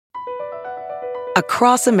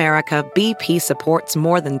Across America, BP supports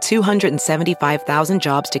more than 275,000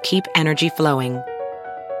 jobs to keep energy flowing.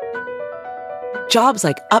 Jobs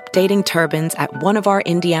like updating turbines at one of our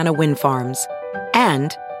Indiana wind farms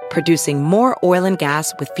and producing more oil and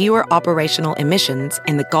gas with fewer operational emissions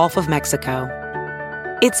in the Gulf of Mexico.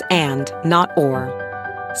 It's and, not or.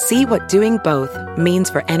 See what doing both means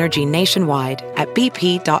for energy nationwide at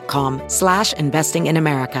bp.com/investing in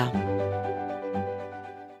America.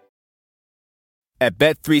 At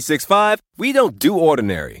Bet365, we don't do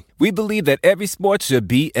ordinary. We believe that every sport should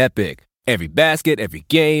be epic. Every basket, every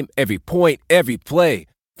game, every point, every play.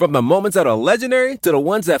 From the moments that are legendary to the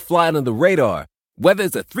ones that fly under the radar. Whether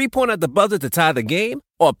it's a three-pointer at the buzzer to tie the game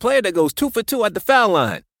or a player that goes 2 for 2 at the foul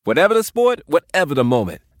line. Whatever the sport, whatever the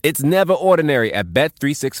moment. It's never ordinary at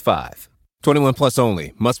Bet365. 21 plus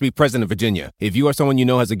only. Must be present in Virginia. If you or someone you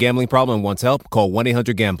know has a gambling problem and wants help, call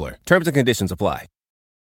 1-800-GAMBLER. Terms and conditions apply.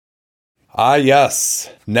 Ah, yes.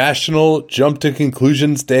 National Jump to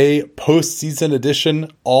Conclusions Day postseason edition.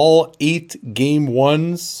 All 8 game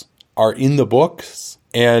ones are in the books.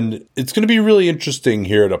 And it's going to be really interesting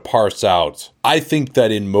here to parse out. I think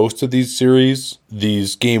that in most of these series,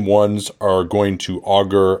 these game ones are going to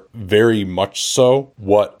augur very much so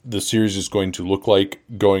what the series is going to look like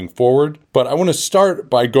going forward. But I want to start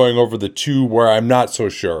by going over the 2 where I'm not so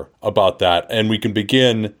sure about that. And we can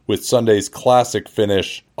begin with Sunday's classic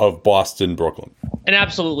finish of Boston-Brooklyn. An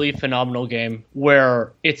absolutely phenomenal game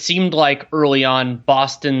where it seemed like early on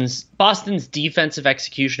Boston's defensive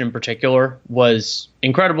execution in particular was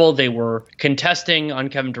incredible. They were contesting on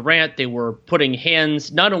Kevin Durant. They were putting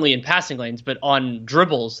hands not only in passing lanes but on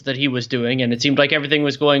dribbles that he was doing, and it seemed like everything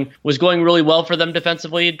was going really well for them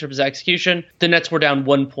defensively in terms of execution. The Nets were down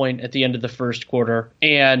 1 point at the end of the first quarter,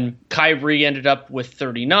 and Kyrie ended up with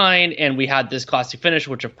 39, and we had this classic finish,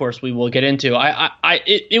 which of course we will get into.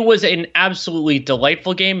 It was an absolutely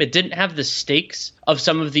delightful game. It didn't have the stakes of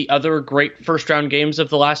some of the other great first round games of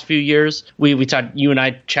the last few years. We talked, you and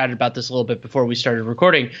I chatted about this a little bit before we started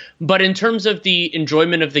recording, but in terms of the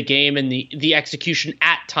enjoyment of the game and the execution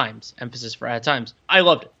at times, emphasis for at times, I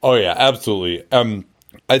loved it. Oh yeah, absolutely.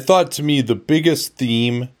 I thought, to me, the biggest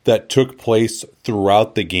theme that took place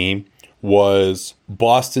throughout the game was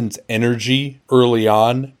Boston's energy early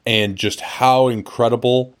on and just how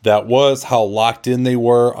incredible that was, how locked in they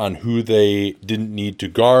were on who they didn't need to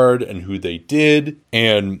guard and who they did,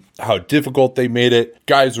 and how difficult they made it.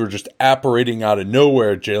 Guys were just apparating out of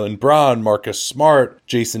nowhere. Jaylen Brown, Marcus Smart,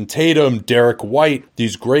 Jason Tatum, Derek White,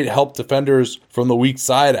 these great help defenders from the weak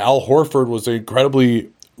side. Al Horford was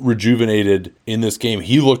incredibly rejuvenated in this game.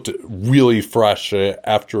 He looked really fresh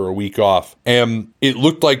after a week off. And it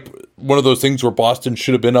looked like one of those things where Boston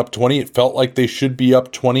should have been up 20. It felt like they should be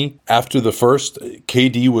up 20 after the first.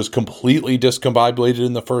 KD was completely discombobulated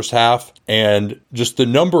in the first half. And just the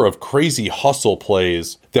number of crazy hustle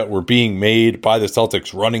plays that were being made by the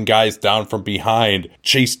Celtics, running guys down from behind,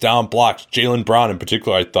 chase down blocks. Jaylen Brown in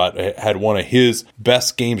particular, I thought, had one of his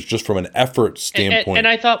best games just from an effort standpoint. And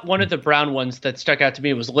I thought one of the Brown ones that stuck out to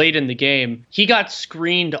me was late in the game. He got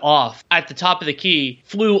screened off at the top of the key,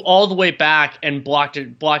 flew all the way back and blocked a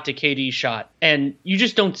KD shot. And you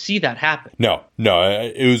just don't see that happen. No,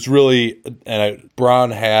 it was really, and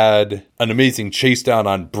Brown had an amazing chase down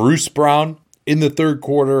on Bruce Brown in the third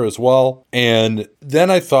quarter as well. And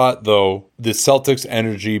then I thought, though, the Celtics'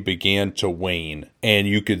 energy began to wane. And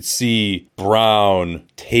you could see Brown,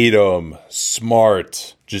 Tatum,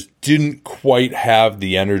 Smart just didn't quite have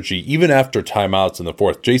the energy, even after timeouts in the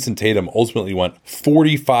fourth. Jason Tatum ultimately went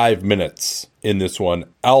 45 minutes in this one.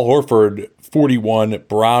 Al Horford, 41,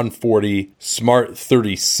 Brown, 40, Smart,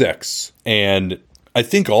 36. And I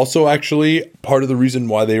think also, actually, part of the reason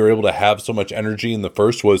why they were able to have so much energy in the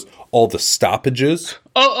first was all the stoppages.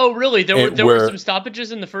 Oh, really? There were some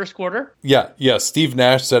stoppages in the first quarter? Yeah. Steve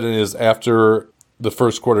Nash said in his after the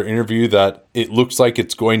first quarter interview that it looks like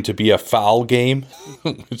it's going to be a foul game,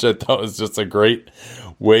 which I thought was just a great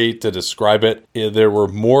way to describe it. There were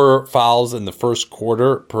more fouls in the first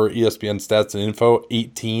quarter per ESPN Stats and Info,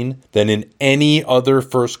 18, than in any other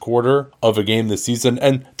first quarter of a game this season.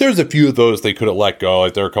 And there's a few of those they could have let go.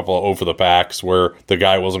 Like there are a couple of over the backs where the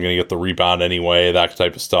guy wasn't going to get the rebound anyway, that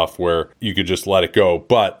type of stuff where you could just let it go.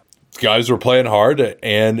 But guys were playing hard,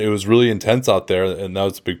 and it was really intense out there, and that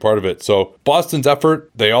was a big part of it. So Boston's effort,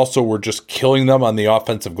 they also were just killing them on the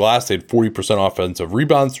offensive glass. They had 40% offensive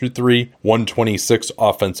rebounds through three, 126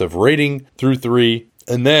 offensive rating through three.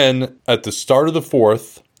 And then at the start of the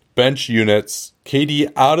fourth, bench units,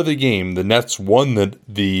 KD out of the game. The Nets won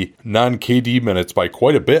the non-KD minutes by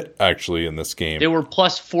quite a bit, actually, in this game. They were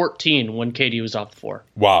plus 14 when KD was off the floor.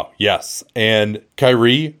 Wow, yes. And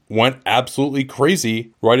Kyrie went absolutely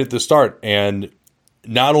crazy right at the start. And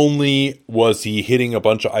not only was he hitting a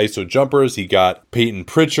bunch of ISO jumpers, he got Peyton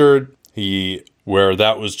Pritchard, where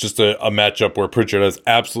that was just a matchup where Pritchard has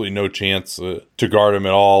absolutely no chance to guard him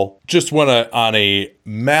at all. Just went on a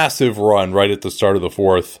massive run right at the start of the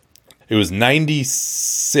fourth. It was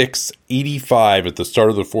 96-85 at the start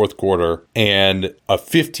of the fourth quarter, and a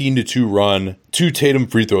 15-2 run. 2 Tatum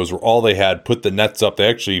free throws were all they had, put the Nets up. They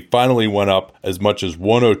actually finally went up as much as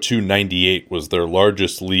 102-98 was their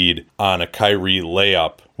largest lead on a Kyrie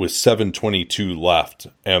layup with 7:22 left.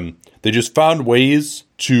 And they just found ways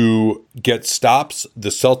to get stops. The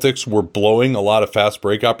Celtics were blowing a lot of fast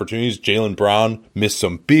break opportunities. Jaylen Brown missed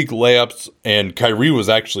some big layups, and Kyrie was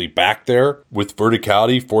actually back there with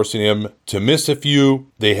verticality, forcing him to miss a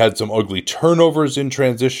few. They had some ugly turnovers in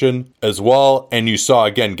transition as well, and you saw,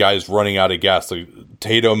 again, guys running out of gas. Like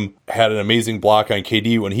Tatum had an amazing block on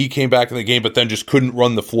KD when he came back in the game, but then just couldn't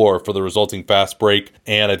run the floor for the resulting fast break,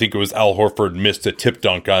 and I think it was Al Horford missed a tip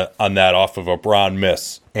dunk on that off of a Brown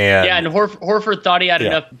miss. And Horford thought he had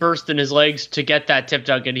enough burst in his legs to get that tip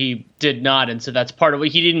dunk, and he did not. And so that's part of it.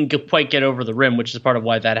 He didn't quite get over the rim, which is part of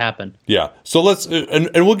why that happened. Yeah. So let's, and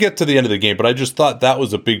we'll get to the end of the game, but I just thought that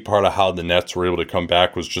was a big part of how the Nets were able to come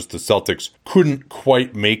back, was just the Celtics couldn't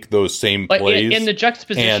quite make those same plays. But in the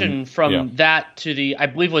juxtaposition from that to the, I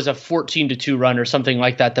believe it was a 14-2 run or something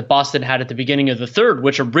like that Boston had at the beginning of the third,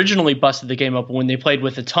 which originally busted the game up when they played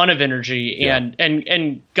with a ton of energy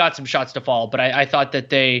and got some shots to fall. But I thought that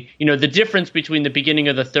the difference between the beginning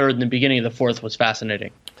of the third and the beginning of the fourth was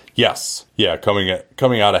fascinating. Yes. Yeah, coming out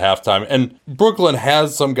of halftime. And Brooklyn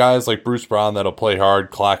has some guys like Bruce Brown that'll play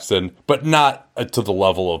hard, Claxton, but not to the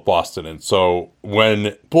level of Boston. And so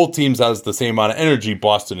when both teams has the same amount of energy,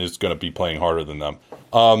 Boston is going to be playing harder than them.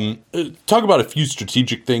 Talk about a few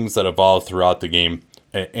strategic things that evolved throughout the game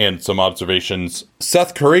and some observations.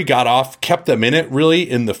 Seth Curry got off, kept them in it really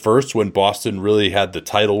in the first when Boston really had the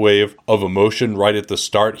tidal wave of emotion right at the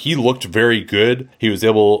start. He looked very good. He was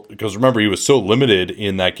able, because remember, he was so limited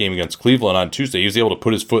in that game against Cleveland on Tuesday. He was able to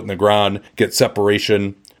put his foot in the ground, get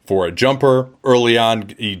separation for a jumper. Early on,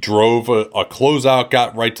 he drove a closeout,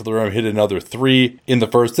 got right to the rim, hit another 3 in the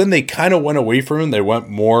first. Then they kind of went away from him. They went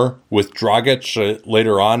more with Dragic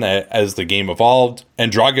later on as the game evolved.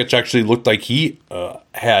 And Dragic actually looked like he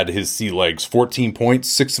had his sea legs. 14 points,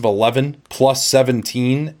 6 of 11, plus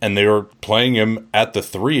 17. And they were playing him at the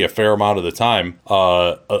 3 a fair amount of the time.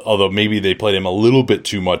 Although maybe they played him a little bit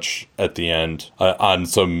too much at the end on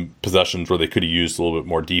some possessions where they could have used a little bit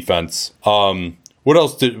more defense. What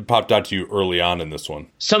else popped out to you early on in this one?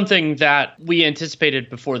 Something that we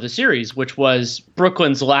anticipated before the series, which was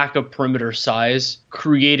Brooklyn's lack of perimeter size,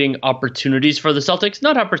 creating opportunities for the Celtics.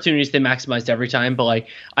 Not opportunities they maximized every time, but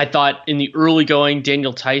I thought in the early going,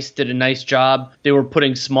 Daniel Tice did a nice job. They were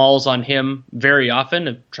putting smalls on him very often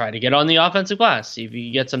to try to get on the offensive glass, see if you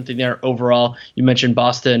could get something there. Overall, you mentioned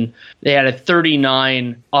Boston. They had a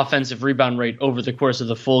 39 offensive rebound rate over the course of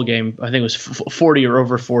the full game. I think it was 40 or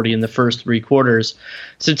over 40 in the first 3 quarters.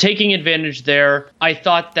 So taking advantage there, I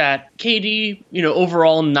thought that KD,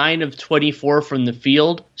 overall 9 of 24 from the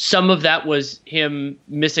field. Some of that was him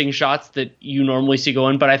missing shots that you normally see go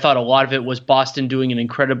in, but I thought a lot of it was Boston doing an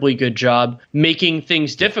incredibly good job making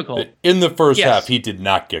things difficult. In the first half, he did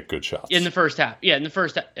not get good shots. In the first half. Yeah, in the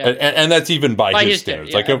first half. And that's even by his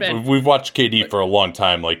standards. We've watched KD for a long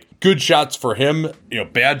time. Good shots for him,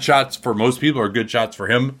 bad shots for most people are good shots for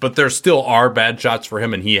him, but there still are bad shots for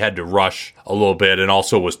him, and he had to rush a little bit and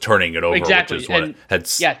also was turning it over. Exactly. Which is what it had.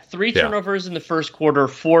 3 turnovers in the first quarter,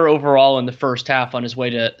 4 overall in the first half on his way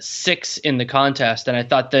to 6 in the contest. And I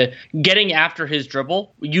thought that getting after his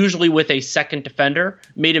dribble, usually with a second defender,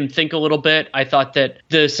 made him think a little bit. I thought that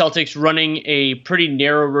the Celtics running a pretty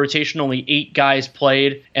narrow rotation, only 8 guys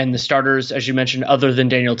played, and the starters, as you mentioned, other than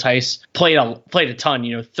Daniel Tice, played a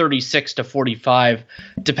ton, 36 to 45,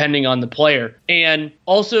 depending on the player. And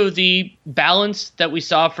also the balance that we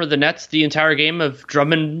saw for the Nets the entire game of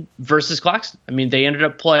Drummond versus Claxton. I mean, they ended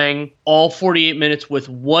up playing all 48 minutes with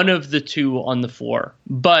one of the two on the floor,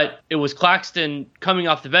 but it was Claxton coming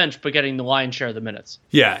off the bench but getting the lion's share of the minutes.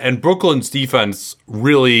 Yeah, and Brooklyn's defense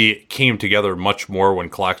really came together much more when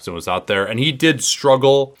Claxton was out there, and he did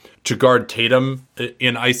struggle to guard Tatum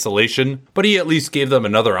in isolation, but he at least gave them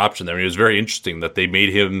another option there. I mean, it was very interesting that they made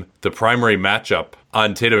him the primary matchup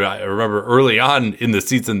on Tatum. I remember early on in the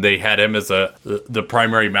season, they had him as the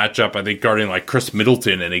primary matchup, I think, guarding like Chris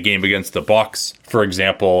Middleton in a game against the Bucks, for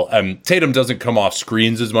example. Tatum doesn't come off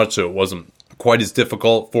screens as much, so it wasn't quite as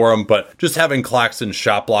difficult for him, but just having Claxton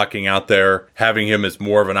shot blocking out there, having him as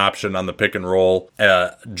more of an option on the pick and roll.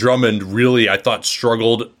 Drummond really, I thought,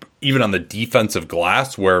 struggled even on the defensive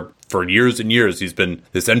glass, where for years and years he's been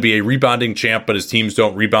this NBA rebounding champ, but his teams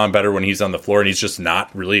don't rebound better when he's on the floor, and he's just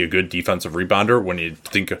not really a good defensive rebounder when you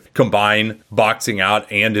think combine boxing out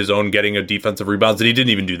and his own getting of defensive rebounds. And he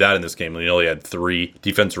didn't even do that in this game. He only had 3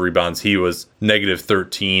 defensive rebounds. He was negative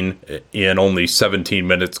 13 in only 17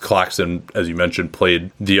 minutes. Claxton, as you mentioned,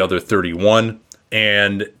 played the other 31.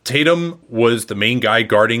 And Tatum was the main guy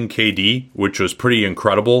guarding KD, which was pretty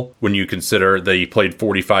incredible when you consider that he played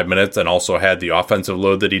 45 minutes and also had the offensive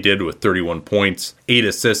load that he did with 31 points, 8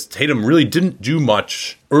 assists. Tatum really didn't do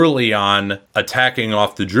much early on attacking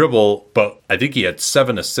off the dribble, but I think he had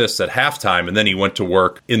 7 assists at halftime, and then he went to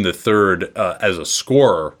work in the third as a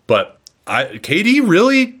scorer. But KD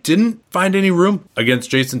really didn't find any room against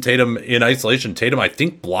Jason Tatum in isolation. Tatum, I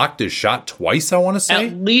think, blocked his shot twice, I want to say.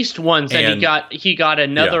 At least once, and he got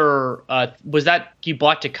another, was that he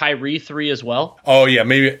blocked a Kyrie 3 as well? Oh, yeah,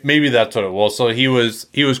 maybe that's what it was. So he was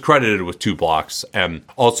credited with 2 blocks and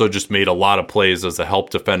also just made a lot of plays as a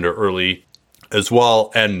help defender early as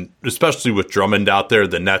well. And especially with Drummond out there,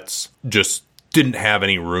 the Nets just didn't have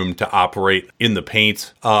any room to operate in the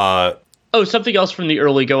paint. Oh, something else from the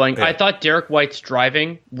early going. Yeah. I thought Derek White's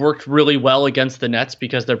driving worked really well against the Nets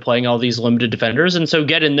because they're playing all these limited defenders. And so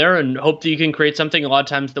get in there and hope that you can create something. A lot of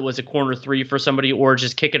times that was a corner 3 for somebody or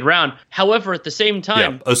just kick it around. However, at the same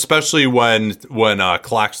time... Yeah, especially when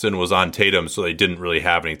Claxton was on Tatum, so they didn't really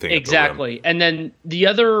have anything. Exactly. And then the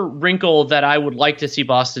other wrinkle that I would like to see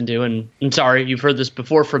Boston do, and I'm sorry, you've heard this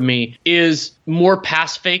before from me, is more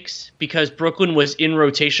pass fakes, because Brooklyn was in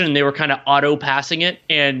rotation and they were kind of auto passing it.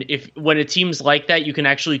 And when it seems like that, you can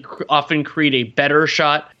actually often create a better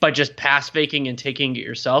shot by just pass faking and taking it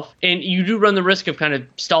yourself. And you do run the risk of kind of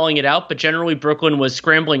stalling it out, but generally Brooklyn was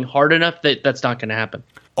scrambling hard enough that that's not going to happen.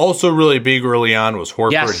 Also really big early on was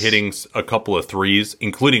Horford hitting a couple of threes,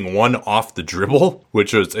 including one off the dribble,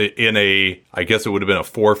 which was I guess it would have been a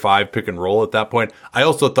 4-5 pick and roll at that point. I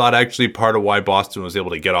also thought actually part of why Boston was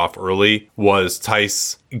able to get off early was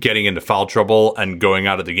Tice getting into foul trouble and going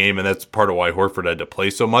out of the game, and that's part of why Horford had to play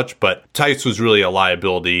so much. But Tice was really a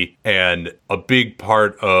liability, and a big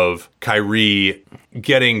part of Kyrie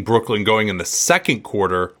getting Brooklyn going in the second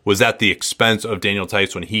quarter was at the expense of Daniel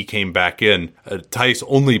Tice when he came back in. Tice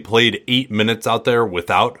only played 8 minutes out there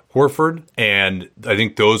without Horford, and I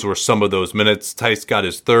think those were some of those minutes. Tice got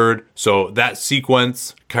his third. So that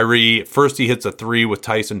sequence, Kyrie, first he hits a 3 with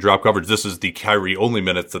Tice and drop coverage. This is the Kyrie only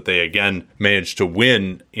minutes that they again managed to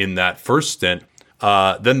win in that first stint.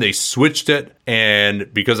 Then they switched it,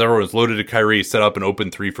 and because everyone was loaded to Kyrie, set up an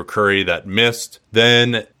open 3 for Curry that missed.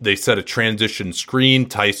 Then they set a transition screen.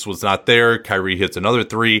 Tice was not there. Kyrie hits another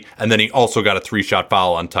 3, and then he also got a 3-shot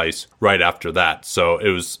foul on Tice right after that. So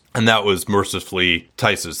and that was mercifully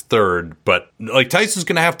Tice's third. But Tice is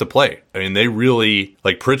going to have to play. I mean, they really,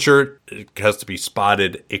 Pritchard has to be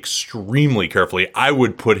spotted extremely carefully. I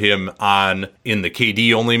would put him on in the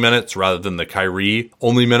KD only minutes rather than the Kyrie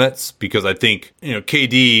only minutes, because I think,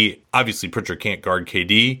 KD, obviously Pritchard can't guard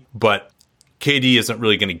KD, but KD isn't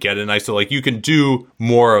really going to get in ISO. You can do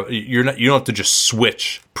more. You don't have to just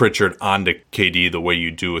switch Pritchard onto KD the way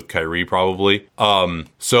you do with Kyrie, probably.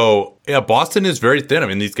 So yeah, Boston is very thin. I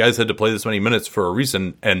mean, these guys had to play this many minutes for a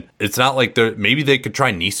reason, and it's not like maybe they could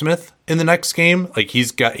try Nesmith in the next game.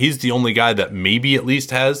 He's the only guy that maybe at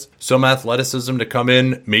least has some athleticism to come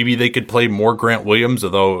in. Maybe they could play more Grant Williams,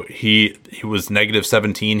 although he was negative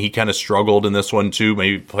 17. He kind of struggled in this one too.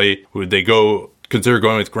 Would they consider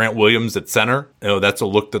going with Grant Williams at center? That's a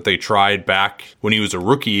look that they tried back when he was a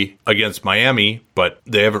rookie against Miami, but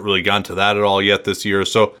they haven't really gone to that at all yet this year.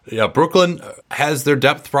 So yeah, Brooklyn has their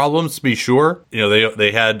depth problems, to be sure.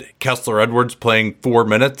 They had Kessler Edwards playing 4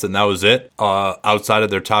 minutes, and that was it outside of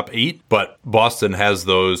their top 8, but Boston has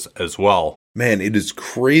those as well. Man, it is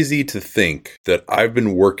crazy to think that I've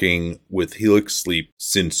been working with Helix Sleep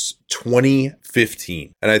since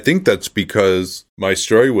 2015. And I think that's because my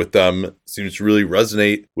story with them seems to really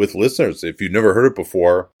resonate with listeners. If you've never heard it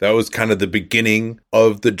before, that was kind of the beginning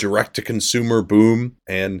of the direct-to-consumer boom.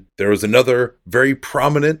 And there was another very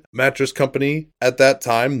prominent mattress company at that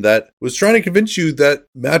time that was trying to convince you that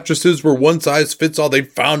mattresses were one size fits all. They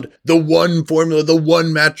found the one formula, the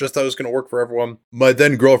one mattress that was going to work for everyone. My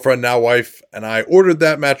then girlfriend, now wife, and I ordered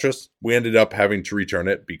that mattress. We ended up having to return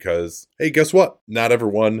it because, hey, guess what? Not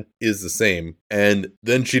everyone is the same. And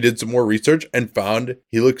then she did some more research and found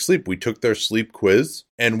Helix Sleep. We took their sleep quiz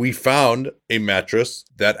and we found a mattress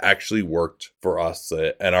that actually worked for us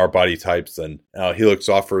and our body types. And Helix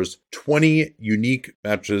offers 20 unique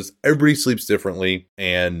mattresses. Everybody sleeps differently,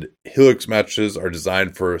 and Helix mattresses are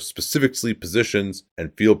designed for specific sleep positions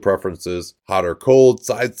and field preferences, hot or cold,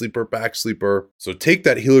 side sleeper, back sleeper. So take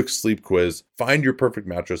that Helix Sleep quiz, find your perfect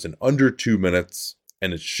mattress in under 2 minutes,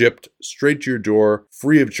 and it's shipped straight to your door,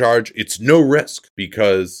 free of charge. It's no risk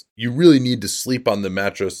because you really need to sleep on the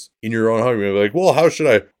mattress in your own home. You're like, well, how should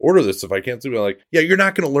I order this if I can't sleep? I'm like, yeah, you're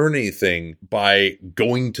not going to learn anything by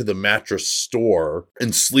going to the mattress store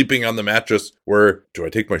and sleeping on the mattress where, do I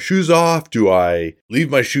take my shoes off? Do I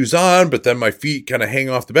leave my shoes on, but then my feet kind of hang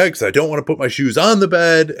off the bed because I don't want to put my shoes on the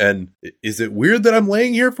bed? And is it weird that I'm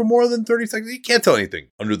laying here for more than 30 seconds? You can't tell anything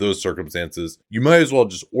under those circumstances. You might as well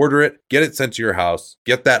just order it, get it sent to your house,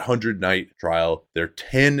 get that 100-night trial. They're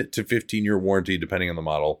 10 to 15-year warranty, depending on the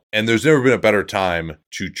model. And there's never been a better time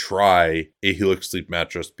to try a Helix Sleep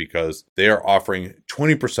mattress because they are offering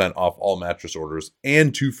 20% off all mattress orders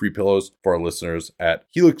and 2 free pillows for our listeners at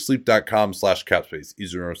helixsleep.com/capspace.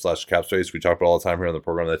 Easy to remember /capspace. We talk about all the time here on the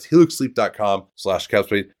program. That's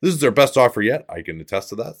helixsleep.com/capspace. This is their best offer yet. I can attest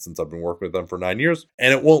to that since I've been working with them for 9 years,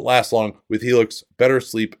 and it won't last long with Helix. Better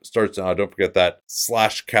sleep starts now. Don't forget that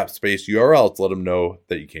 /capspace URL to let them know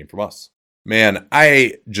that you came from us. Man,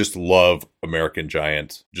 I just love American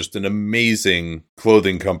Giant. Just an amazing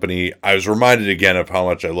clothing company. I was reminded again of how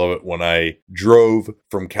much I love it when I drove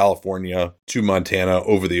from California to Montana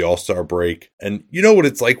over the All-Star break. And you know what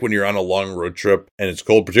it's like when you're on a long road trip and it's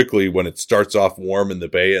cold, particularly when it starts off warm in the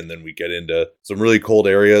Bay and then we get into some really cold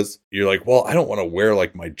areas. You're like, well, I don't want to wear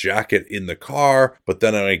like my jacket in the car, but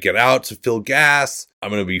then when I get out to fill gas, I'm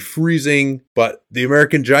going to be freezing. But the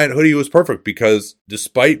American Giant hoodie was perfect because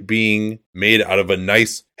despite being made out of a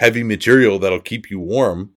nice heavy material that'll keep you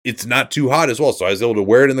warm, it's not too hot as well. So I was able to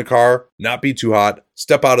wear it in the car, not be too hot,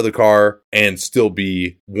 step out of the car, and still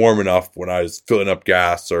be warm enough when I was filling up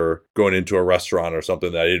gas or going into a restaurant or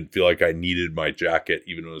something that I didn't feel like I needed my jacket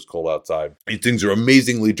even when it was cold outside. These things are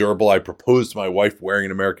amazingly durable. I proposed to my wife wearing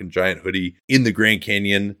an American Giant hoodie in the Grand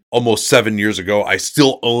Canyon almost 7 years ago. I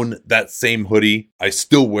still own that same hoodie. I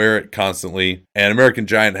still wear it constantly. And American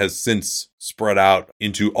Giant has since spread out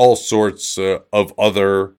into all sorts of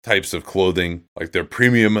other types of clothing, like their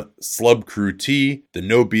premium Slub Crew tee, the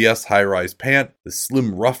No BS high-rise pant, the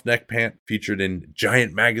slim roughneck pant featured in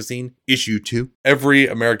Giant Magazine, issue 2. Every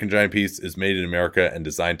American Giant piece is made in America and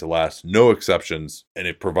designed to last, no exceptions, and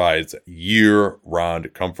it provides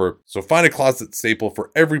year-round comfort. So find a closet staple for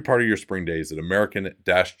every part of your spring days at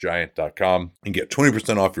American-Giant.com and get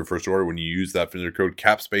 20% off your first order when you use that vendor code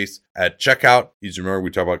CAPSPACE at checkout. Easy to remember, we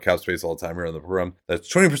talk about CAPSPACE all the time here on the program. That's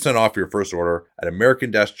 20% off your first order at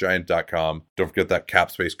American-Giant.com. Don't forget that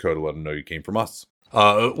CAPSPACE code to let them know you came from us.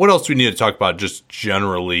 What else do we need to talk about just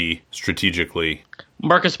generally, strategically?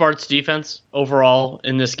 Marcus Smart's defense overall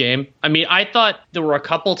in this game. I mean, I thought there were a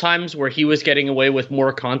couple times where he was getting away with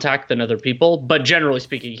more contact than other people, but generally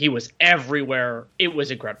speaking, he was everywhere. It was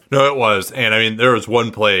incredible. No, it was. And I mean, there was one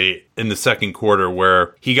play in the second quarter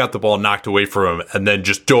where he got the ball knocked away from him and then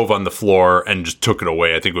just dove on the floor and just took it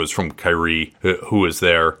away. I think it was from Kyrie, who was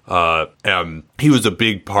there. He was a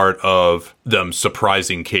big part of them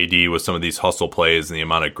surprising KD with some of these hustle plays and the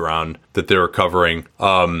amount of ground that they were covering.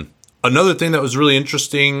 Another thing that was really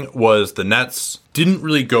interesting was the Nets didn't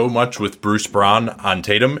really go much with Bruce Brown on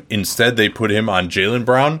Tatum. Instead, they put him on Jaylen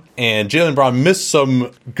Brown. And Jaylen Brown missed some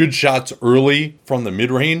good shots early from the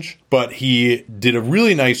mid-range, but he did a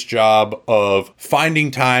really nice job of finding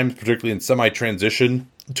times, particularly in semi-transition,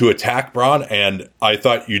 to attack Brown, and I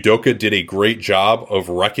thought Udoka did a great job of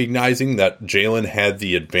recognizing that Jaylen had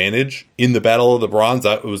the advantage in the Battle of the Bronze.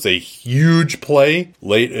 That was a huge play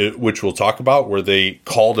late, which we'll talk about, where they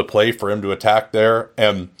called a play for him to attack there.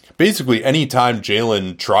 And basically, anytime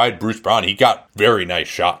Jaylen tried Bruce Brown, he got very nice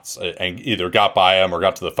shots and either got by him or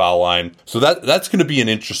got to the foul line. So that's going to be an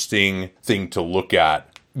interesting thing to look at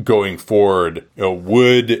going forward.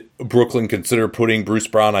 Would Brooklyn consider putting Bruce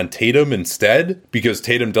Brown on Tatum instead, because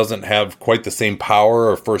Tatum doesn't have quite the same power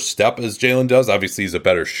or first step as Jalen does. Obviously, he's a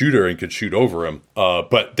better shooter and could shoot over him.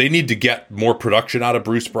 But they need to get more production out of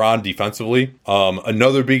Bruce Brown defensively.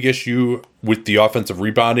 Another big issue with the offensive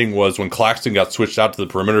rebounding was when Claxton got switched out to the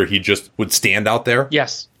perimeter, he just would stand out there.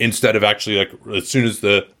 Yes. Instead of actually, like, as soon as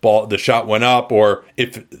the shot went up, or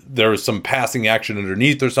if there was some passing action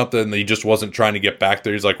underneath or something, he just wasn't trying to get back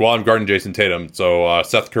there. He's like, well, I'm guarding Jason Tatum, so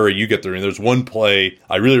Seth Curry, you get there. And there's one play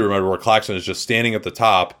I really remember where Claxton is just standing at the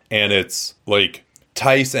top, and it's like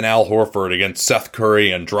Tice and Al Horford against Seth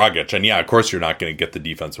Curry and Dragic. And yeah, of course you're not going to get the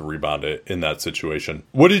defensive rebound in that situation.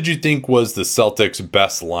 What did you think was the Celtics'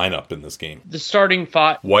 best lineup in this game? The starting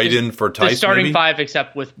five. White in for Tice, the starting maybe? five,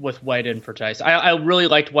 except with White in for Tice. I really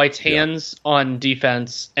liked White's hands on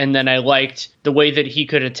defense, and then I liked the way that he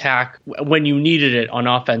could attack when you needed it on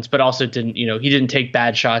offense, but also didn't, he didn't take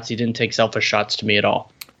bad shots. He didn't take selfish shots to me at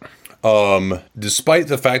all. Despite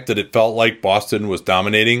the fact that it felt like Boston was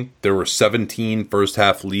dominating, there were 17 first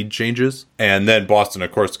half lead changes. And then Boston,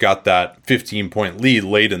 of course, got that 15-point lead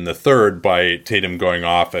late in the third by Tatum going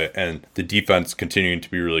off and the defense continuing to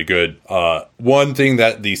be really good. One thing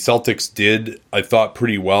that the Celtics did, I thought,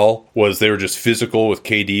 pretty well was they were just physical with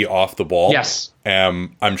KD off the ball. Yes.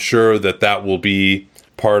 I'm sure that will be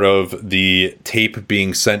part of the tape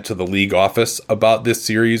being sent to the league office about this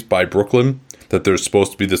series by Brooklyn, that there's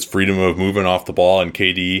supposed to be this freedom of movement off the ball, and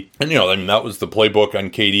KD, and that was the playbook on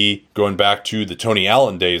KD going back to the Tony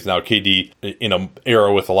Allen days. Now KD in an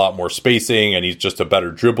era with a lot more spacing, and he's just a better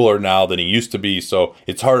dribbler now than he used to be, so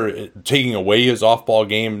it's harder. Taking away his off-ball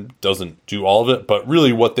game doesn't do all of it, but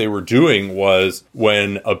really what they were doing was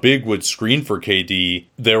when a big would screen for KD,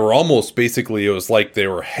 they were almost basically, it was like they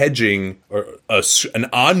were hedging an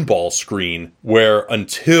on-ball screen, where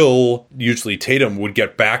until usually Tatum would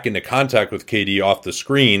get back into contact with KD off the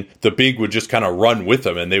screen, the big would just kind of run with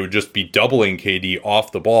him, and they would just be doubling KD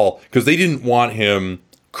off the ball because they didn't want him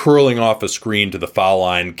curling off a screen to the foul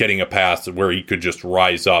line, getting a pass where he could just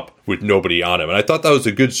rise up with nobody on him. And I thought that was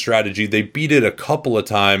a good strategy. They beat it a couple of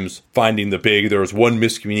times finding the big. There was one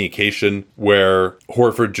miscommunication where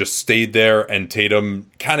Horford just stayed there and Tatum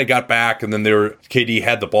kind of got back, and then KD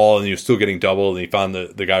had the ball and he was still getting doubled, and he found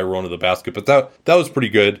the guy rolling to the basket. But that was pretty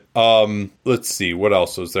good. Let's see, what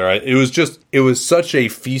else was there? It was such a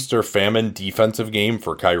feast or famine defensive game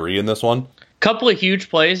for Kyrie in this one. Couple of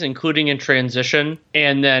huge plays, including in transition,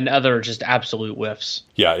 and then other just absolute whiffs.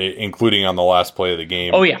 Yeah, including on the last play of the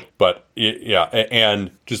game. Oh, yeah. But, yeah,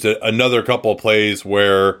 and just another couple of plays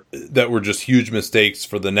that were just huge mistakes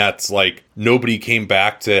for the Nets. Like, nobody came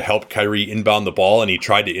back to help Kyrie inbound the ball, and he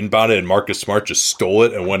tried to inbound it, and Marcus Smart just stole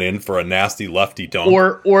it and went in for a nasty lefty dunk.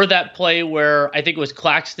 Or that play where I think it was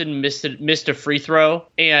Claxton missed a free throw,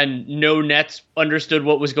 and no Nets understood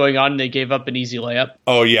what was going on, and they gave up an easy layup.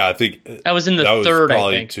 Oh, yeah, I think that was in the third,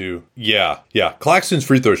 I think. Yeah. Claxton's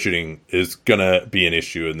free throw shooting is going to be an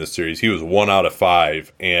issue in this series. He was 1 out of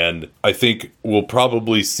 5, and I think we'll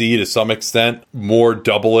probably see to some extent more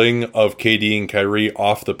doubling of KD and Kyrie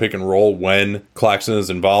off the pick and roll when Claxton is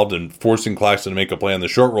involved, and forcing Claxton to make a play on the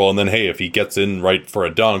short roll. And then, hey, if he gets in right for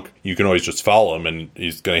a dunk, you can always just foul him, and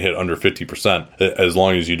he's going to hit under 50% as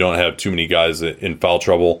long as you don't have too many guys in foul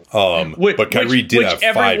trouble. But Kyrie did have 5 steals. Which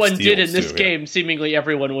everyone did in this game. Yeah. Seemingly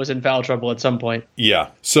everyone was in foul trouble at some point. Yeah.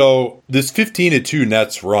 So this 15-2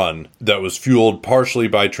 Nets run that was fueled partially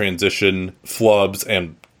by transition, flubs,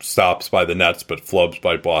 and stops by the Nets, but flubs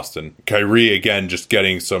by Boston. Kyrie, again, just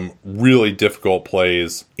getting some really difficult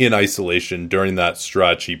plays in isolation during that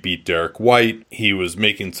stretch. He beat Derek White. He was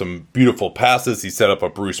making some beautiful passes. He set up a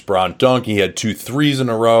Bruce Brown dunk. He had 2 threes in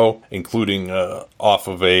a row, including off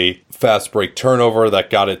of a fast break turnover that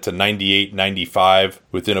got it to 98-95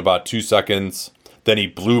 within about 2 seconds. Then he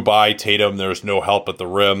blew by Tatum. There was no help at the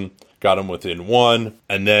rim. Got him within 1,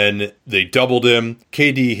 and then they doubled him.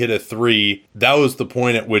 KD hit a 3. That was the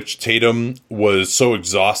point at which Tatum was so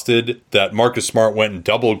exhausted that Marcus Smart went and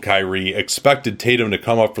doubled Kyrie, expected Tatum to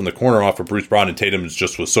come up from the corner off of Bruce Brown, and Tatum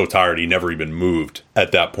just was so tired he never even moved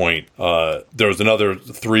at that point. There was another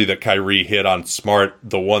 3 that Kyrie hit on Smart,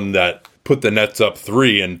 the one that put the Nets up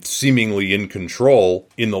 3 and seemingly in control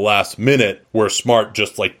in the last minute, where Smart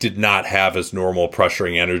just did not have his normal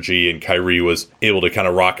pressuring energy, and Kyrie was able to kind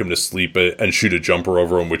of rock him to sleep and shoot a jumper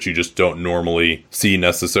over him, which you just don't normally see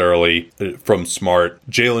necessarily from Smart.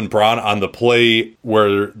 Jaylen Brown on the play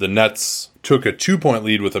where the Nets took a 2-point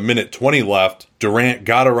lead with 1:20 left. Durant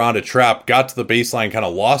got around a trap, got to the baseline, kind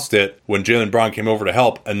of lost it when Jaylen Brown came over to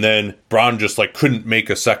help. And then Brown just like couldn't make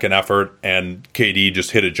a second effort. And KD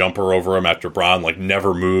just hit a jumper over him after Brown like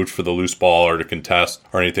never moved for the loose ball or to contest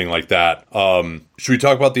or anything like that. Should we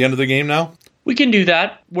talk about the end of the game now? We can do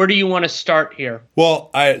that. Where do you want to start here?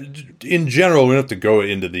 Well, in general, we don't have to go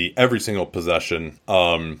into every single possession.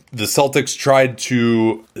 The Celtics tried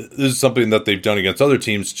to, this is something that they've done against other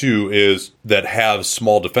teams too, is that have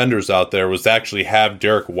small defenders out there, was to actually have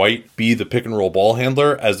Derek White be the pick and roll ball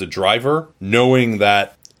handler as a driver, knowing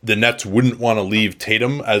that the Nets wouldn't want to leave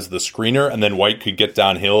Tatum as the screener, and then White could get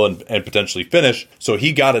downhill and potentially finish. So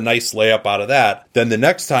he got a nice layup out of that. Then the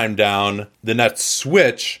next time down, the Nets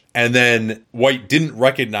switch, and then White didn't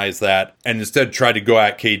recognize that and instead tried to go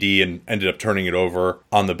at KD and ended up turning it over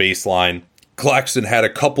on the baseline. Claxton had a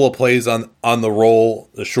couple of plays on the roll,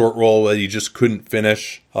 the short roll that he just couldn't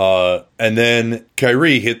finish. And then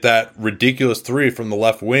Kyrie hit that ridiculous 3 from the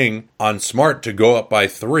left wing on Smart to go up by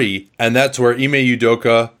 3. And that's where Ime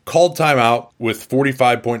Udoka called timeout with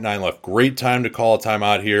 45.9 left. Great time to call a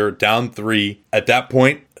timeout here, down 3. At that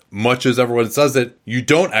point, much as everyone says it, you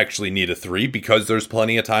don't actually need a 3 because there's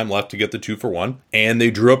plenty of time left to get the 2 for 1. And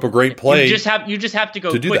they drew up a great play. You just have to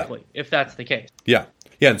go quickly if that's the case. Yeah.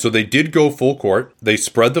 Yeah, and so they did go full court. They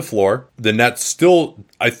spread the floor. The Nets still,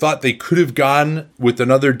 I thought they could have gone with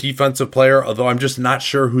another defensive player, although I'm just not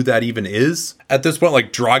sure who that even is at this point.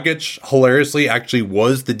 Like Dragic, hilariously, actually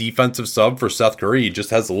was the defensive sub for Seth Curry. He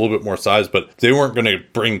just has a little bit more size, but they weren't going to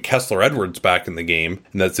bring Kessler Edwards back in the game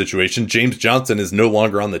in that situation. James Johnson is no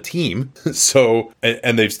longer on the team. So,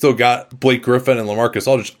 and they've still got Blake Griffin and LaMarcus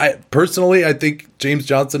Aldridge. I think James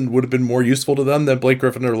Johnson would have been more useful to them than Blake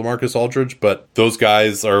Griffin or LaMarcus Aldridge, but those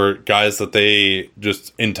guys are guys that they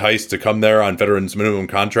just enticed to come there on veterans minimum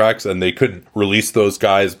contracts, and they couldn't release those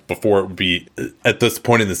guys before it would be at this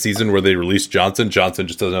point in the season where they released Johnson. Johnson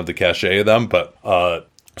just doesn't have the cachet of them, but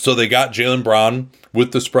so they got Jaylen Brown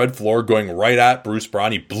with the spread floor going right at Bruce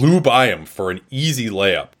Brown. He blew by him for an easy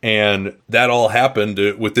layup. And that all happened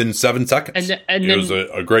within 7 seconds. And it was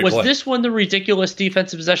a great play. Was this one the ridiculous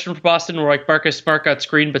defensive possession for Boston where like Marcus Smart got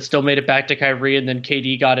screened but still made it back to Kyrie, and then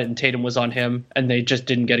KD got it and Tatum was on him and they just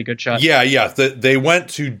didn't get a good shot? Yeah.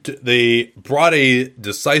 They brought a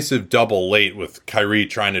decisive double late with Kyrie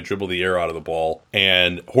trying to dribble the air out of the ball.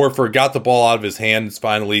 And Horford got the ball out of his hands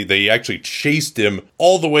finally. They actually chased him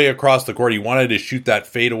all the way across the court. He wanted to shoot that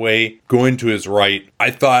fadeaway going to his right.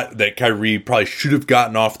 I thought that Kyrie probably should have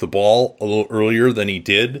gotten off the ball a little earlier than he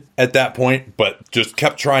did at that point, but just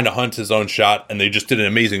kept trying to hunt his own shot, and they just did an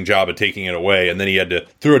amazing job of taking it away. And then he had to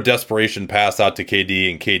throw a desperation pass out to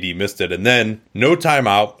KD, and KD missed it. And then no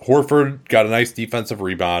timeout. Horford got a nice defensive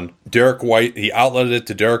rebound. Derek White, he outletted it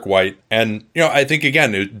to Derek White. And, I think,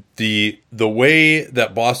 again, the way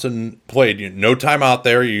that Boston played, no timeout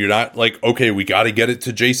there. You're not like, okay, we got to get it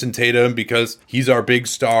to Jason Tatum because he's our big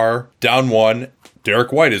star. Down 1.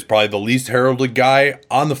 Derek White is probably the least heralded guy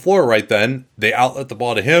on the floor right then. They outlet the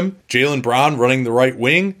ball to him. Jaylen Brown running the right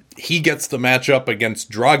wing. He gets the matchup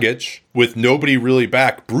against Dragic with nobody really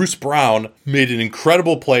back. Bruce Brown made an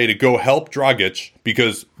incredible play to go help Dragic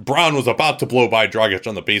because Brown was about to blow by Dragic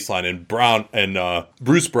on the baseline, and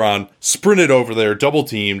Bruce Brown sprinted over there, double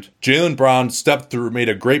teamed. Jaylen Brown stepped through, made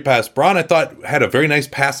a great pass. Brown, I thought, had a very nice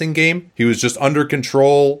passing game. He was just under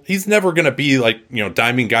control. He's never going to be like,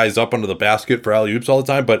 diming guys up under the basket for alley-oops all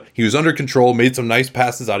the time, but he was under control, made some nice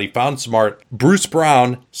passes out. He found Smart. Bruce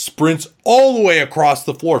Brown sprints all the way across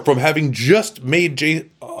the floor from having just made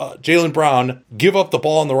Jaylen Brown give up the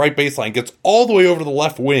ball on the right baseline, gets all the way over to the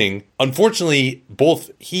left wing. Unfortunately, both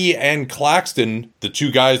he and Claxton, the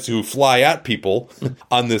two guys who fly at people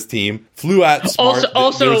on this team, flew at Smart.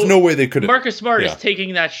 Also, there's no way they could have. Marcus Smart is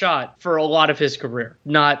taking that shot for a lot of his career.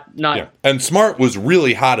 Not. Yeah. And Smart was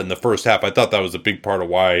really hot in the first half. I thought that was a big part of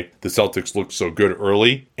why the Celtics looked so good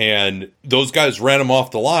early. And those guys ran him off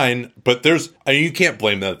the line. But you can't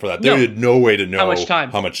blame them for that. They had no way to know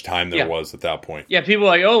how much time there was at that point. Yeah, people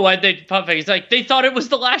are like, oh, why'd they pump fake? It's like they thought it was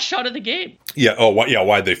the last shot of the game. Yeah. Oh,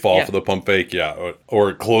 why'd they fall for the pump fake? Yeah,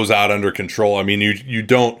 or close out under control. I mean, you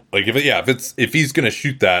don't like if he's gonna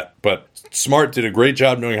shoot that, but Smart did a great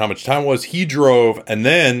job knowing how much time it was. He drove, and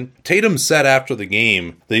then Tatum said after the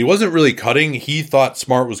game that he wasn't really cutting. He thought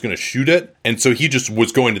Smart was going to shoot it, and so he just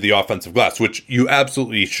was going to the offensive glass, which you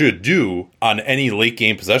absolutely should do on any late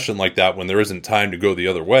game possession like that when there isn't time to go the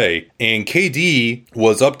other way. And KD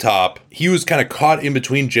was up top. He was kind of caught in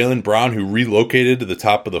between Jaylen Brown, who relocated to the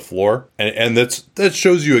top of the floor, and And that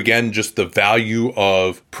shows you again just the value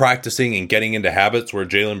of practicing and getting into habits where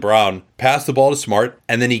Jaylen Brown passed the ball to Smart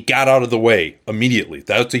and then he got out of the way immediately.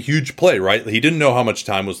 That's a huge play, right? He didn't know how much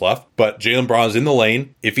time was left, but Jaylen Brown's in the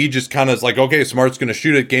lane. If he just kind of is like, okay, Smart's going to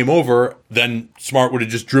shoot it, game over, then Smart would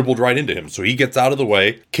have just dribbled right into him. So he gets out of the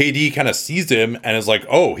way. KD kind of sees him and is like,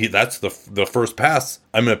 oh, that's the first pass.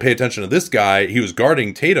 I'm going to pay attention to this guy. He was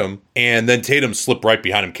guarding Tatum, and then Tatum slipped right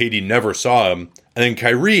behind him. KD never saw him. And then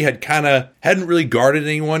Kyrie hadn't really guarded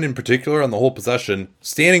anyone in particular on the whole possession,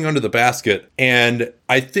 standing under the basket. And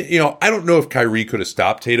I think, I don't know if Kyrie could have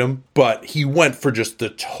stopped Tatum, but he went for just the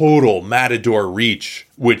total matador reach,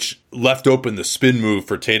 which left open the spin move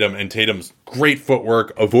for Tatum, and Tatum's great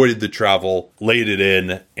footwork, avoided the travel, laid it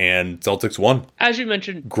in, and Celtics won. As you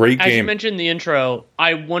mentioned, great game. As you mentioned in the intro,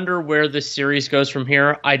 I wonder where this series goes from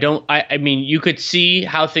here. I mean, you could see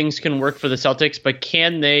how things can work for the Celtics, but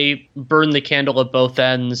can they burn the candle at both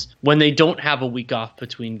ends when they don't have a week off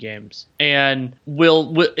between games? And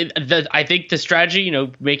I think the strategy,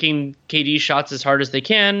 making KD shots as hard as they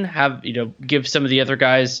can, give some of the other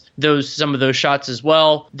guys some of those shots as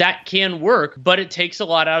well. That can work, but it takes a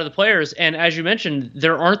lot out of the players. And as you mentioned,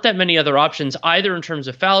 there aren't that many other options, either in terms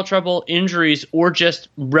of foul trouble, injuries, or just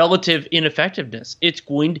relative ineffectiveness.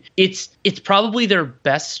 It's probably their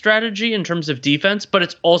best strategy in terms of defense, but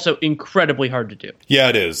it's also incredibly hard to do. Yeah,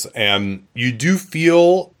 it is. And you do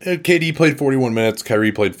feel KD played 41 minutes,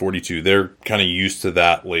 Kyrie played 42. They're kind of used to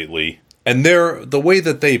that lately. And the way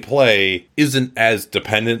that they play isn't as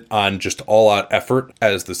dependent on just all-out effort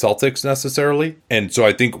as the Celtics necessarily. And so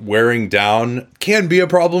I think wearing down can be a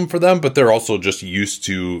problem for them, but they're also just used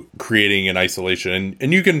to creating an isolation.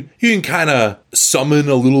 And you can kind of summon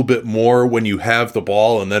a little bit more when you have the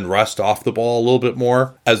ball and then rest off the ball a little bit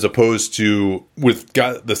more, as opposed to with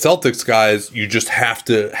the Celtics guys, you just have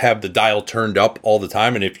to have the dial turned up all the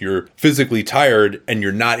time. And if you're physically tired and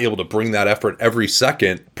you're not able to bring that effort every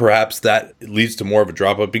second, perhaps that leads to more of a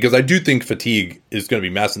drop off, because I do think fatigue is going to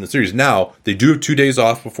be massive in the series. Now, they do have 2 days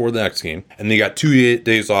off before the next game, and they got 2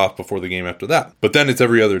 days off before the game after that. But then it's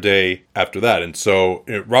every other day after that. And so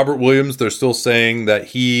Robert Williams, they're still saying that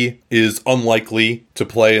he is unlikely to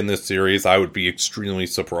play in this series. I would be extremely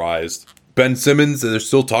surprised. Ben Simmons, they're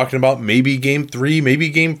still talking about maybe game 3, maybe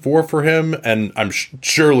game 4 for him. And I'm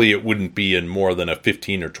surely it wouldn't be in more than a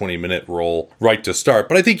 15 or 20 minute role right to start.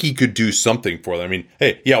 But I think he could do something for them. I mean,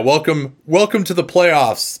 hey, yeah, welcome to the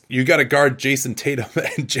playoffs. You got to guard Jason Tatum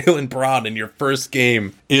and Jaylen Brown in your first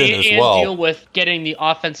game as well. And deal with getting the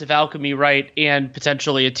offensive alchemy right, and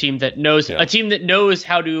potentially a team that knows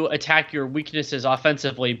how to attack your weaknesses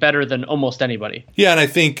offensively better than almost anybody. Yeah, and I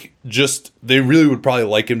think they really would probably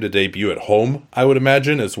like him to debut at home, I would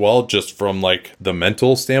imagine, as well, just from like the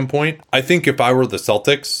mental standpoint. I think if I were the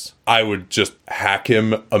Celtics, I would just hack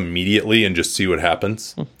him immediately and just see what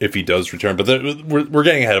happens if he does return. But we're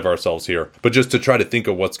getting ahead of ourselves here. But just to try to think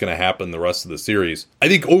of what's going to happen the rest of the series, I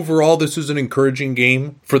think overall this is an encouraging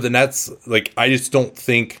game for the Nets. Like, I just don't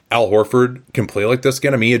think Al Horford can play like this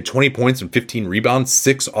again. I mean, he had 20 points and 15 rebounds,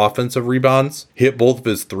 6 offensive rebounds, hit both of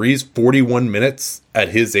his threes, 41 minutes at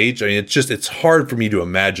his age. I mean, it's hard for me to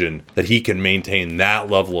imagine that he can maintain that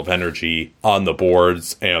level of energy on the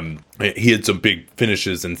boards. And he had some big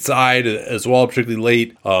finishes inside as well, particularly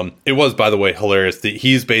late. It was, by the way, hilarious that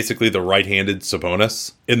he's basically the right-handed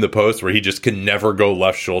Sabonis in the post, where he just can never go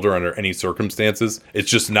left shoulder under any circumstances. It's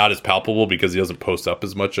just not as palpable because he doesn't post up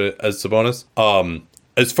as much as Sabonis.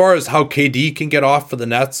 As far as how KD can get off for the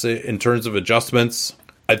Nets in terms of adjustments,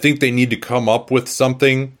 I think they need to come up with some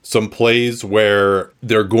plays where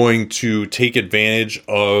they're going to take advantage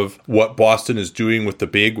of what Boston is doing with the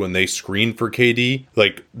big when they screen for KD.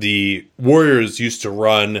 Like, the Warriors used to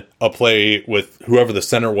run a play with whoever the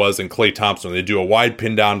center was and Klay Thompson. They do a wide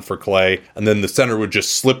pin down for Klay, and then the center would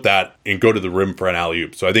just slip that and go to the rim for an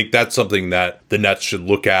alley-oop. So I think that's something that the Nets should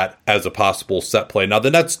look at as a possible set play. Now,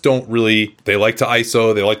 the Nets they like to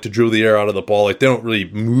ISO, they like to dribble the air out of the ball. Like, they don't really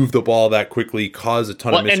move the ball that quickly, cause a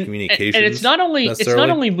ton of miscommunications. And it's not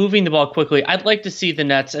only moving the ball quickly. I'd like to see the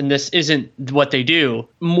Nets, and this isn't what they do,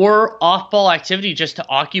 more off-ball activity just to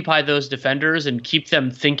occupy those defenders and keep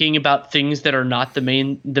them thinking about things that are not the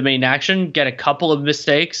main action. Get a couple of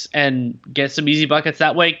mistakes and get some easy buckets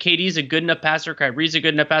that way. KD's a good enough passer. Kyrie's a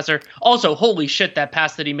good enough passer. Also, holy shit, that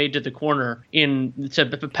pass that he made to the corner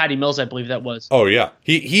to Patty Mills, I believe that was. Oh yeah,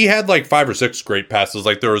 he had like 5 or 6 great passes.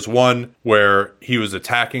 Like, there was one where he was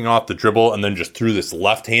attacking off the dribble and then just threw this left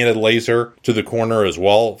left-handed laser to the corner as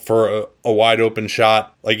well for a wide open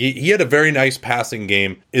shot. Like he had a very nice passing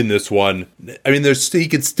game in this one. I mean, he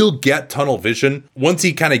can still get tunnel vision. Once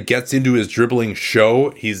he kind of gets into his dribbling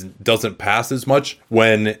show, he doesn't pass as much.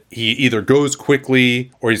 When he either goes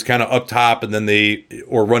quickly or he's kind of up top and then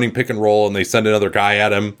or running pick and roll and they send another guy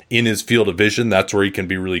at him in his field of vision, that's where he can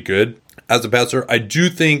be really good. As a passer, I do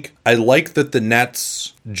think I like that the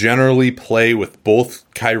Nets generally play with both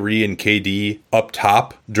Kyrie and KD up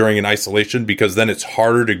top during an isolation, because then it's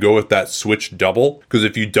harder to go with that switch double. Because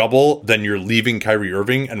if you double, then you're leaving Kyrie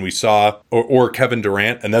Irving, and we saw, or Kevin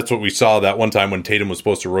Durant, and that's what we saw that one time when Tatum was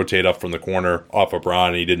supposed to rotate up from the corner off of Brown,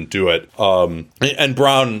 and he didn't do it. And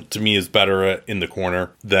Brown, to me, is better in the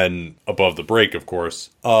corner than above the break, of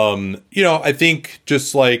course. I think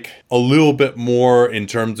just like a little bit more in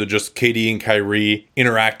terms of just KD and Kyrie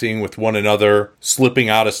interacting with one another, slipping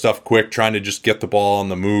out of stuff quick, trying to just get the ball on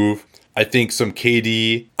the move. I think some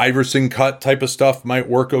KD Iverson cut type of stuff might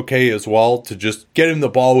work okay as well, to just get him the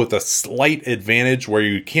ball with a slight advantage where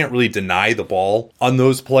you can't really deny the ball on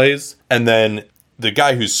those plays. And then the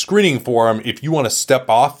guy who's screening for him, if you want to step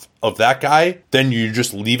off of that guy, then you're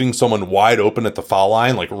just leaving someone wide open at the foul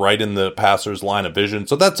line, like right in the passer's line of vision.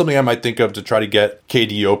 So that's something I might think of to try to get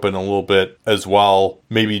KD open a little bit as well.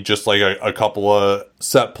 Maybe just like a couple of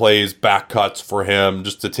set plays, back cuts for him,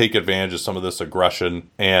 just to take advantage of some of this aggression.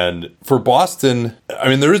 And for Boston, I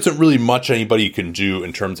mean, there isn't really much anybody can do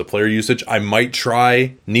in terms of player usage. I might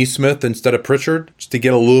try Nesmith instead of Pritchard, just to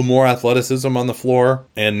get a little more athleticism on the floor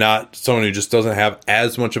and not someone who just doesn't have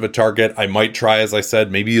as much of a target. I might try, as I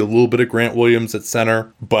said, maybe a little bit of Grant Williams at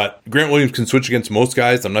center, but Grant Williams can switch against most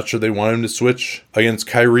guys. I'm not sure they want him to switch against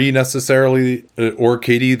Kyrie necessarily or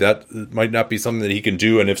KD. That might not be something that he can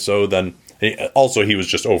do, and if so, then also he was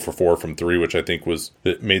just 0 for 4 from 3, which I think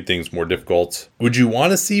made things more difficult. Would you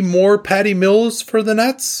want to see more Patty Mills for the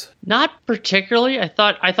Nets? Not particularly. I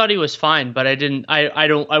thought he was fine, but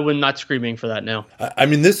I was not screaming for that now. I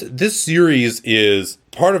mean, this series is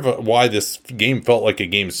part of why this game felt like a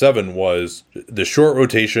game 7 was the short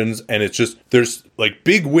rotations, and it's just, there's like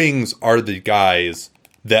big wings are the guys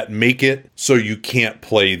that make it so you can't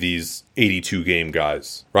play these 82 game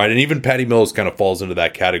guys, right? And even Patty Mills kind of falls into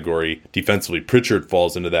that category. Defensively, Pritchard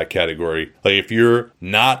falls into that category. Like if you're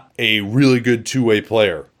not a really good two-way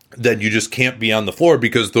player, then you just can't be on the floor,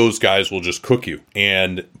 because those guys will just cook you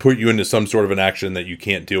and put you into some sort of an action that you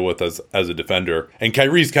can't deal with as a defender. And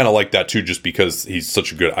Kyrie's kind of like that too, just because he's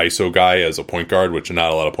such a good ISO guy as a point guard, which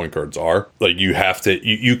not a lot of point guards are. Like you have to,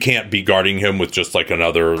 you can't be guarding him with just like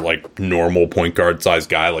another like normal point guard size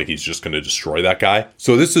guy. Like he's just going to destroy that guy.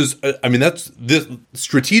 So this is, I mean, this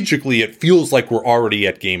strategically, it feels like we're already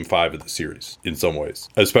at game 5 of the series in some ways,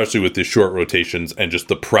 especially with the short rotations and just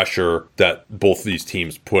the pressure that both these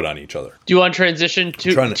teams put on each other. Do you want to transition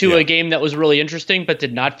to a game that was really interesting but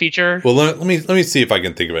did not feature? Well, let me see if I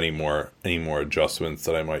can think of any more adjustments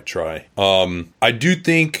that I might try. I do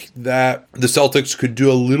think that the Celtics could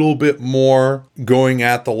do a little bit more going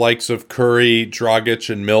at the likes of Curry, Dragic,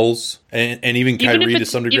 and Mills. And even Kyrie to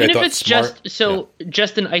some degree. Even if it's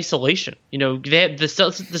just in isolation, they have the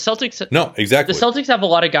Celtics. No, exactly. The Celtics have a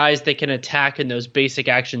lot of guys they can attack in those basic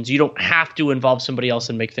actions. You don't have to involve somebody else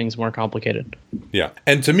and make things more complicated. Yeah,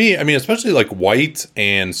 and to me, I mean, especially like White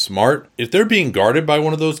and Smart, if they're being guarded by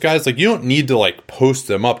one of those guys, like you don't need to like post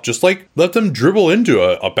them up. Just like let them dribble into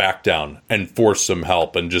a back down and force some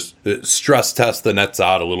help and just stress test the Nets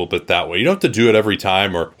out a little bit that way. You don't have to do it every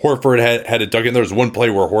time. Or Horford had it dug in. There was one play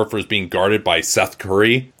where Horford's being guarded by Seth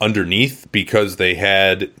Curry underneath because they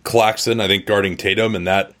had Claxton, I think, guarding Tatum, and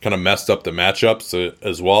that kind of messed up the matchups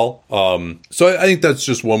as well. So I think that's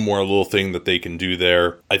just one more little thing that they can do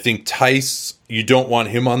there. I think Tice, you don't want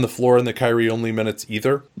him on the floor in the Kyrie only minutes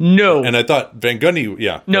either. No. And I thought Van Gundy,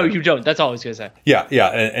 yeah. No, you don't. That's all I was going to say. Yeah.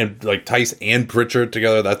 And like Tice and Pritchard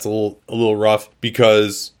together, that's a little rough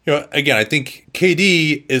because, again, I think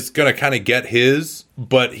KD is going to kind of get his,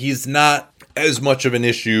 but he's not as much of an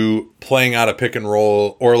issue playing out a pick and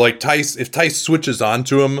roll, or like Tice, if Tice switches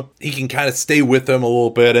onto him, he can kind of stay with him a little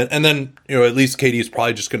bit. And then, at least KD is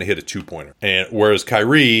probably just going to hit a 2-pointer. And whereas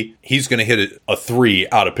Kyrie, he's going to hit a 3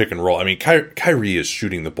 out of pick and roll. I mean, Kyrie is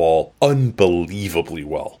shooting the ball unbelievably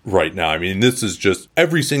well right now. I mean, this is just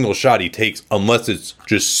every single shot he takes, unless it's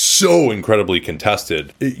just so incredibly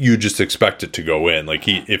contested, you just expect it to go in. Like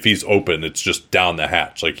if he's open, it's just down the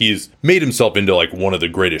hatch. Like he's made himself into like one of the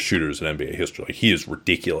greatest shooters in NBA history. Like, he is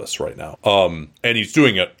ridiculous right now. And he's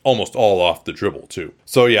doing it almost all off the dribble too.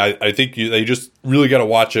 So yeah, I think they just really got to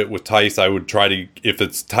watch it with Tice. I would try to, if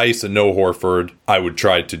it's Tice and no Horford, I would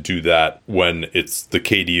try to do that when it's the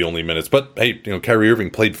KD only minutes. But hey, Kyrie Irving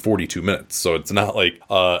played 42 minutes, so it's not like,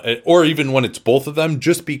 or even when it's both of them,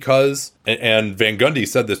 just because. And Van Gundy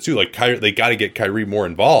said this too, like they got to get Kyrie more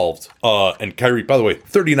involved. And Kyrie, by the way,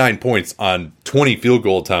 39 points on 20 field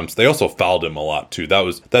goal attempts. They also fouled him a lot too.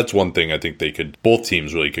 That's one thing I think both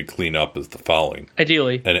teams really could clean up, is the fouling.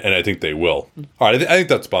 Ideally. And I think they will. All right, I think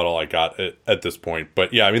that's about all I got at this point.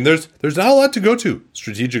 But yeah, I mean, there's not a lot to go to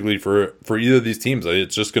strategically for either of these teams.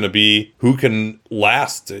 It's just going to be who can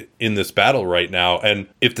last in this battle right now. And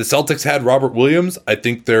if the Celtics had Robert Williams, I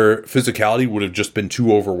think their physicality would have just been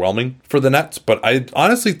too overwhelming for the Nets. But I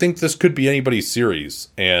honestly think this could be anybody's series,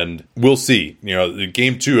 and we'll see.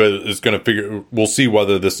 Game 2 is going to we'll see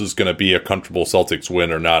whether this is going to be a comfortable Celtics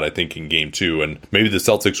win or not, I think, in game 2, and maybe the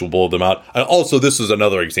Celtics will blow them out. Also, this is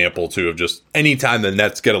another example too of just anytime the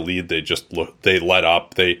Nets get a lead, they let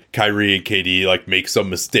up. Kyrie and KD like make some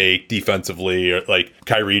mistake defensively, or like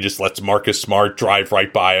Kyrie just lets Marcus Smart drive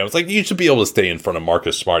right by him. It's like, you should be able to stay in front of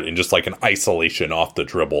Marcus Smart in just like an isolation off the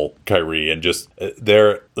dribble, Kyrie, and just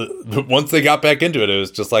once they got back into it, it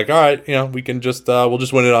was just like, all right, we can just we'll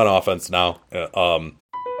just win it on offense now.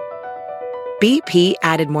 BP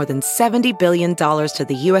added more than $70 billion to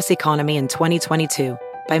the U.S. economy in 2022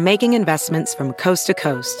 by making investments from coast to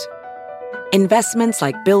coast. Investments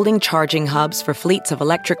like building charging hubs for fleets of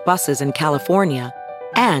electric buses in California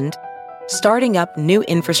and starting up new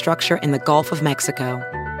infrastructure in the Gulf of Mexico.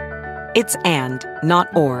 It's and,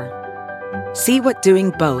 not or. See what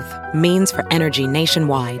doing both means for energy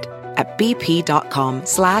nationwide at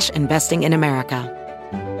bp.com/investing in America.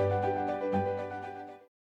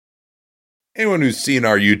 Anyone who's seen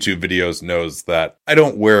our YouTube videos knows that I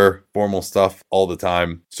don't wear formal stuff all the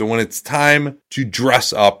time. So when it's time to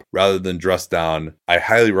dress up rather than dress down, I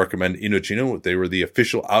highly recommend Indochino. They were the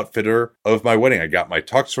official outfitter of my wedding. I got my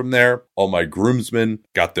tux from there. All my groomsmen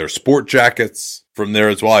got their sport jackets from there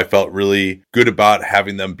as well. I felt really good about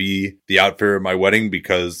having them be the outfitter of my wedding,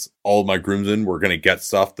 because all of my groomsmen were going to get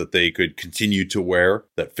stuff that they could continue to wear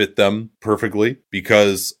that fit them perfectly.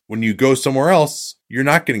 Because when you go somewhere else, you're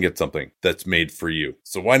not going to get something that's made for you.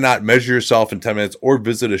 So why not measure yourself in 10 minutes or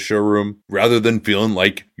visit a showroom rather than feeling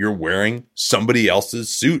like you're wearing somebody else's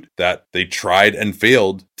suit that they tried and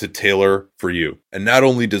failed to tailor for you. And not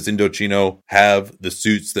only does Indochino have the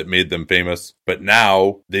suits that made them famous, but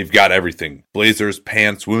now they've got everything. Blazers,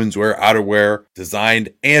 pants, women's wear, outerwear, designed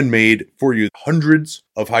and made for you. Hundreds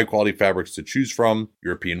of high quality fabrics to choose from.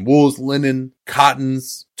 European wools, linen,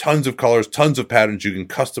 cottons, tons of colors, tons of patterns. You can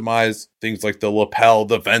customize things like the lapel,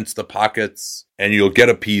 the vents, the pockets, and you'll get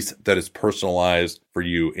a piece that is personalized for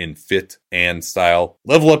you in fit and style.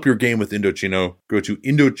 Level up your game with Indochino. Go to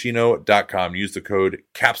Indochino.com. Use the code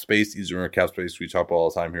CAPSPACE. Use the CAPSPACE we talk about all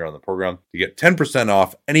the time here on the program to get 10%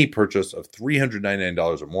 off any purchase of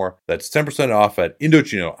 $399 or more. That's 10% off at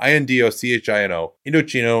Indochino, Indochino,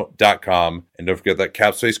 Indochino.com. And don't forget that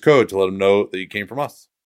CAPSPACE code to let them know that you came from us.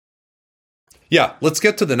 Yeah, let's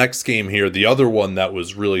get to the next game here. The other one that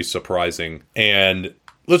was really surprising. And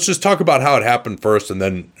let's just talk about how it happened first, and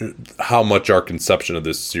then how much our conception of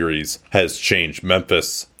this series has changed.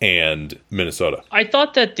 Memphis and Minnesota. I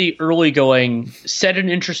thought that the early going set an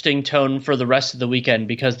interesting tone for the rest of the weekend,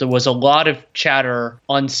 because there was a lot of chatter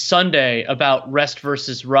on Sunday about rest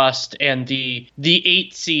versus rust and the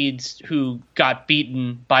 8 seeds who got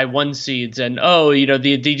beaten by 1 seeds, and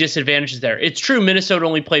the disadvantages there. It's true, Minnesota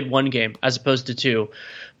only played 1 game as opposed to 2.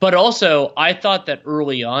 But also, I thought that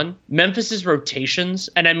early on, Memphis's rotations,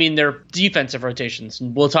 and I mean their defensive rotations,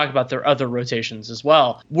 and we'll talk about their other rotations as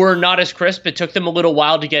well, were not as crisp. It took them a little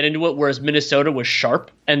while to get into it, whereas Minnesota was sharp,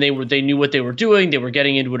 and they knew what they were doing. They were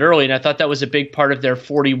getting into it early, and I thought that was a big part of their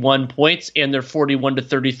 41 points and their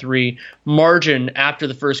 41-33 margin after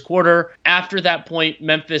the first quarter. After that point,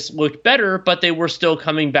 Memphis looked better, but they were still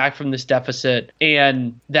coming back from this deficit,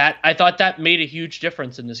 and I thought that made a huge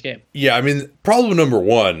difference in this game. Yeah, I mean, problem number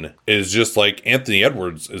 1 is just like Anthony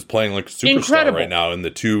Edwards is playing like a superstar right now in the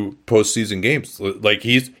 2 postseason games. Like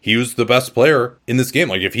he was the best player in this game.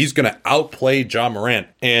 Like if he's going to outplay Ja Morant,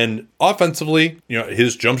 and offensively,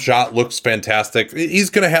 his jump shot looks fantastic. He's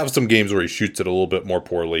going to have some games where he shoots it a little bit more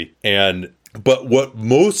poorly. But what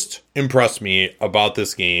most impressed me about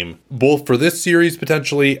this game, both for this series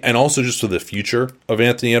potentially and also just for the future of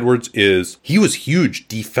Anthony Edwards, is he was huge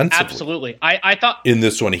defensively. Absolutely. I thought in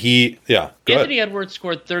this one, Anthony Edwards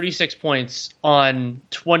scored 36 points on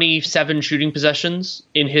 27 shooting possessions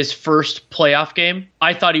in his first playoff game.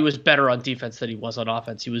 I thought he was better on defense than he was on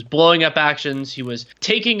offense. He was blowing up actions. He was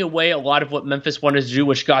taking away a lot of what Memphis wanted to do,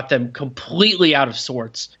 which got them completely out of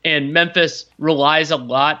sorts. And Memphis relies a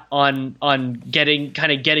lot on getting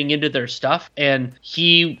into their stuff. And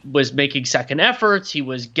he was making second efforts. He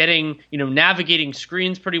was navigating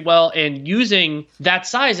screens pretty well and using that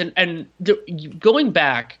size. Going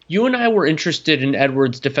back, you and I were interested in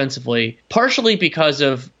Edwards defensively, partially because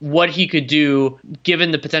of what he could do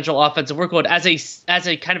given the potential offensive workload as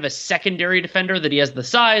a kind of a secondary defender, that he has the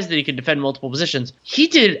size, that he can defend multiple positions. He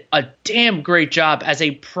did a damn great job as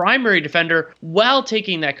a primary defender while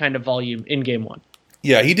taking that kind of volume in game one.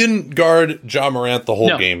 Yeah, he didn't guard Ja Morant the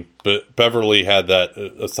whole game, but Beverly had that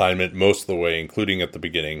assignment most of the way, including at the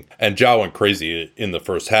beginning. And Ja went crazy in the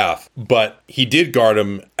first half. But he did guard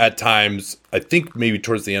him at times, I think maybe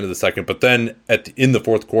towards the end of the second, but then in the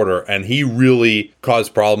fourth quarter, and he really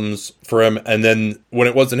caused problems for him. And then when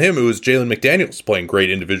it wasn't him, it was Jalen McDaniels playing great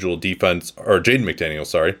individual defense, or Jaden McDaniels,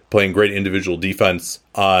 sorry, playing great individual defense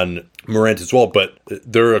on Morant as well. But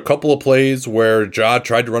there are a couple of plays where Ja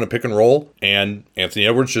tried to run a pick and roll, and Anthony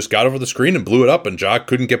Edwards just got over the screen and blew it up, and Ja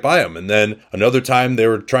couldn't get by him. And then another time they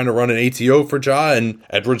were trying to run an ATO for Ja, and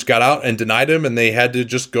Edwards got out and denied him, and they had to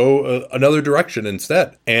just go another direction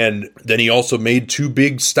instead. And then he also made two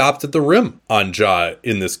big stops at the rim on Ja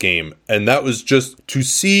in this game. And that was just to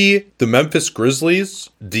see the Memphis Grizzlies,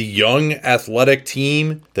 the young athletic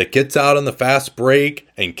team that gets out on the fast break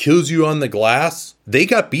and kills you on the glass. They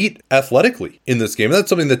got beat athletically in this game. And that's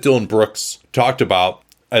something that Dillon Brooks talked about,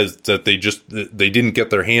 as that they didn't get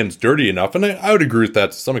their hands dirty enough. And I would agree with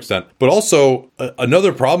that to some extent. But also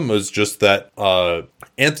another problem is just that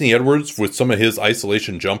Anthony Edwards, with some of his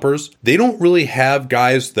isolation jumpers, they don't really have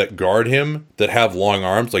guys that guard him that have long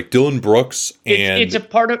arms, like Dillon Brooks and it's a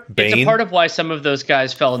part of Bane. It's a part of why some of those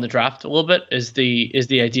guys fell in the draft a little bit, is the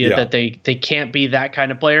idea that they can't be that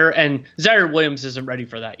kind of player. And Zaire Williams isn't ready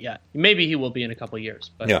for that yet. Maybe he will be in a couple of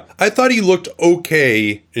years. But. Yeah, I thought he looked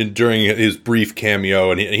okay during his brief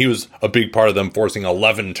cameo, and he was a big part of them forcing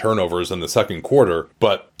 11 turnovers in the second quarter.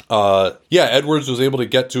 But Edwards was able to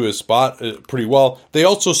get to his spot pretty well. They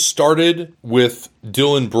also started with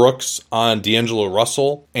Dillon Brooks on D'Angelo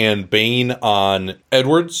Russell and Bane on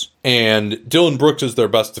Edwards. And Dillon Brooks is their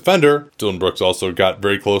best defender. Dillon Brooks also got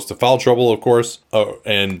very close to foul trouble, of course,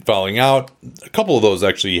 and fouling out. A couple of those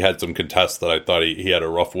actually, he had some contests that I thought he had a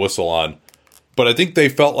rough whistle on. But I think they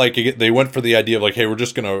felt like they went for the idea of like, hey, we're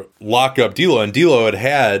just going to lock up D'Lo. And D'Lo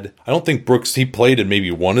had, I don't think Brooks, he played in maybe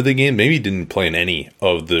one of the games. Maybe he didn't play in any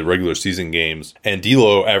of the regular season games. And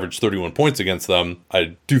D'Lo averaged 31 points against them.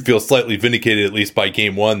 I do feel slightly vindicated, at least by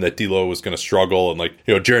game one, that D'Lo was going to struggle. And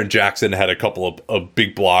Jaren Jackson had a couple of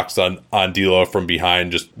big blocks on D'Lo from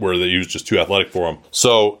behind, just where he was just too athletic for him.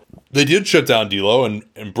 So they did shut down D'Lo,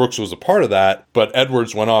 and Brooks was a part of that, but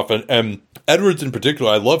Edwards went off, and Edwards in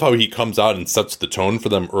particular, I love how he comes out and sets the tone for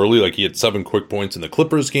them early. Like, he had 7 quick points in the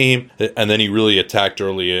Clippers game, and then he really attacked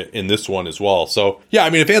early in this one as well. So, yeah, I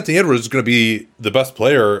mean, if Anthony Edwards is going to be the best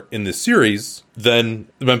player in this series, then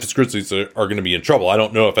the Memphis Grizzlies are going to be in trouble. I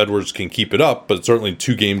don't know if Edwards can keep it up, but certainly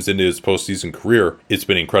 2 games into his postseason career, it's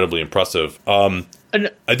been incredibly impressive.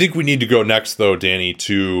 I think we need to go next, though, Danny,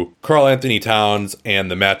 to Karl Anthony Towns and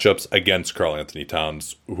the matchups against Karl Anthony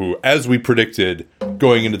Towns, who, as we predicted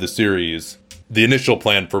going into the series, the initial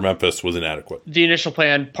plan for Memphis was inadequate. The initial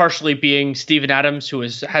plan partially being Steven Adams, who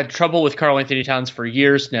has had trouble with Karl Anthony Towns for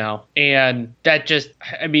years now. And that just,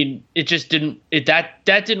 that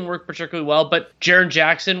didn't work particularly well. But Jaren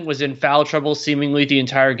Jackson was in foul trouble seemingly the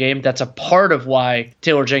entire game. That's a part of why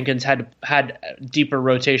Taylor Jenkins had deeper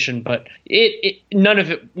rotation, but none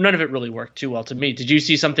of it really worked too well to me. Did you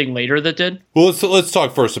see something later that did? Well, let's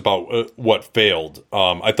talk first about what failed.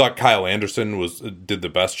 I thought Kyle Anderson did the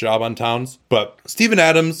best job on Towns, but Steven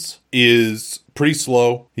Adams is pretty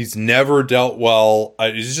slow. He's never dealt well.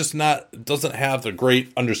 He's just doesn't have the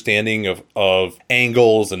great understanding of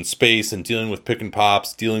angles and space and dealing with pick and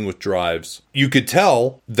pops, dealing with drives. You could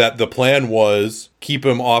tell that the plan was keep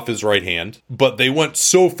him off his right hand, but they went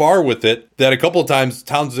so far with it that a couple of times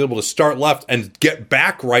Towns was able to start left and get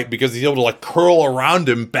back right because he's able to curl around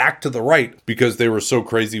him back to the right because they were so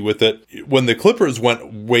crazy with it. When the Clippers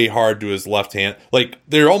went way hard to his left hand,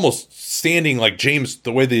 they're almost standing like James,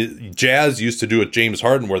 the way Jazz used to do with James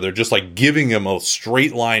Harden, where they're just like giving him a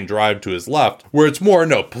straight line drive to his left, where it's more,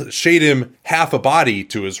 no, shade him half a body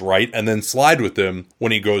to his right and then slide with him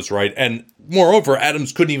when he goes right. And moreover,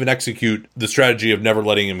 Adams couldn't even execute the strategy of never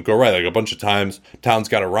letting him go right. Like a bunch of times, Towns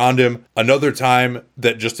got around him. Another time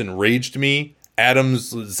that just enraged me,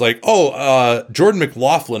 Adams is like, Jordan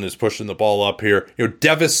McLaughlin is pushing the ball up here.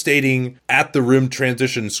 Devastating at the rim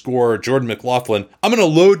transition scorer, Jordan McLaughlin. I'm going to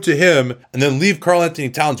load to him and then leave Karl-Anthony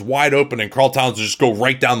Towns wide open, and Karl Towns will just go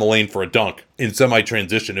right down the lane for a dunk in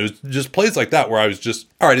semi-transition. It was just plays like that where I was just,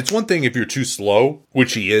 all right, it's one thing if you're too slow,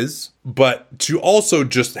 which he is, but to also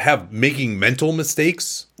just have making mental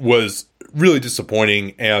mistakes was really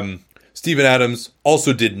disappointing. And Steven Adams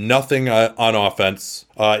also did nothing on offense.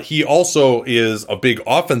 He also is a big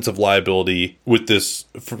offensive liability with this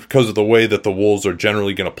because of the way that the Wolves are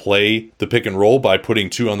generally going to play the pick and roll by putting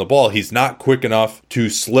two on the ball. He's not quick enough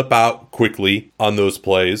to slip out quickly on those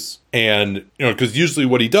plays. And, because usually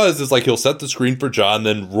what he does is like he'll set the screen for Ja and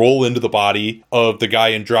then roll into the body of the guy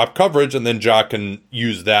in drop coverage, and then Ja can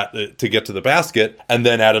use that to get to the basket, and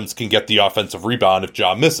then Adams can get the offensive rebound if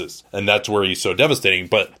Ja misses. And that's where he's so devastating.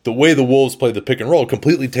 But the way the Wolves play the pick and roll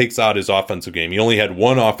completely takes out his offensive game. He only had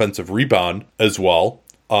one offensive rebound as well.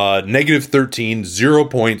 Negative 13, 0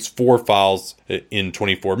 points, 4 fouls in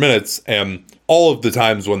 24 minutes. And all of the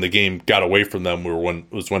times when the game got away from them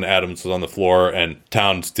was when Adams was on the floor, and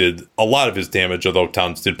Towns did a lot of his damage, although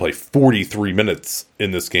Towns did play 43 minutes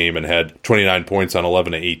in this game and had 29 points on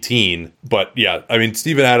 11 to 18. But yeah, I mean,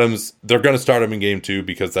 Steven Adams, they're going to start him in game 2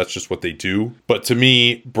 because that's just what they do. But to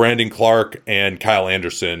me, Brandon Clark and Kyle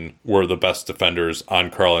Anderson were the best defenders on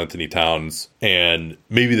Karl-Anthony Towns. And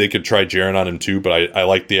maybe they could try Jaren on him too, but I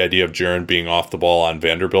like the idea of Jaren being off the ball on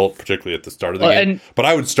Vanderbilt, particularly at the start of the game. But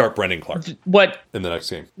I would start Brandon Clark in the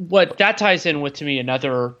next game. What that ties in with, to me,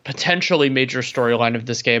 another potentially major storyline of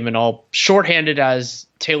this game, and I'll shorthand it as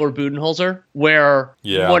Taylor Budenholzer, where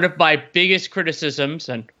one of my biggest criticisms,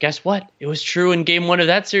 and guess what? It was true in game 1 of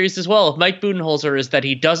that series as well, of Mike Budenholzer, is that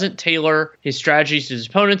he doesn't tailor his strategies to his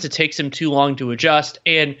opponents. It takes him too long to adjust.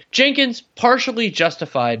 And Jenkins partially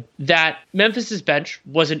justified that Memphis's bench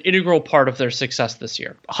was an integral part of their success this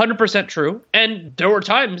year. 100% true. And there were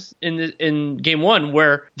times in game 1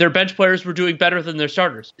 where their bench players were doing better than their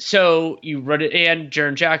starters. So you run it, and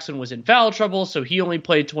Jaren Jackson was in foul trouble, so he only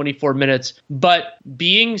played 24 minutes. But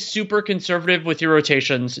being super conservative with your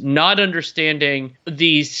rotations, not understanding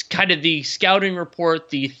the scouting report,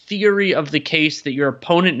 the theory of the case that your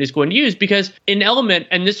opponent is going to use, because an element,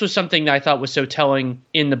 and this was something that I thought was so telling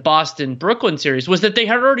in the Boston-Brooklyn series, was that they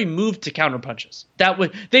had already moved to counterpunches.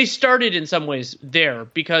 They started in some ways there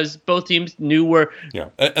because both teams knew where. Yeah,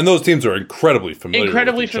 and those teams are incredibly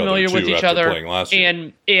familiar with each other,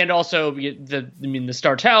 and also the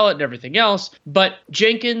star talent and everything else. But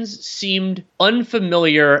Jenkins seemed unfamiliar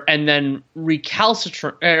and then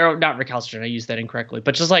recalcitrant, or not recalcitrant, I used that incorrectly,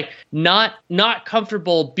 but just like not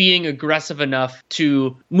comfortable being aggressive enough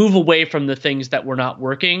to move away from the things that were not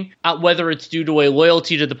working, whether it's due to a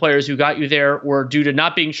loyalty to the players who got you there or due to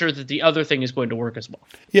not being sure that the other thing is going to work as well.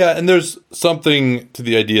 Yeah, and there's something to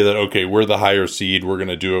the idea that, okay, we're the higher seed, we're going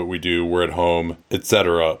to do what we do, we're at home,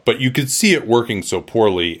 etc. But you could see it working so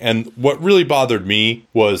poorly. And what really bothered me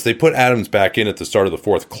was they put Adams back in at the start of the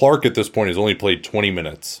fourth. Clark at this point has only played 20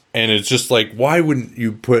 minutes. And it's just like, why wouldn't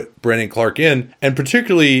you put Brandon Clark in? And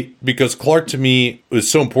particularly because Clark, to me,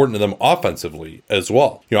 was so important to them offensively as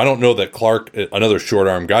well. I don't know that Clark, another short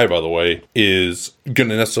arm guy, by the way, is going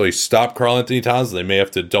to necessarily stop Karl-Anthony Towns. They may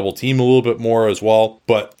have to double team a little bit more as well.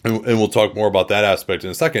 But, and we'll talk more about that aspect in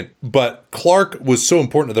a second. But Clark was so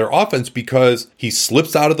important to their offense because he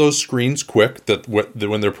slips out of those screens quick that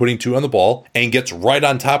when they're putting two on the ball and gets right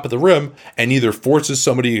on top of the rim and either forces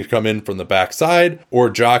somebody to come in from the backside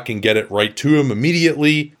or Ja can get it right to him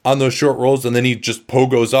immediately on those short rolls, and then he just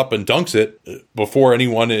pogos up and dunks it before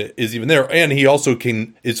anyone is even there. And he also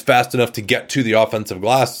is fast enough to get to the offensive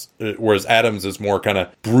glass, whereas Adams is more kind of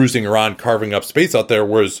bruising around, carving up space out there,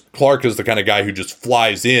 whereas Clark is the kind of guy who just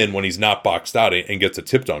flies in when he's not boxed out and gets a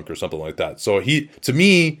tip dunk or something like that. So to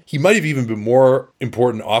me, he might have even been more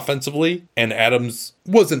important offensively, and Adams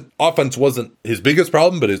offense wasn't his biggest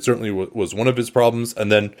problem, but it certainly was one of his problems.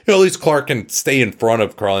 And then, at least Clark can stay in front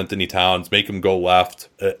of Karl-Anthony Towns, make him go left,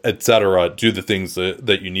 etc., do the things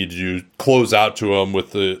that you need to do, close out to him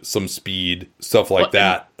with some speed, stuff like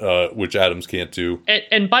that. which Adams can't do.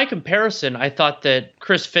 And by comparison, I thought that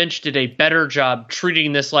Chris Finch did a better job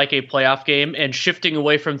treating this like a playoff game and shifting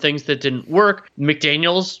away from things that didn't work.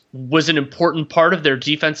 McDaniels was an important part of their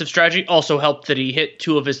defensive strategy. Also helped that he hit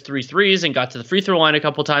 2 of his 3 threes and got to the free throw line a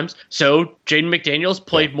couple times. So Jaden McDaniels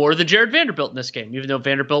played more than Jared Vanderbilt in this game, even though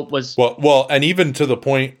Vanderbilt was... Well, and even to the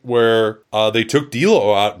point where they took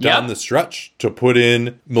D'Lo out down the stretch to put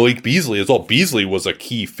in Malik Beasley as well. Beasley was a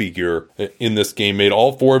key figure in this game, made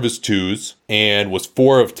all 4 of his 2s and was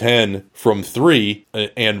 4 of 10 from 3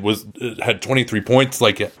 and had 23 points.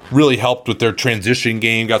 Like, it really helped with their transition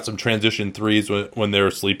game, got some transition 3s when they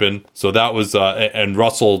were sleeping. So that was, and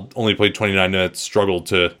Russell only played 29 minutes, struggled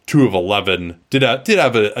to 2 of 11, did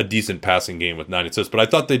have a decent passing game with 9 assists, but I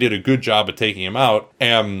thought they did a good job of taking him out.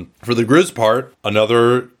 And for the Grizz part,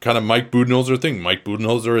 another kind of Mike Budenholzer thing. Mike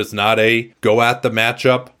Budenholzer is not a go at the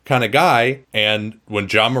matchup kind of guy, and when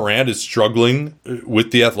John Morant is struggling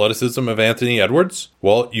with the athleticism of Anthony Edwards,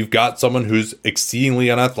 well, you've got someone who's exceedingly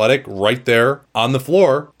unathletic right there on the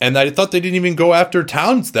floor, and I thought they didn't even go after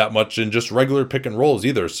Towns that much in just regular pick and rolls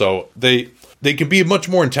either, so they can be much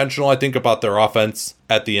more intentional, I think, about their offense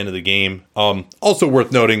at the end of the game. Also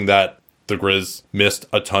worth noting that the Grizz missed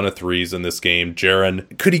a ton of 3s in this game.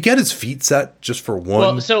 Jaren, could he get his feet set just for one?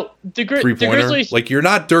 Well, so the Grizzlies, like, you're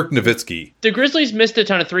not Dirk Nowitzki. The Grizzlies missed a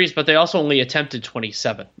ton of 3s, but they also only attempted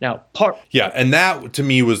 27. Now, and that to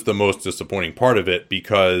me was the most disappointing part of it,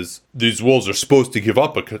 because these Wolves are supposed to give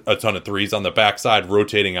up a ton of 3s on the backside,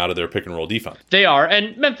 rotating out of their pick and roll defense. They are,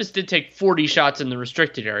 and Memphis did take 40 shots in the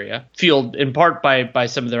restricted area, fueled in part by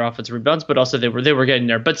some of their offensive rebounds, but also they were getting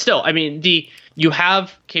there. But still, I mean, you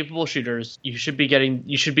have capable shooters. You should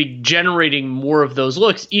be generating more of those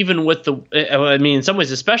looks, even with in some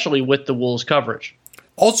ways, especially with the Wolves coverage.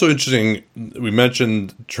 Also interesting, we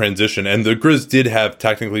mentioned transition, and the Grizz did have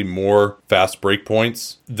technically more fast break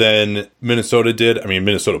points than Minnesota did. I mean,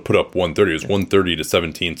 Minnesota put up 130. It was 130 to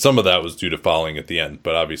 17. Some of that was due to fouling at the end,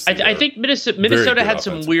 but obviously I think Minnesota had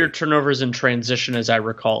some weird turnovers in transition, as I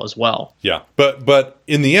recall, as well. Yeah, but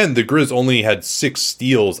in the end, the Grizz only had 6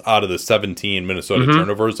 steals out of the 17 Minnesota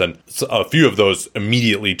turnovers, and a few of those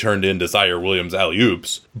immediately turned into Zaire Williams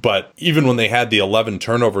alley-oops. But even when they had the 11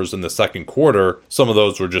 turnovers in the second quarter, some of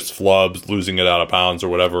those were just flubs, losing it out of bounds or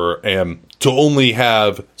whatever. And to only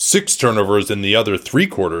have 6 turnovers in the other 3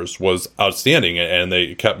 quarters was outstanding, and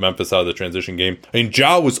they kept Memphis out of the transition game. I mean,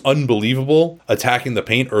 Ja was unbelievable attacking the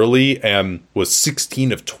paint early and was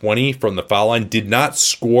 16 of 20 from the foul line. Did not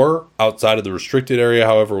score outside of the restricted area,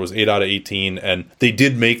 however, was 8 out of 18, and they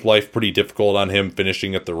did make life pretty difficult on him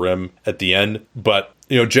finishing at the rim at the end. But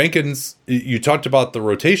Jenkins, you talked about the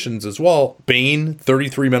rotations as well. Bane,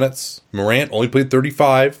 33 minutes. Morant only played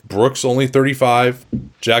 35. Brooks only 35.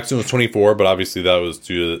 Jackson was 24, but obviously that was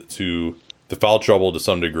due to the foul trouble to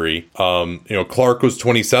some degree. Clark was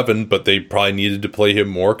 27, but they probably needed to play him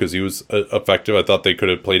more because he was effective. I thought they could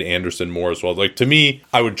have played Anderson more as well. Like, to me,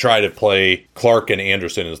 I would try to play Clark and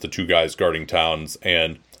Anderson as the 2 guys guarding Towns,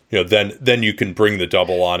 and then you can bring the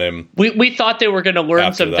double on him. We thought they were going to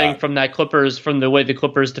learn something from the way the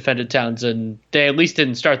Clippers defended Towns, and they at least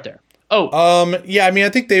didn't start there. Yeah, I mean, I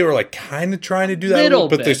think they were like kind of trying to do that a little,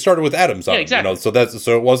 but they started with Adams on, exactly.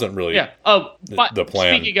 So it wasn't really the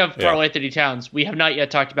plan. Speaking of Karl Anthony Towns, we have not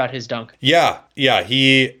yet talked about his dunk. Yeah,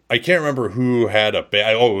 I can't remember who had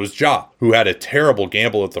it was Ja, who had a terrible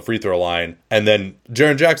gamble at the free throw line, and then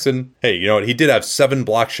Jaren Jackson, hey, you know what, he did have 7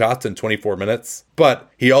 block shots in 24 minutes,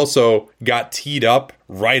 but he also got teed up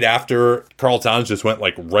right after Karl Towns just went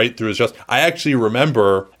like right through his chest. I actually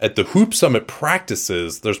remember at the Hoop Summit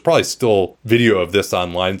practices, there's probably still video of this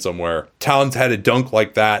online somewhere. Towns had a dunk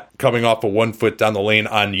like that coming off of 1 foot down the lane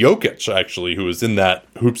on Jokic, actually, who was in that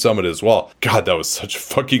Hoop Summit as well. God, that was such a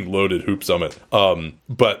fucking loaded Hoop Summit.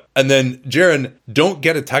 And then Jaren, don't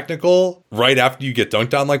get a technical right after you get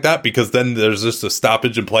dunked on like that, because then there's just a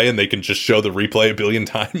stoppage in play and they can just show the replay a billion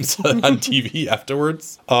times on TV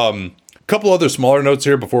afterwards. Couple other smaller notes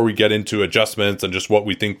here before we get into adjustments and just what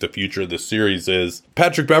we think the future of this series is.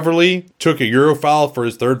 Patrick Beverley took a Euro foul for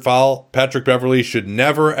his 3rd foul. Patrick Beverley should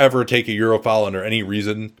never, ever take a Euro foul under any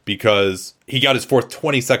reason, because he got his 4th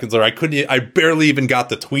 20 seconds later. I barely even got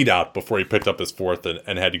the tweet out before he picked up his 4th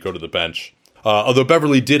and had to go to the bench. Although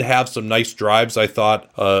Beverley did have some nice drives, I thought,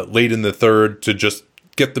 late in the 3rd to just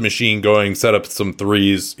get the machine going, set up some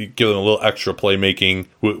 3s, give them a little extra playmaking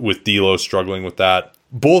with D'Lo struggling with that.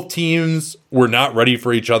 Both teams were not ready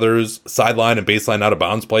for each other's sideline and baseline out of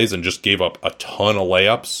bounds plays and just gave up a ton of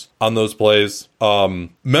layups. on those plays.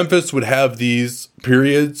 Memphis would have these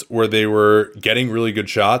periods where they were getting really good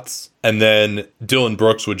shots, and then Dillon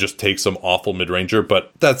Brooks would just take some awful mid-ranger.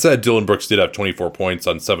 But that said, Dillon Brooks did have 24 points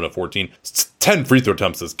on 7 of 14. 10 free throw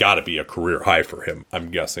attempts has got to be a career high for him,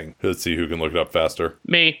 I'm guessing. Let's see who can look it up faster.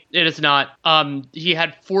 Me. It is not. He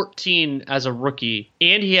had 14 as a rookie,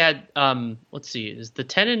 and he had, let's see, is the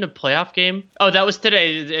 10 in a playoff game? Oh, that was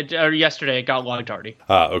today, or yesterday. It got logged already.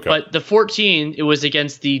 Okay. But the 14, it was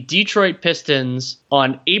against the Detroit Pistons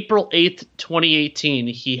on April 8th, 2018.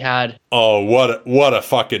 He had... Oh, what a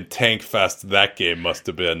fucking tank fest that game must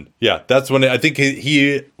have been. Yeah, that's when I think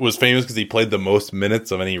he was famous because he played the most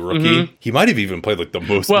minutes of any rookie. Mm-hmm. He might have even played like the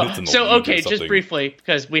most minutes in the league. Okay, just briefly,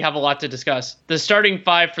 because we have a lot to discuss. The starting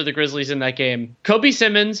five for the Grizzlies in that game: Kobe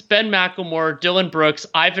Simmons, Ben McLemore, Dillon Brooks,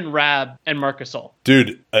 Ivan Rabb, and Marc Gasol.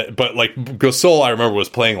 Dude, but like Gasol, I remember was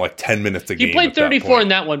playing like 10 minutes a game. He played 34 in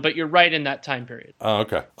that one, but you're right in that time period. Oh,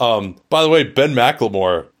 okay. By the way, Ben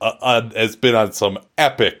McLemore has been on some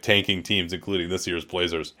epic tanking teams, including this year's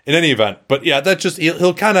Blazers. In any event, but yeah, that just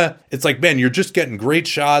he'll kind of, it's like, man, you're just getting great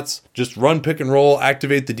shots. Just run pick and roll,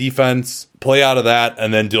 activate the defense, play out of that,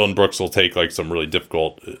 and then Dillon Brooks will take like some really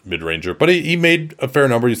difficult mid-ranger. But he made a fair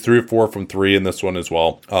number. He's 3 or 4 from 3 in this one as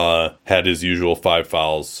well. Had his usual 5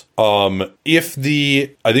 fouls. I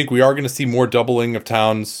think we are going to see more doubling of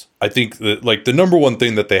Towns. I think that like the number one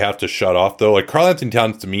thing that they have to shut off though, like Karl-Anthony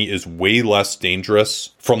Towns to me is way less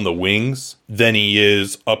dangerous from the wings than he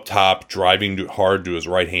is up top driving hard to his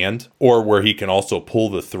right hand, or where he can also pull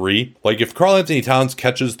the 3. Like if Karl-Anthony Towns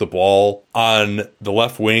catches the ball on the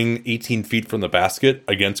left wing 18 feet from the basket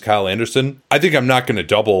against Kyle Anderson, I think I'm not going to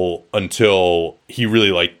double until he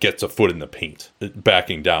really like gets a foot in the paint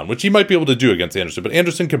backing down, which he might be able to do against Anderson, but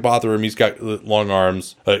Anderson can bother him. He's got long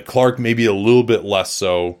arms. Clark maybe a little bit less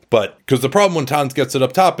so, but because the problem when Towns gets it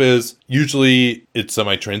up top is usually it's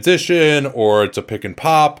semi-transition or it's a pick and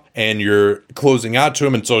pop and you're closing out to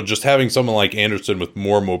him. And so just having someone like Anderson with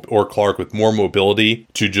more or Clark with more mobility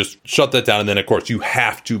to just shut that down. And then of course you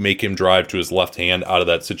have to make him drive to his left hand out of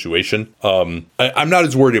that situation. I'm not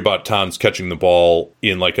as worried about Towns catching the ball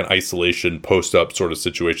in like an isolation post up sort of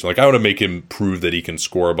situation. Like I want to make him prove that he can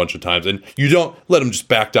score a bunch of times, and you don't let him just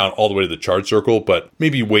back down all the way to the charge circle, but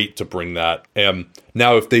maybe wait to bring that.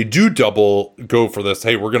 Now, if they do go for this,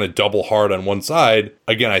 hey, we're going to double hard on one side.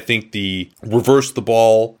 Again, I think the reverse the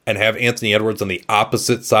ball and have Anthony Edwards on the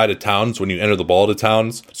opposite side of Towns when you enter the ball to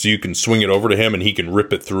Towns, so you can swing it over to him and he can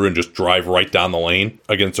rip it through and just drive right down the lane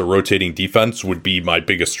against a rotating defense would be my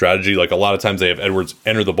biggest strategy. Like a lot of times they have Edwards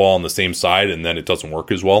enter the ball on the same side and then it doesn't work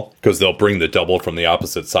as well because they'll bring the double from the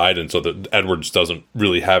opposite side, and so that Edwards doesn't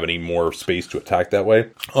really have any more space to attack that way.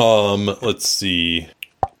 Let's see.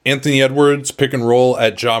 Anthony Edwards, pick and roll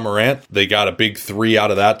at Ja Morant. They got a big 3 out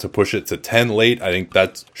of that to push it to 10 late. I think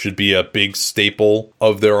that should be a big staple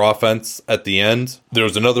of their offense at the end. There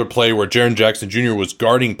was another play where Jaren Jackson Jr. was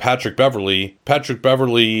guarding Patrick Beverley. Patrick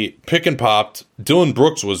Beverley pick and popped. Dillon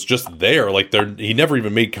Brooks was just there. Like he never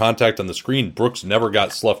even made contact on the screen. Brooks never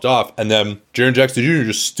got sloughed off. And then Jaren Jackson Jr.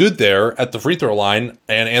 just stood there at the free throw line,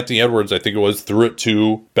 and Anthony Edwards, I think it was, threw it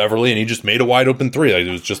to Beverley, and he just made a wide open 3. Like,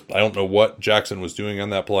 it was just, I don't know what Jackson was doing on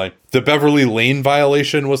that play. The Beverley lane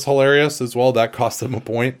violation was hilarious as well. That cost them a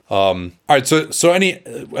point. All right, so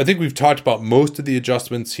I think we've talked about most of the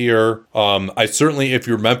adjustments here. I certainly, if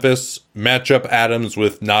you're Memphis, match up Adams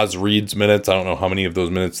with Naz Reid's minutes. I don't know how many of those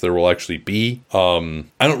minutes there will actually be. I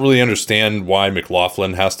don't really understand why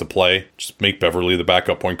McLaughlin has to play. Just make Beverley the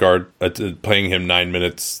backup point guard. Playing him 9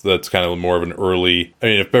 minutes, that's kind of more of an early. I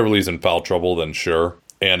mean, if Beverley's in foul trouble, then sure.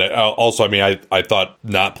 And also, I mean, I thought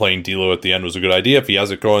not playing D'Lo at the end was a good idea. If he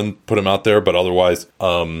has it going, put him out there. But otherwise,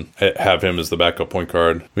 have him as the backup point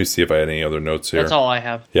guard. Let me see if I had any other notes here. That's all I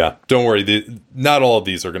have. Yeah, don't worry. Not all of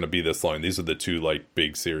these are going to be this long. These are the 2 like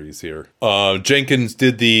big series here. Jenkins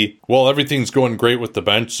did everything's going great with the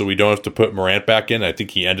bench, so we don't have to put Morant back in. I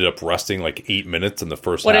think he ended up resting like 8 minutes in the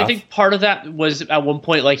first half. I think part of that was at one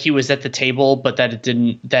point like he was at the table, but that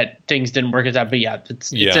things didn't work at that. But yeah,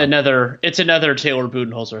 it's another Taylor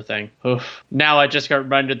Budenholzer thing. Oof. Now I just got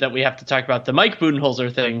reminded that we have to talk about the Mike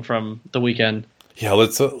Budenholzer thing from the weekend. Yeah,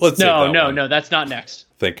 let's No, that's not next.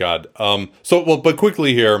 Thank God. But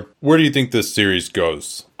quickly here, where do you think this series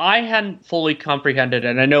goes? I hadn't fully comprehended,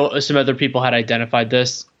 and I know some other people had identified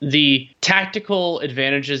this, the tactical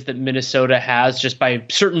advantages that Minnesota has just by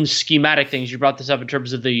certain schematic things. You brought this up in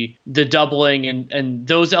terms of the doubling and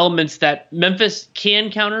those elements that Memphis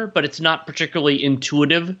can counter, but it's not particularly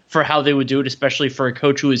intuitive for how they would do it, especially for a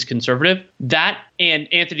coach who is conservative. That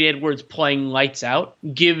and Anthony Edwards playing lights out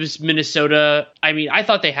gives Minnesota, I mean, I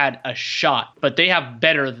thought they had a shot, but they have better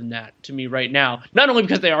better than that to me right now. Not only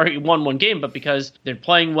because they already won one game, but because they're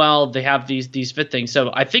playing well. They have these fit things.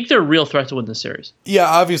 So I think they're a real threat to win this series. Yeah,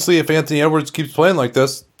 obviously, if Anthony Edwards keeps playing like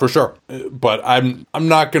this, for sure. But I'm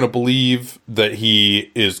not going to believe that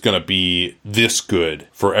he is going to be this good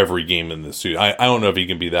for every game in this series. I don't know if he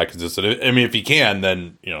can be that consistent. I mean, if he can,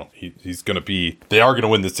 then he's going to be. They are going to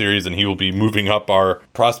win the series, and he will be moving up our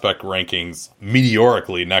prospect rankings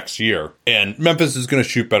meteorically next year. And Memphis is going to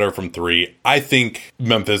shoot better from three. I think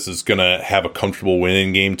Memphis is going to have a comfortable win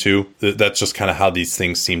in game two. That's just kind of how these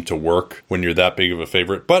things seem to work when you're that big of a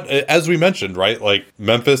favorite. But as we mentioned, right, like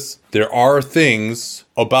Memphis, there are things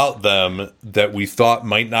about them that we thought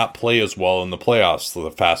might not play as well in the playoffs. So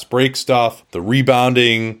the fast break stuff, the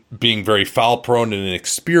rebounding, being very foul prone and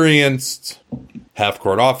inexperienced, half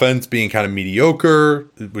court offense being kind of mediocre,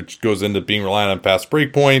 which goes into being reliant on fast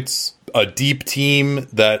break points, a deep team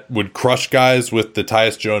that would crush guys with the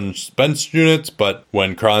Tyus Jones bench units, but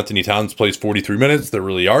when Karl Anthony Towns plays 43 minutes, there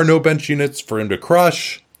really are no bench units for him to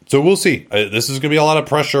crush. So we'll see. This is going to be a lot of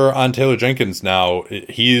pressure on Taylor Jenkins now.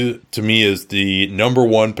 He, to me, is the number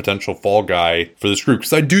one potential fall guy for this group,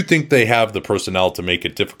 because I do think they have the personnel to make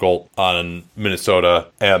it difficult on Minnesota,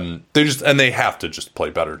 and they have to just play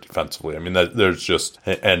better defensively. I mean,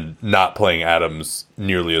 and not playing Adams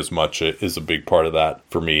nearly as much is a big part of that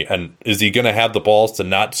for me. And is he going to have the balls to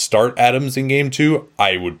not start Adams in game two?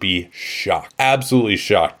 I would be shocked, absolutely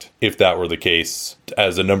shocked, if that were the case.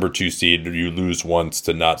 As a number 2 seed, you lose once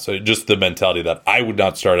to not. So just the mentality that I would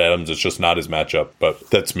not start Adams. It's just not his matchup. But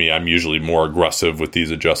that's me. I'm usually more aggressive with these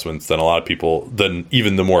adjustments than a lot of people, than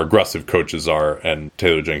even the more aggressive coaches are. And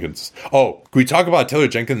Taylor Jenkins. Oh, can we talk about Taylor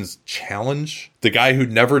Jenkins' challenge? The guy who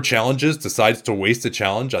never challenges decides to waste a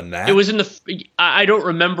challenge on that. It was in the. I don't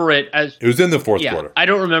remember it as. It was in the fourth quarter. I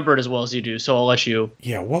don't remember it as well as you do, so I'll let you.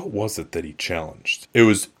 Yeah, what was it that he challenged? It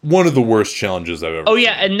was one of the worst challenges I've ever. Oh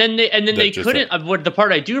yeah, and then they couldn't. What the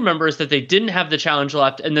part I do remember is that they didn't have the challenge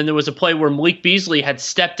left, and then there was a play where Malik Beasley had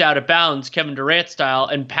stepped out of bounds, Kevin Durant style,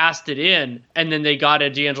 and passed it in, and then they got a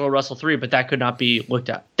D'Angelo Russell 3, but that could not be looked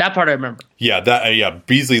at. That part I remember. Yeah,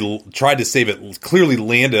 Beasley tried to save it, clearly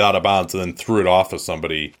landed out of bounds, and then threw it off of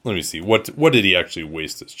somebody. Let me see. What did he actually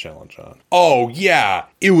waste this challenge on? Oh, yeah.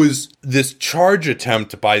 It was this charge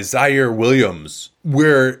attempt by Zaire Williams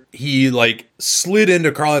where he slid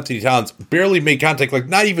into Karl Anthony Towns, barely made contact,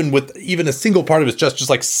 not even with even a single part of his chest,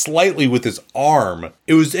 just slightly with his arm.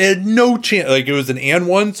 It had no chance. It was an and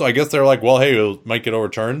one, so I guess they're well, hey, it might get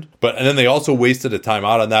overturned. And then they also wasted a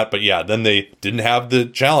timeout on that. But yeah, then they didn't have the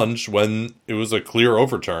challenge when it was a clear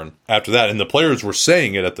overturn after that. And the players were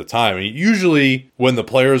saying it at the time. Usually when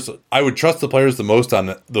I would trust the players the most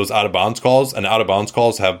on those out of bounds calls, and out of bounds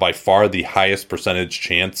calls have by far the highest percentage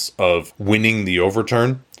chance of winning the overturn.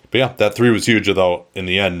 But yeah, that 3 was huge, although in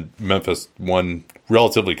the end, Memphis won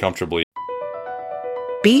relatively comfortably.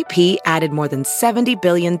 BP added more than $70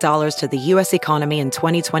 billion to the U.S. economy in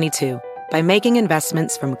 2022 by making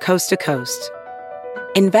investments from coast to coast.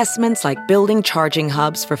 Investments like building charging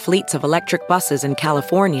hubs for fleets of electric buses in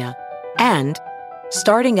California and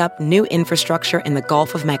starting up new infrastructure in the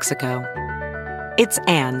Gulf of Mexico. It's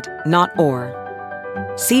and, not or.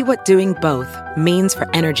 See what doing both means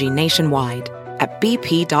for energy nationwide at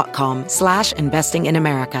bp.com/investing in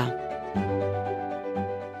America.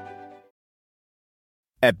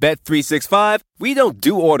 At Bet365, we don't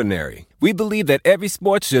do ordinary. We believe that every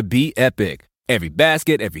sport should be epic. Every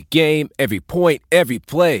basket, every game, every point, every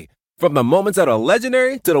play. From the moments that are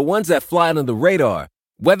legendary to the ones that fly under the radar.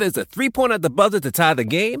 Whether it's a 3-pointer at the buzzer to tie the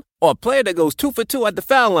game or a player that goes 2 for 2 at the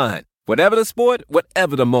foul line. Whatever the sport,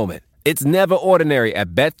 whatever the moment. It's never ordinary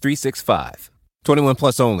at Bet365. 21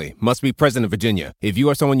 plus only. Must be present in Virginia. If you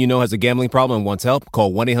or someone you know has a gambling problem and wants help,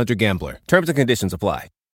 call 1-800-GAMBLER. Terms and conditions apply.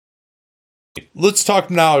 Let's talk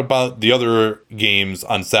now about the other games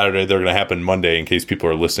on Saturday. They're going to happen Monday in case people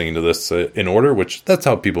are listening to this in order, which that's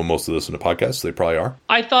how people mostly listen to podcasts. So they probably are.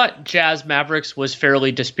 I thought Jazz Mavericks was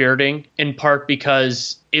fairly dispiriting, in part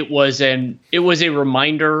because it was a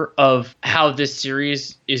reminder of how this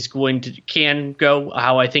series can go,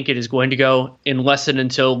 how I think it is going to go, unless and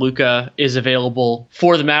until Luka is available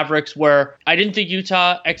for the Mavericks, where I didn't think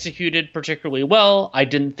Utah executed particularly well. I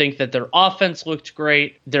didn't think that their offense looked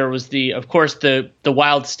great. There was the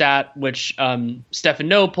wild stat, which Stephen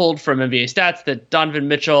Noah pulled from NBA Stats, that Donovan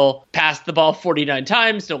Mitchell passed the ball 49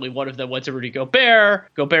 times. Only one of them went to Rudy Gobert.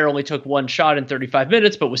 Gobert only took one shot in 35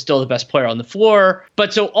 minutes, but was still the best player on the floor.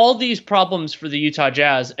 But so So all these problems for the Utah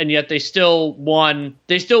Jazz, and yet they still won.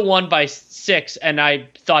 They still won by 6, and I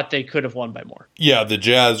thought they could have won by more. Yeah, the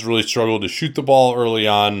Jazz really struggled to shoot the ball early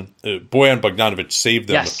on. Bojan Bogdanovic saved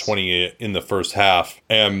them with 28 in the first half.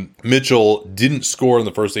 And Mitchell didn't score in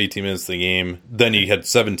the first 18 minutes of the game. Then he had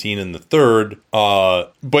 17 in the third.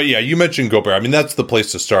 But yeah, you mentioned Gobert. I mean, that's the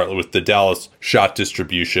place to start with the Dallas shot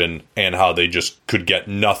distribution and how they just could get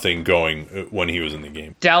nothing going when he was in the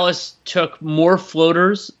game. Dallas took more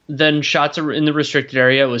floaters than shots in the restricted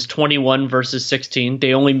area. It was 21 versus 16.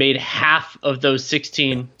 They only made half of those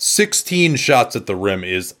 16. 16 shots at the rim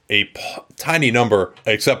is a tiny number,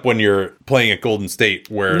 except when you're playing at Golden State,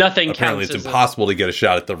 where apparently it's impossible to get a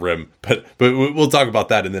shot at the rim. But we'll talk about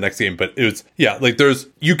that in the next game. But it was,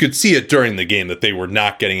 you could see it during the game that they were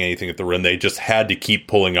not getting anything at the rim. They just had to keep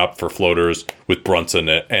pulling up for floaters with Brunson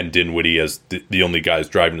and Dinwiddie as the only guys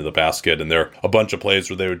driving to the basket. And there are a bunch of plays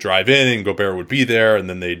where they would drive in and Gobert would be there, and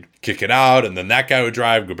then they'd kick it out, and then that guy would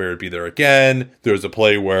drive, Gobert would be there again. There was a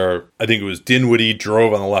play where I think it was Dinwiddie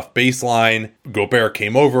drove on the left baseline. Gobert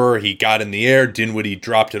came over, he got in the air, Dinwiddie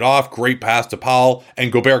dropped it off, great pass to Powell,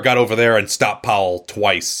 and Gobert got over there and stopped Powell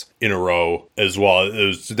twice in a row as well.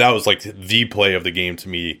 That was like the play of the game to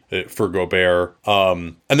me for Gobert.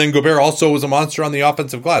 And then Gobert also was a monster on the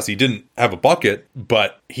offensive glass. He didn't have a bucket,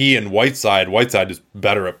 but he and Whiteside is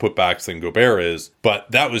better at putbacks than Gobert is.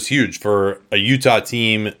 But that was huge for a Utah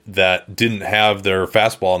team that didn't have their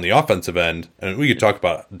fastball on the offensive end. And we could talk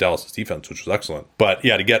about Dallas' defense, which was excellent. But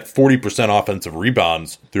yeah, to get 40% offensive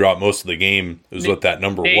rebounds throughout most of the game is what that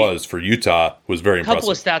number was for Utah, was very impressive. A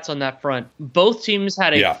couple of stats on that front. Both teams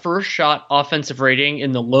had a first shot offensive rating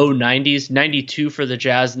in the low 90s, 92 for the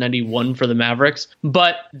Jazz, 91 for the Mavericks.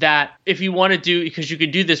 But that if you want to do, because you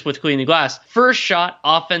could do this with cleaning the glass, first shot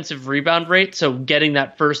offensive rebound rate, so getting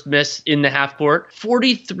that first miss in the half court,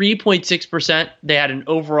 43.6%. They had an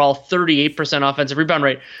overall 38% offensive rebound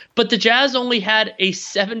rate. But the Jazz only had a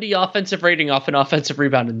 70 offensive rating off an offensive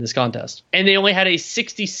rebound in this contest. And they only had a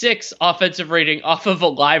 66 offensive rating off of a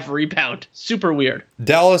live rebound. Super weird.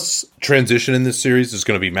 Dallas transition in this series is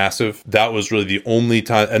going to be massive. That was really the only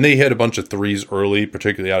time, and they hit a bunch of threes early,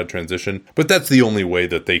 particularly out of transition, but that's the only way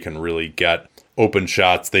that they can really get open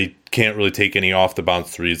shots. They can't really take any off the bounce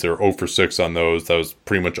threes. They're 0 for 6 on those. That was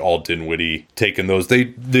pretty much all Dinwiddie taking those.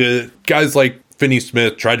 The guys like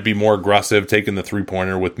Finney-Smith tried to be more aggressive, taking the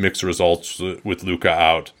three-pointer with mixed results with Luka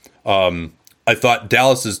out. I thought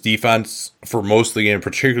Dallas's defense for most of the game,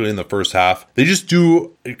 particularly in the first half, they just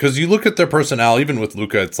do, because you look at their personnel, even with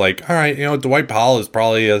Luka, it's like, all right, Dwight Powell is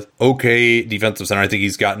probably a okay defensive center. I think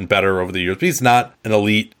he's gotten better over the years, but he's not an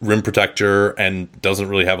elite rim protector and doesn't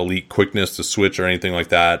really have elite quickness to switch or anything like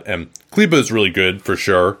that. And Kleber is really good for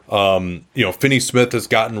sure. Finney-Smith has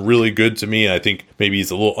gotten really good to me, and I think maybe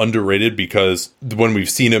he's a little underrated because when we've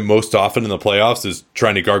seen him most often in the playoffs is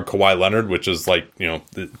trying to guard Kawhi Leonard, which is like,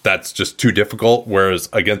 that's just too difficult. Whereas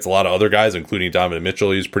against a lot of other guys, including Donovan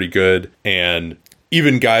Mitchell, he's pretty good. And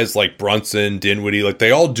even guys like Brunson, Dinwiddie, like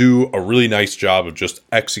they all do a really nice job of just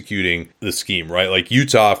executing the scheme, right? Like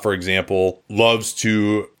Utah, for example, loves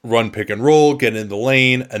to run pick and roll, get in the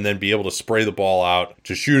lane, and then be able to spray the ball out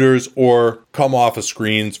to shooters or come off of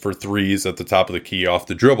screens for threes at the top of the key off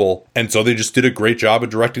the dribble. And so they just did a great job of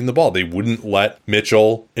directing the ball. They wouldn't let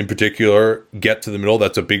Mitchell in particular get to the middle.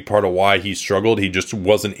 That's a big part of why he struggled. He just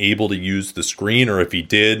wasn't able to use the screen, or if he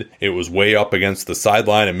did, it was way up against the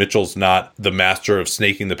sideline, and Mitchell's not the master of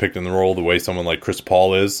snaking the pick and roll the way someone like Chris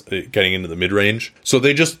Paul is getting into the mid-range. So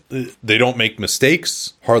they don't make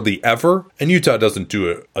mistakes hardly ever, and Utah doesn't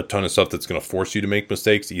do a ton of stuff that's going to force you to make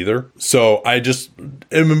mistakes either. So I just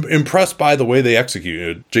am impressed by the way they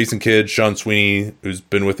executed. Jason Kidd, Sean Sweeney, who's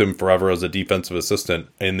been with him forever as a defensive assistant,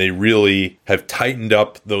 and they really have tightened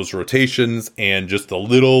up those rotations and just the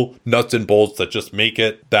little nuts and bolts that just make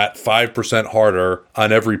it that 5% harder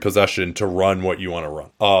on every possession to run what you want to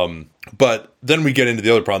run. But then we get into the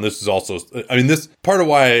other problem. This is also, this part of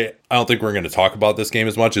why I don't think we're going to talk about this game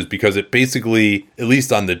as much is because it basically, at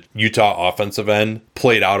least on the Utah offensive end,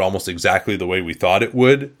 played out almost exactly the way we thought it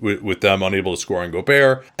would, with them unable to score on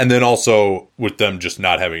Gobert, and then also with them just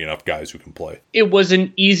not having enough guys who can play. It was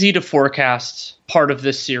an easy to forecast part of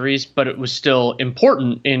this series, but it was still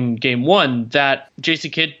important in game one that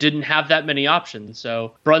Jason Kidd didn't have that many options.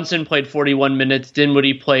 So Brunson played 41 minutes,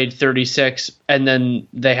 Dinwiddie played 36, and then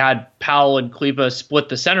they had Powell and Kleber split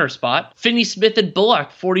the center spot. Finney-Smith and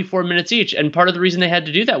Bullock, 44 minutes each. And part of the reason they had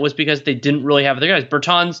to do that was because they didn't really have other guys.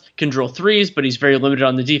 Bertans can drill threes, but he's very limited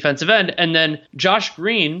on the defensive end. And then Josh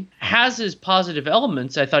Green has his positive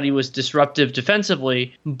elements. I thought he was disruptive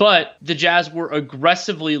defensively, but the Jazz were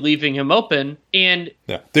aggressively leaving him open. And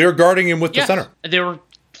yeah, they were guarding him with the center. They were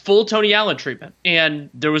full Tony Allen treatment. And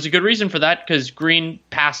there was a good reason for that, because Green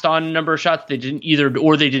passed on a number of shots. They didn't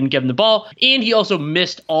give him the ball. And he also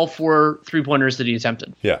missed all 4 3-pointers that he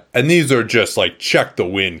attempted. Yeah. And these are just like check the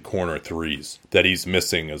win corner threes that he's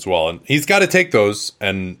missing as well. And he's got to take those.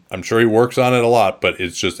 And I'm sure he works on it a lot, but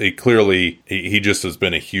it's just he just has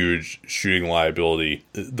been a huge shooting liability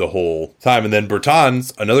the whole time. And then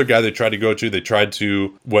Bertans, another guy they tried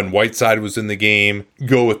to, when Whiteside was in the game,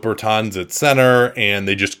 go with Bertans at center, and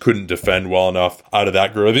they just couldn't defend well enough out of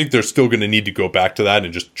that group. I think they're still going to need to go back to that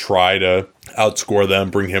and just try to outscore them,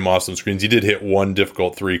 bring him off some screens. He did hit one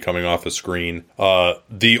difficult 3 coming off a screen.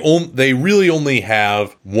 They really only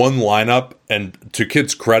have one lineup, and to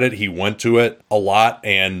Kidd's credit, he went to it a lot,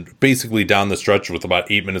 and basically down the stretch with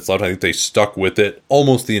about 8 minutes left, I think they stuck with it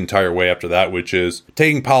almost the entire way after that, which is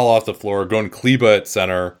taking Powell off the floor, going Kleber at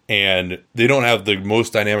center, and they don't have the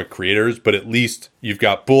most dynamic creators, but at least you've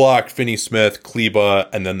got Bullock, Finney-Smith, Kleber,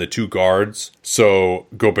 and then the 2 guards. So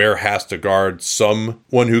Gobert has to guard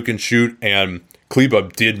someone who can shoot, and Kleber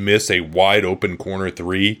did miss a wide open corner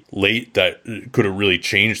 3 late that could have really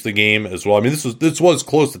changed the game as well. I mean, this was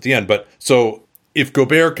close at the end, but so if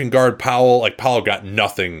Gobert can guard Powell, like Powell got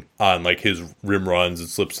nothing on like his rim runs and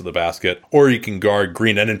slips to the basket, or he can guard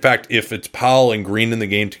Green. And in fact, if it's Powell and Green in the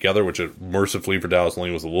game together, which it mercifully for Dallas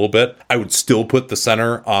only was a little bit, I would still put the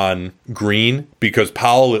center on Green, because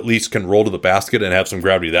Powell at least can roll to the basket and have some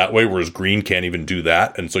gravity that way, whereas Green can't even do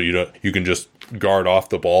that. And so you can just guard off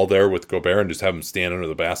the ball there with Gobert and just have him stand under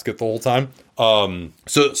the basket the whole time.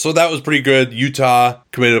 So that was pretty good. Utah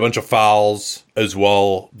committed a bunch of fouls as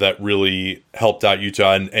well that really helped out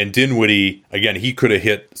Utah. And Dinwiddie, again, he could have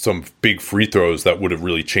hit some big free throws that would have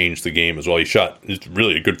really changed the game as well. He's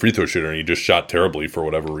really a good free throw shooter, and he just shot terribly for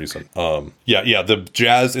whatever reason. The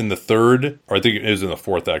Jazz in the third, or I think it was in the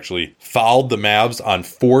fourth actually, fouled the Mavs on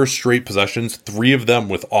 4 straight possessions, 3 of them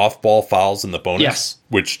with off-ball fouls in the bonus. Yes.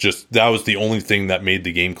 Which that was the only thing that made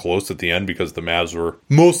the game close at the end, because the Mavs were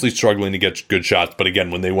mostly struggling to get good shots. But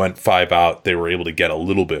again, when they went 5 out, they were able to get a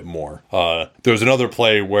little bit more. There was another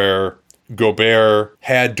play where Gobert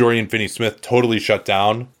had Dorian Finney-Smith totally shut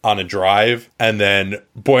down on a drive, and then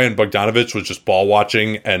Bojan Bogdanovic was just ball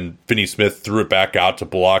watching, and Finney-Smith threw it back out to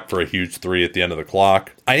block for a huge 3 at the end of the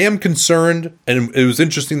clock. I am concerned, and it was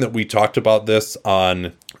interesting that we talked about this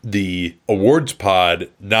on the awards pod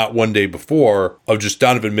not one day before, of just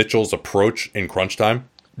Donovan Mitchell's approach in crunch time.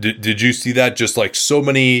 Did you see that? Just like so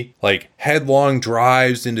many like headlong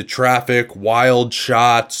drives into traffic, wild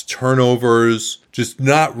shots, turnovers, just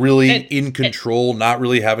not really in control, not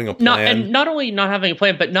really having a plan. Not only not having a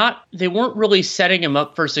plan, but they weren't really setting him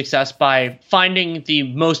up for success by finding the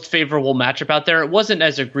most favorable matchup out there. It wasn't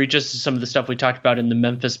as egregious as some of the stuff we talked about in the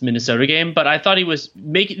Memphis-Minnesota game, but I thought he was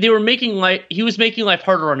making life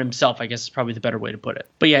harder on himself, I guess is probably the better way to put it.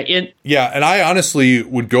 But and I honestly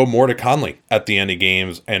would go more to Conley at the end of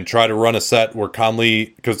games and try to run a set where Conley,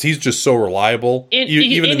 because he's just so reliable.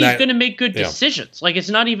 He's going to make good decisions. Like, it's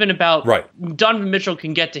not even about Donovan Mitchell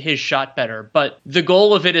can get to his shot better, but the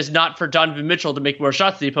goal of it is not for Donovan Mitchell to make more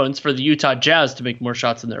shots than the opponents, for the Utah Jazz to make more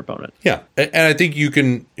shots than their opponent. Yeah, and I think you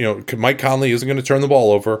can, Mike Conley isn't going to turn the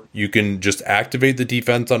ball over. You can just activate the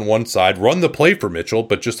defense on one side, run the play for Mitchell,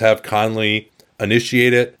 but just have Conley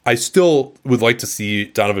initiate it. I still would like to see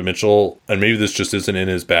Donovan Mitchell, and maybe this just isn't in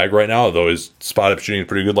his bag right now, although his spot-up shooting is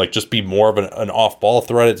pretty good, like just be more of an off-ball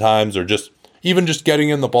threat at times, or just even just getting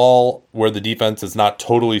in the ball where the defense is not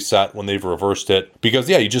totally set when they've reversed it. Because,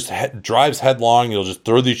 he just drives headlong. He'll just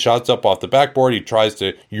throw these shots up off the backboard. He tries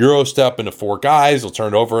to Euro step into 4 guys. He'll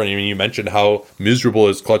turn it over. And you mentioned how miserable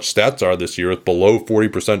his clutch stats are this year with below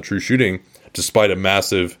 40% true shooting, despite a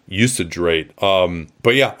massive usage rate. But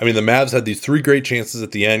the Mavs had these 3 great chances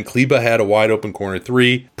at the end. Kleber had a wide open corner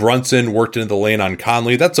 3. Brunson worked into the lane on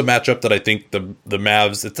Conley. That's a matchup that I think the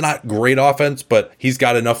Mavs, it's not great offense, but he's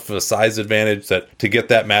got enough of a size advantage that to get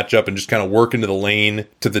that matchup and just kind of work into the lane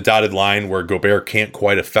to the dotted line where Gobert can't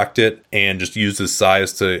quite affect it, and just use his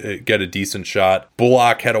size to get a decent shot.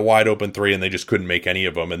 Bullock had a wide open 3, and they just couldn't make any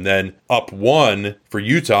of them. And then up 1 for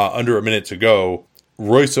Utah, under a minute to go,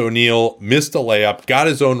 Royce O'Neal missed a layup, got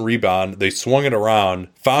his own rebound. They swung it around,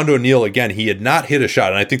 found O'Neal again. He had not hit a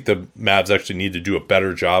shot, and I think the Mavs actually need to do a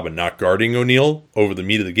better job in not guarding O'Neal over the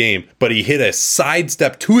meat of the game. But he hit a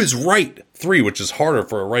sidestep to his right 3, which is harder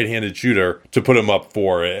for a right-handed shooter, to put him up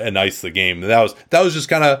for and ice the game. And that was just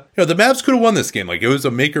kind of, the Mavs could have won this game. Like, it was a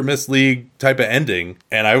make-or-miss league type of ending,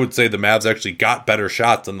 and I would say the Mavs actually got better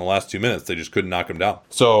shots in the last 2 minutes. They just couldn't knock them down.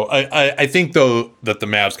 So I think, though, that the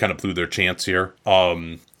Mavs kind of blew their chance here.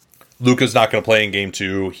 Luka's not going to play in game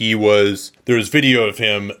 2. There was video of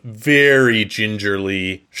him very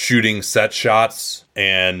gingerly shooting set shots.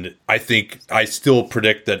 And I still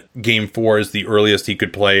predict that game 4 is the earliest he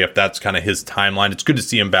could play if that's kind of his timeline. It's good to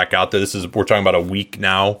see him back out there. We're talking about a week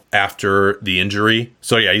now after the injury.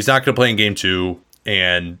 So yeah, he's not going to play in game 2.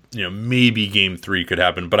 And, maybe game 3 could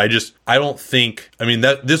happen. But I don't think,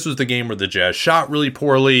 this was the game where the Jazz shot really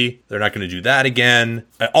poorly. They're not going to do that again.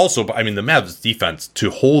 Also, the Mavs defense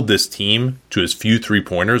to hold this team to as few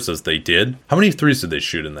 3-pointers as they did. How many threes did they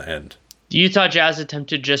shoot in the end? The Utah Jazz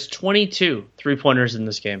attempted just 22 3-pointers in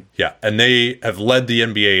this game. Yeah, and they have led the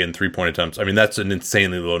NBA in 3-point attempts. That's an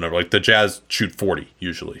insanely low number. Like the Jazz shoot 40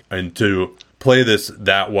 usually. And to play this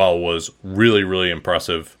that well was really, really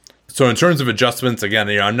impressive. So in terms of adjustments, again,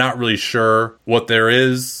 I'm not really sure what there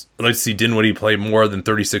is. I'd like to see Dinwiddie play more than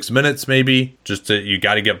 36 minutes, maybe. You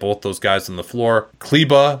got to get both those guys on the floor.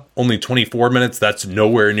 Kleba, only 24 minutes. That's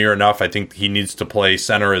nowhere near enough. I think he needs to play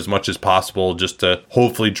center as much as possible just to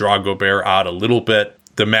hopefully draw Gobert out a little bit.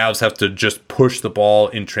 The Mavs have to just push the ball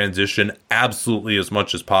in transition absolutely as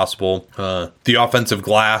much as possible. The offensive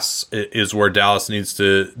glass is where Dallas needs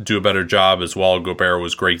to do a better job as well. Gobert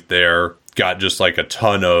was great there. Got just like a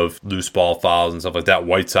ton of loose ball fouls and stuff like that.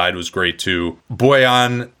 Whiteside was great too.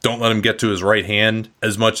 Bojan, don't let him get to his right hand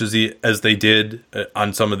as much as they did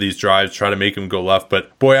on some of these drives. Try to make him go left,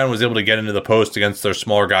 but Bojan was able to get into the post against their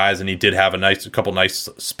smaller guys, and he did have a couple nice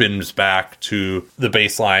spins back to the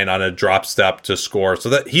baseline on a drop step to score. So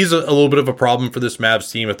that he's a little bit of a problem for this Mavs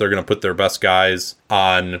team if they're going to put their best guys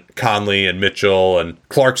on Conley and Mitchell. And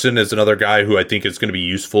Clarkson is another guy who I think is going to be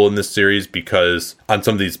useful in this series because on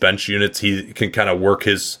some of these bench units, he can kind of work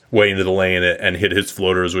his way into the lane and hit his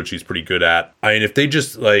floaters, which he's pretty good at. If they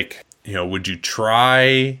just would you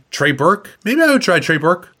try Trey Burke? Maybe I would try Trey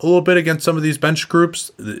Burke a little bit against some of these bench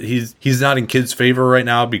groups. He's not in Kidd's favor right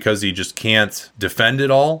now because he just can't defend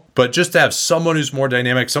it all. But just to have someone who's more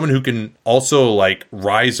dynamic, someone who can also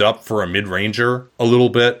rise up for a mid-ranger a little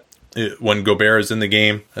bit when Gobert is in the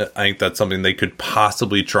game, I think that's something they could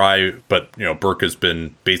possibly try. But, Burke has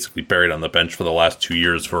been basically buried on the bench for the last 2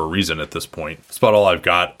 years for a reason at this point. That's about all I've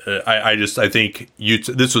got. I think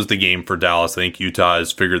Utah, this was the game for Dallas. I think Utah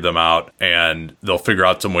has figured them out, and they'll figure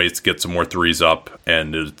out some ways to get some more threes up.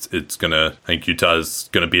 And I think Utah is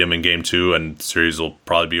going to beat them in game 2, and the series will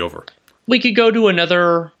probably be over. We could go to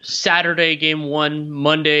another Saturday game 1,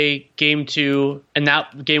 Monday game 2, and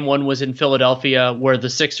that game 1 was in Philadelphia where the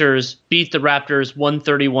Sixers beat the Raptors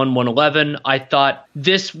 131-111. I thought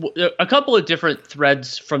a couple of different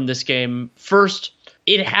threads from this game. First,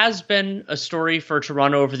 it has been a story for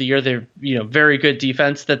Toronto over the year. They're, very good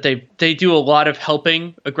defense that they do a lot of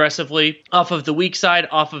helping aggressively off of the weak side,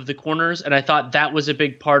 off of the corners. And I thought that was a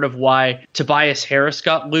big part of why Tobias Harris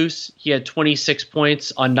got loose. He had 26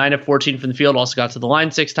 points on 9 of 14 from the field, also got to the line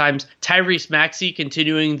 6 times. Tyrese Maxey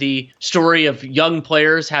continuing the story of young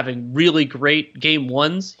players having really great game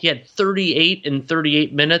 1s. He had 38 in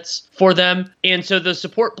 38 minutes for them. And so the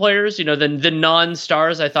support players, the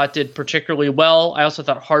non-stars I thought did particularly well. I also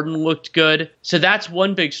thought Harden looked good. So that's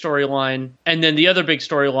one big storyline. And then the other big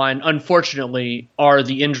storyline, unfortunately, are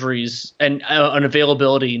the injuries and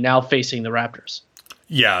unavailability now facing the Raptors.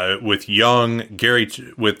 Yeah, with Young, Gary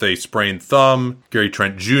with a sprained thumb, Gary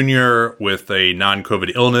Trent Jr. with a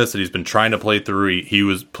non-COVID illness that he's been trying to play through.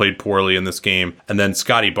 He played poorly in this game. And then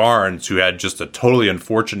Scotty Barnes, who had just a totally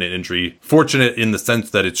unfortunate injury. Fortunate in the sense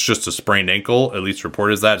that it's just a sprained ankle, at least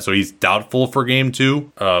reported as that. So he's doubtful for game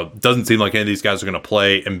 2. Doesn't seem like any of these guys are going to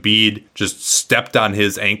play. Embiid just stepped on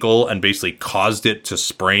his ankle and basically caused it to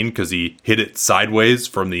sprain because he hit it sideways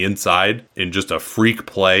from the inside in just a freak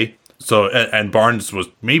play. So, and Barnes was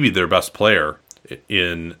maybe their best player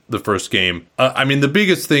in the first game. The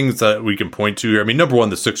biggest things that we can point to here, number one,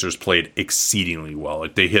 the Sixers played exceedingly well.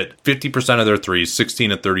 They hit 50% of their threes,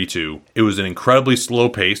 16 and 32. It was an incredibly slow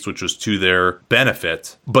pace, which was to their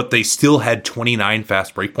benefit, but they still had 29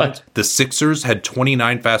 fast break points. The Sixers had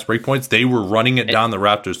 29 fast break points. They were running it down the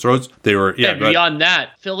Raptors' throats. They were, and beyond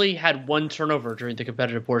that, Philly had 1 turnover during the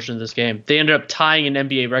competitive portion of this game. They ended up tying an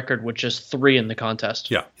NBA record with just 3 in the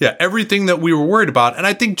contest. Yeah, everything that we were worried about, and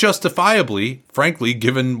I think justifiably, frankly,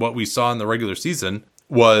 given what we saw in the regular season,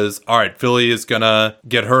 was, all right, Philly is going to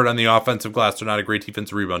get hurt on the offensive glass. They're not a great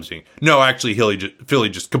defensive rebound team. No, actually, Philly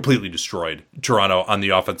just completely destroyed Toronto on the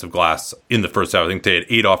offensive glass in the first half. I think they had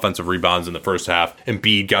 8 offensive rebounds in the first half.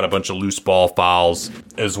 Embiid got a bunch of loose ball fouls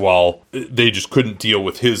as well. They just couldn't deal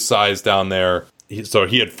with his size down there So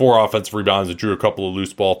he had 4 offensive rebounds and drew a couple of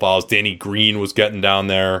loose ball fouls. Danny Green was getting down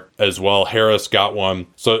there as well. Harris got one.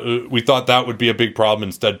 So we thought that would be a big problem.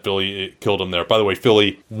 Instead, Philly killed him there. By the way,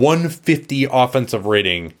 Philly 150 offensive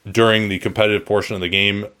rating during the competitive portion of the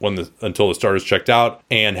game until the starters checked out,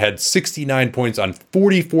 and had 69 points on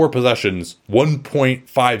 44 possessions,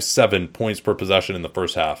 1.57 points per possession in the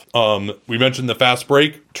first half. We mentioned the fast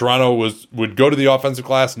break. Toronto would go to the offensive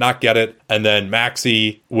glass, not get it, and then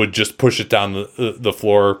Maxey would just push it down the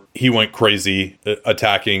floor. He went crazy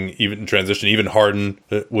attacking, even in transition. Even Harden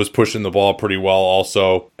was pushing the ball pretty well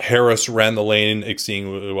also. Harris ran the lane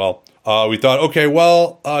exceedingly well. We thought, okay,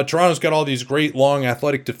 well, Toronto's got all these great long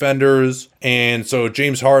athletic defenders, and so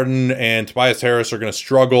James Harden and Tobias Harris are going to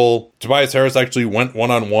struggle. Tobias Harris actually went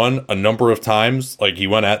one-on-one a number of times. Like, he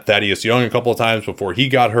went at Thaddeus Young a couple of times before he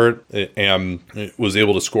got hurt and was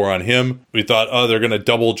able to score on him. We thought, oh, they're going to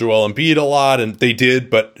double Joel Embiid a lot, and they did,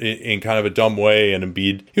 but in kind of a dumb way. And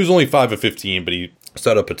Embiid, he was only 5 of 15, but he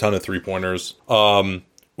set up a ton of three-pointers.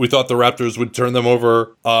 We thought the Raptors would turn them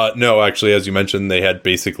over. No, actually, as you mentioned, they had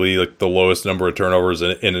basically like the lowest number of turnovers in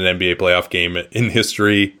an NBA playoff game in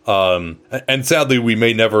history. And sadly, we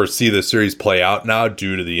may never see the series play out now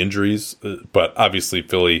due to the injuries. But obviously,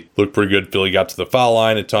 Philly looked pretty good. Philly got to the foul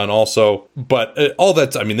line a ton also. But all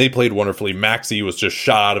that's, I mean, they played wonderfully. Maxey was just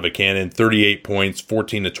shot out of a cannon, 38 points,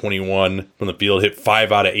 14 to 21 from the field, hit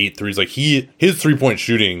 5 out of 8 threes. Like, his three-point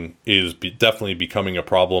shooting is definitely becoming a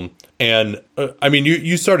problem. And I mean,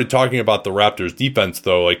 you started talking about the Raptors defense,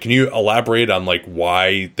 though. Like, can you elaborate on like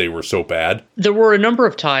why they were so bad? There were a number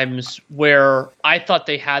of times where I thought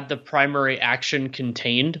they had the primary action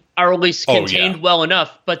contained, or at least contained well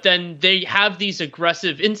enough, but then they have these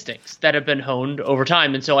aggressive instincts that have been honed over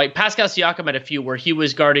time. And so like Pascal Siakam had a few where he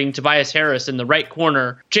was guarding Tobias Harris in the right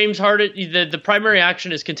corner. James Harden, the primary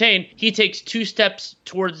action is contained. He takes 2 steps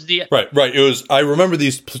towards the... Right. It was, I remember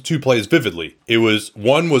these 2 plays vividly. It was,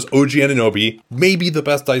 one was OG Anunoby, maybe the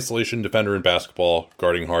best isolation defender in basketball,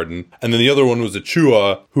 guarding Harden. And then the other one was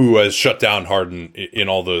Achua, who has shut down Harden in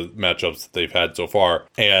all the matchups that they've had so far.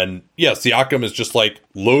 And yeah, Siakam is just like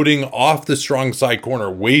loading off the strong side corner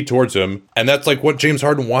way towards him. And that's like what James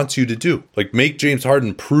Harden wants you to do. Like, make James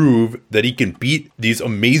Harden prove that he can beat these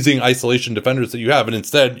amazing isolation defenders that you have. And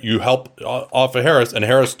instead, you help off of Harris. And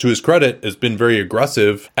Harris, to his credit, has been very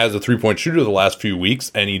aggressive as a three-point shooter the last few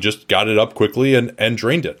weeks. And he just got it up quickly and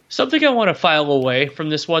drained it. Something I want to file away from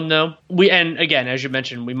this one, though. And again, as you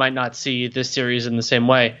mentioned, we might not see this series in the same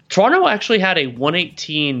way. Toronto actually had a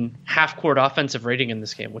 118 half-court offensive rating in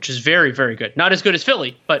this game, which is very, very good. Not as good as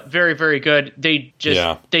Philly, but very, very good. They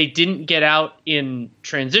didn't get out in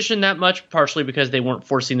transition that much, partially because they weren't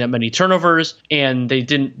forcing that many turnovers, and they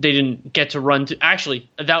didn't get to run to... Actually,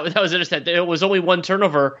 that was interesting. It was only 1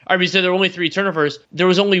 turnover. I mean, so there were only 3 turnovers. There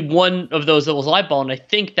was only 1 of those that was live ball, and I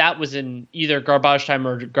think that was in either garbage time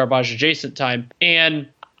or garbage adjacent time. And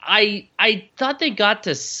I thought they got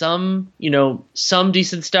to some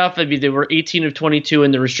decent stuff. I mean, they were 18 of 22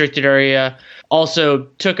 in the restricted area. Also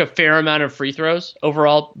took a fair amount of free throws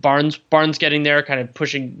overall. Barnes getting there, kind of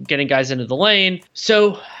getting guys into the lane.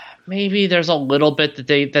 So maybe there's a little bit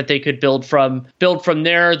that they could build from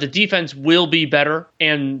there. The defense will be better,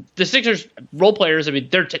 and the Sixers role players, I mean,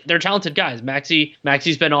 they're talented guys.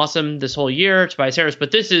 Maxey's been awesome this whole year. Tobias Harris,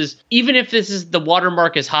 but even if this is the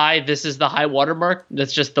watermark is high, this is the high watermark.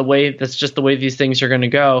 That's just the way these things are going to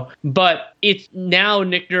go. But it's now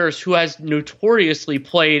Nick Nurse, who has notoriously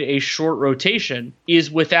played a short rotation, is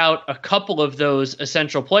without a couple of those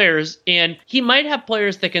essential players, and he might have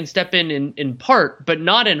players that can step in part, but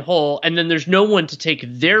not in whole. And then there's no one to take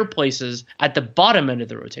their places at the bottom end of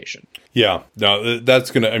the rotation. Yeah, no,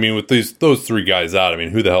 that's going to, I mean, with those 3 guys out, I mean,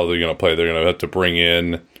 who the hell are they going to play? They're going to have to bring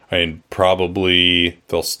in, I mean, probably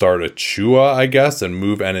they'll start Achua, I guess, and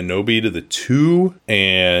move Anunoby to the 2.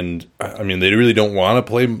 And I mean, they really don't want to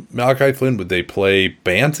play Malachi Flynn. Would they play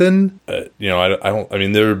Banton? I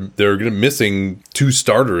mean, they're missing 2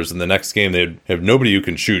 starters in the next game. They have nobody who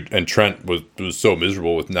can shoot. And Trent was so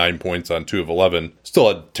miserable with 9 points on 2 of 11.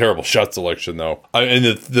 Still had terrible shot selection, though. And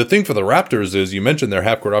the thing for the Raptors is, you mentioned their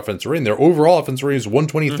half-court offensive rating. Their overall offensive rating is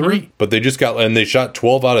 123. But they shot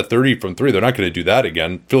 12 out of 30 from 3. They're not going to do that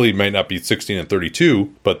again. Philly might not be 16 and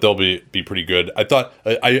 32, but they'll be pretty good. I thought,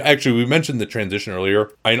 we mentioned the transition earlier.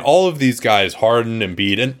 I mean, all of these guys, Harden,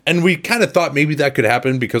 Embiid, and we kind of thought maybe that could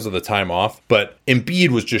happen because of the time off, but Embiid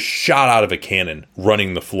was just shot out of a cannon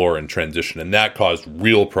running the floor in transition, and that caused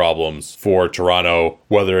real problems for Toronto,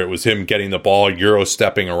 whether it was him getting the ball, Euro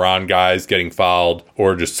stepping around guys, getting fouled,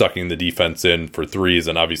 or just sucking the defense in for threes.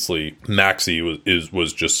 And obviously Maxey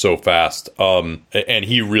was just so fast. And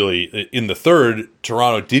he really, in the third,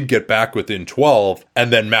 Toronto did get back within 12,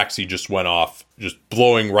 and then Maxey just went off, just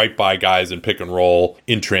blowing right by guys in pick and roll,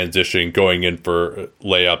 in transition, going in for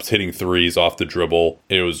layups, hitting threes off the dribble.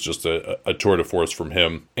 It was just a tour de force from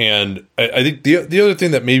him. And I think the other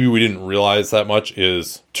thing that maybe we didn't realize that much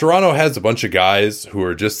is Toronto has a bunch of guys who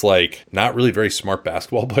are just like not really very smart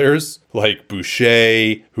basketball players, like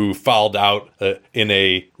Boucher, who fouled out in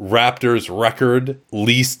a Raptors record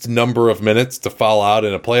least number of minutes to foul out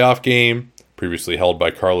in a playoff game, previously held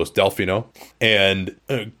by Carlos Delfino. And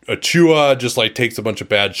Achua just like takes a bunch of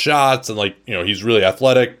bad shots, and like, you know, he's really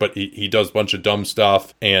athletic, but he does a bunch of dumb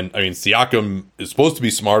stuff. And I mean, Siakam is supposed to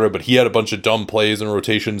be smarter, but he had a bunch of dumb plays and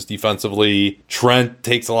rotations defensively. Trent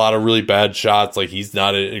takes a lot of really bad shots. Like, he's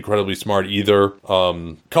not incredibly smart either.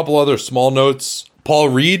 Couple other small notes. Paul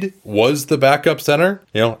Reed was the backup center,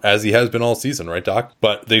 you know, as he has been all season, right, Doc?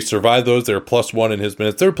 But they survived those. They were +1 in his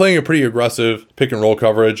minutes. They were playing a pretty aggressive pick and roll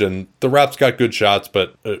coverage, and the Raps got good shots,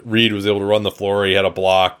 but Reed was able to run the floor. He had a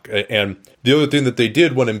block. And the other thing that they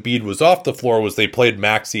did when Embiid was off the floor was they played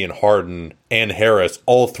Maxey and Harden and Harris,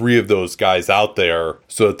 all three of those guys out there,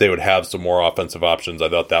 so that they would have some more offensive options. I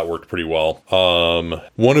thought that worked pretty well.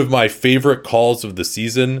 One of my favorite calls of the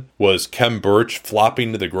season was Kem Birch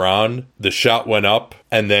flopping to the ground. The shot went up,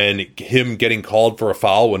 and then him getting called for a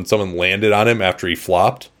foul when someone landed on him after he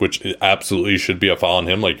flopped, which absolutely should be a foul on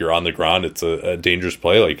him. Like, you're on the ground. It's a dangerous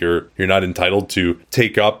play. Like, you're not entitled to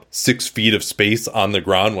take up 6 feet of space on the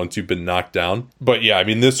ground once you've been knocked down. But yeah, I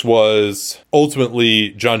mean, this was ultimately,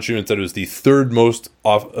 John Schumann said it was the third most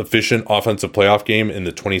efficient offensive playoff game in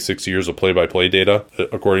the 26 years of play-by-play data,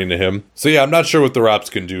 according to him. So yeah, I'm not sure what the Raps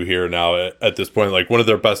can do here now at this point. Like, one of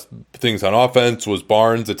their best things on offense was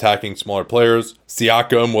Barnes attacking smaller players.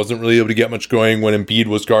 Siakam wasn't really able to get much going when Embiid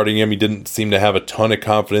was guarding him. He didn't seem to have a ton of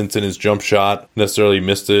confidence in his jump shot. Necessarily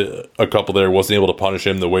missed a couple there. Wasn't able to punish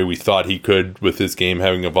him the way we thought he could with his game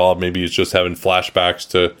having evolved. Maybe he's just having flashbacks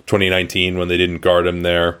to 2019 when they didn't guard him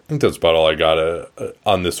there. I think that's about all I got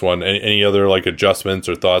on this one. Any other like adjustments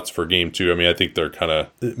or thoughts for game 2? I mean, I think they're kind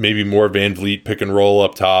of maybe more Van Vliet pick and roll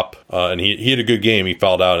up top. And he had a good game. He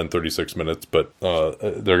fouled out in 36 minutes, but they're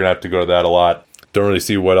going to have to go to that a lot. Don't really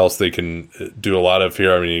see what else they can do a lot of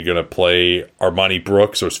here. I mean, you're going to play Armani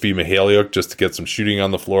Brooks or Svi Mihaliuk just to get some shooting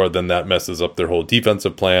on the floor. Then that messes up their whole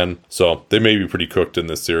defensive plan. So they may be pretty cooked in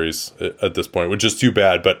this series at this point, which is too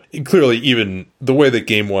bad. But clearly, even the way that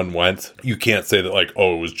game 1 went, you can't say that like,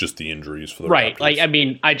 oh, it was just the injuries for the right. Raptors. Like, I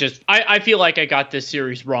mean, I feel like I got this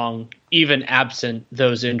series wrong, even absent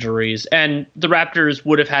those injuries. And the Raptors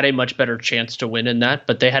would have had a much better chance to win in that,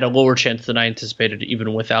 but they had a lower chance than I anticipated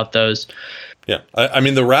even without those. Yeah, I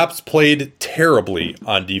mean, the Raps played terribly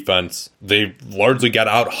on defense. They largely got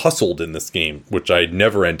out-hustled in this game, which I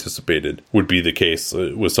never anticipated would be the case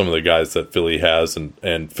with some of the guys that Philly has.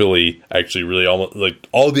 And Philly actually really almost, like,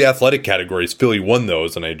 all the athletic categories, Philly won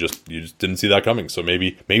those, and you just didn't see that coming. So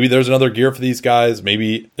maybe there's another gear for these guys.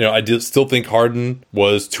 Maybe, you know, I still think Harden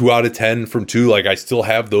was 2 out of 10 from 2. Like, I still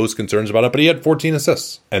have those concerns about it, but he had 14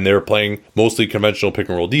 assists. And they were playing mostly conventional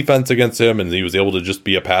pick-and-roll defense against him, and he was able to just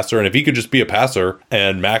be a passer. And if he could just be a passer,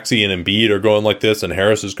 and Maxey and Embiid are going like this, and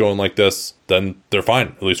Harris is going like this, then they're fine,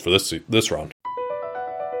 at least for this round.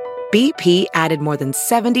 BP added more than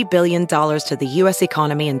 $70 billion to the U.S.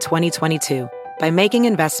 economy in 2022 by making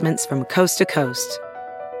investments from coast to coast.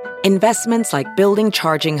 Investments like building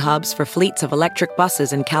charging hubs for fleets of electric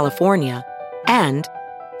buses in California and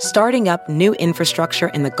starting up new infrastructure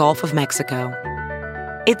in the Gulf of Mexico.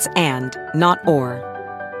 It's and, not or.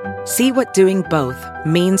 See what doing both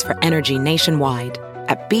means for energy nationwide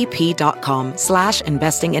at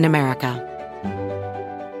bp.com/investing in America.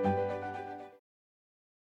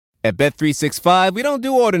 At Bet365, we don't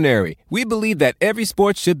do ordinary. We believe that every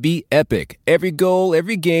sport should be epic. Every goal,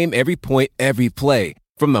 every game, every point, every play.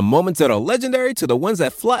 From the moments that are legendary to the ones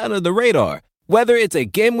that fly under the radar. Whether it's a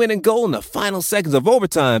game-winning goal in the final seconds of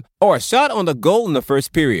overtime or a shot on the goal in the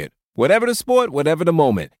first period. Whatever the sport, whatever the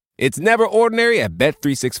moment. It's never ordinary at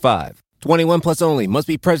Bet365. 21 plus only. Must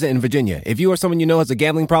be present in Virginia. If you or someone you know has a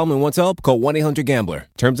gambling problem and wants help, call 1-800-GAMBLER.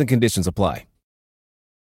 Terms and conditions apply.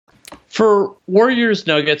 For Warriors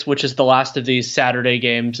Nuggets, which is the last of these Saturday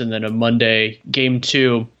games and then a Monday game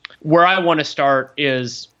 2, where I want to start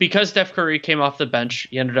is because Steph Curry came off the bench,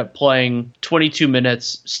 he ended up playing 22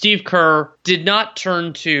 minutes. Steve Kerr did not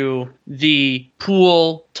turn to the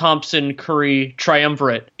Poole, Thompson, Curry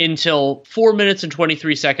triumvirate until 4 minutes and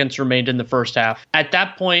 23 seconds remained in the first half. At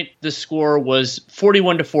that point, the score was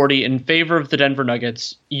 41-40 in favor of the Denver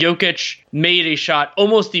Nuggets. Jokic made a shot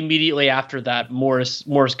almost immediately after that. Morris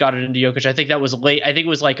got it into Jokic. I think that was late. I think it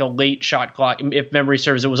was like a late shot clock. If memory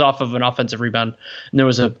serves, it was off of an offensive rebound, and there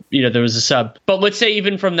was a sub. But let's say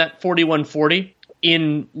even from that 41-40,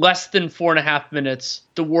 in less than 4.5 minutes,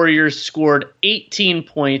 the Warriors scored 18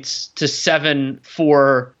 points to 7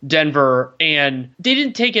 for Denver, and they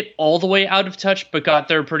didn't take it all the way out of touch, but got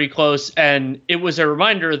there pretty close. And it was a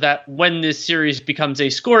reminder that when this series becomes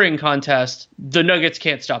a scoring contest, the Nuggets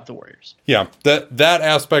can't stop the Warriors. Yeah, that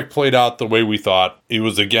aspect played out the way we thought. It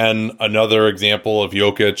was, again, another example of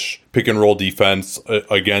Jokic pick and roll defense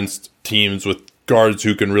against teams with guards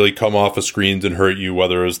who can really come off of screens and hurt you,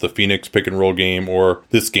 whether it's the Phoenix pick and roll game or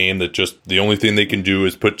this game that just the only thing they can do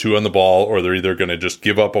is put 2 on the ball, or they're either going to just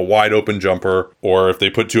give up a wide open jumper, or if they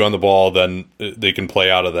put 2 on the ball, then they can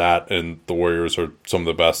play out of that. And the Warriors are some of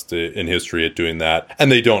the best in history at doing that.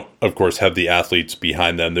 And they don't, of course, have the athletes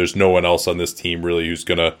behind them. There's no one else on this team really who's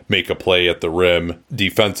going to make a play at the rim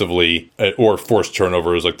defensively or force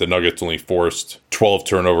turnovers. Like the Nuggets only forced 12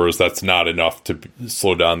 turnovers. That's not enough to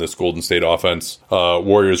slow down this Golden State offense.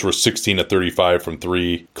 Warriors were 16-35 from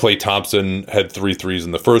 3. Klay Thompson had 3 threes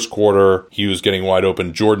in the first quarter. He was getting wide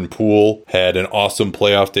open. Jordan Poole had an awesome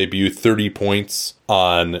playoff debut, 30 points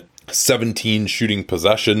on 17 shooting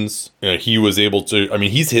possessions. He was able to,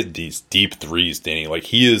 he's hit these deep threes, Danny. Like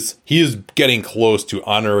he is getting close to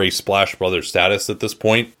honorary Splash Brother status at this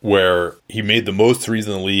point, where he made the most threes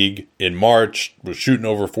in the league in March, was shooting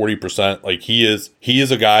over 40%. Like he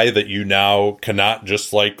is a guy that you now cannot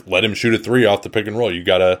just like let him shoot a 3 off the pick and roll. You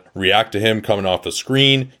got to react to him coming off the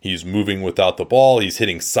screen. He's moving without the ball. He's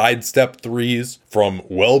hitting sidestep threes from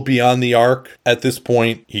well beyond the arc at this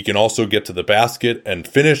point. He can also get to the basket and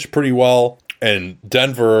finish pretty well. And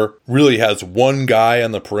Denver really has one guy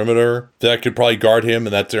on the perimeter that could probably guard him,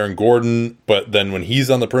 and that's Aaron Gordon. But then when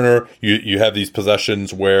he's on the perimeter, you have these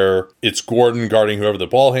possessions where it's Gordon guarding whoever the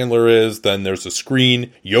ball handler is. Then there's a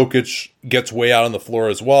screen. Jokic gets way out on the floor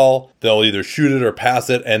as well. They'll either shoot it or pass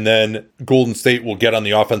it, and then Golden State will get on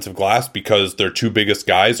the offensive glass because their 2 biggest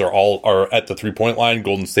guys are at the 3-point line.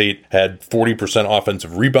 Golden State had 40%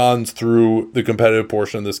 offensive rebounds through the competitive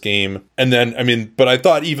portion of this game. And then, but I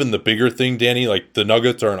thought even the bigger thing, Danny, like the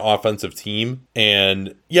Nuggets are an offensive team,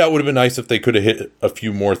 and yeah, it would have been nice if they could have hit a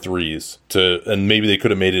few more threes and maybe they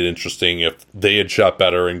could have made it interesting if they had shot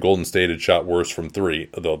better and Golden State had shot worse from 3,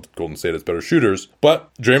 although Golden State has better shooters.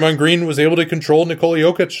 But Draymond Green was able to control Nikola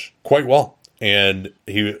Jokic quite well. And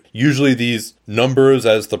usually these numbers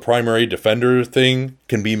as the primary defender thing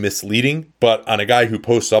can be misleading, but on a guy who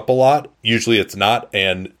posts up a lot, usually it's not.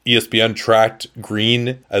 And ESPN tracked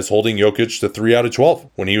Green as holding Jokic to 3 out of 12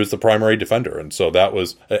 when he was the primary defender. And so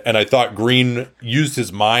and I thought Green used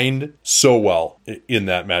his mind so well in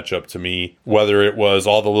that matchup to me, whether it was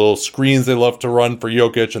all the little screens they love to run for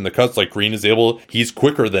Jokic and the cuts, like Green he's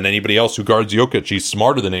quicker than anybody else who guards Jokic. He's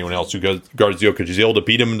smarter than anyone else who guards Jokic. He's able to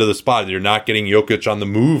beat him into the spot. You're not getting Jokic on the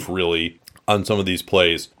move really on some of these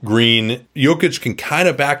plays. Jokic can kind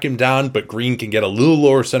of back him down, but Green can get a little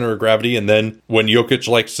lower center of gravity. And then when Jokic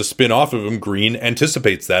likes to spin off of him, Green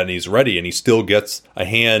anticipates that and he's ready. And he still gets a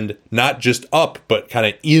hand, not just up, but kind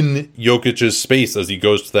of in Jokic's space as he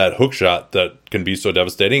goes to that hook shot that can be so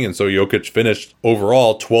devastating. And so Jokic finished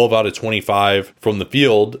overall 12 out of 25 from the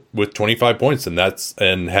field with 25 points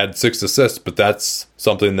and had 6 assists. But that's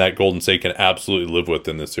something that Golden State can absolutely live with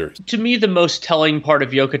in this series. To me, the most telling part of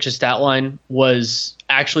Jokic's stat line was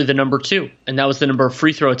actually the number 2, and that was the number of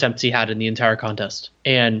free throw attempts he had in the entire contest.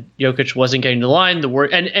 And Jokic wasn't getting to the line.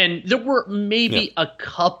 And there were maybe a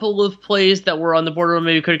couple of plays that were on the border,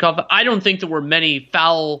 maybe could have called. I don't think there were many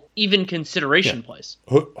foul, even consideration plays.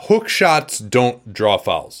 Hook shots don't draw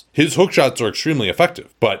fouls. His hook shots are extremely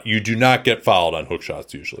effective, but you do not get fouled on hook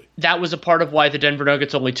shots usually. That was a part of why the Denver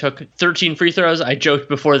Nuggets only took 13 free throws. I joked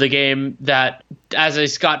before the game that as a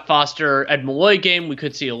Scott Foster Ed Malloy game, we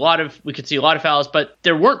could see a lot of fouls, but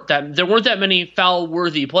there weren't that many foul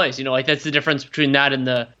worthy plays. That's the difference between that and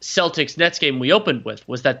the Celtics Nets game we opened with,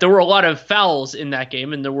 was that there were a lot of fouls in that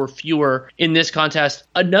game and there were fewer in this contest.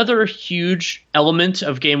 Another huge element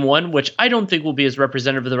of game one, which I don't think will be as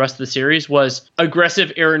representative of the rest of the series, was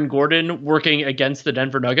aggressive Aaron Gordon working against the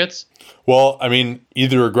Denver Nuggets. Well, I mean,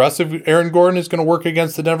 either aggressive Aaron Gordon is going to work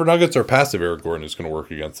against the Denver Nuggets or passive Aaron Gordon is going to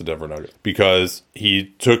work against the Denver Nuggets, because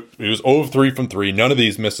he was 0 of 3 from 3. None of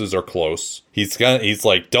these misses are close. He's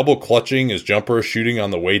like double clutching his jumper, shooting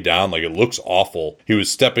on the way down. Like, it looks awful. He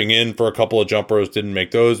was stepping in for a couple of jumpers, didn't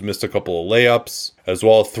make those, missed a couple of layups as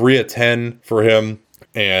well. 3 of 10 for him.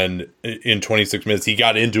 And in 26 minutes, he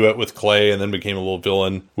got into it with Clay and then became a little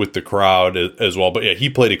villain with the crowd as well. But yeah, he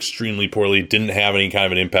played extremely poorly, didn't have any kind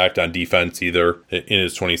of an impact on defense either in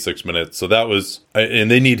his 26 minutes. So that was,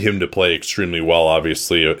 and they need him to play extremely well,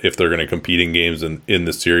 obviously, if they're going to compete in games in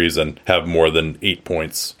the series and have more than 8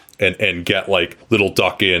 points. And get like little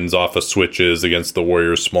duck ins off of switches against the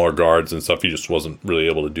Warriors' smaller guards and stuff. He just wasn't really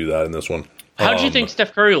able to do that in this one. How do you think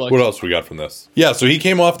Steph Curry looked? What else we got from this? Yeah, so he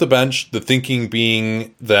came off the bench, the thinking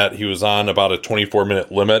being that he was on about a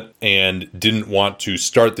 24-minute limit and didn't want to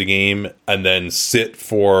start the game and then sit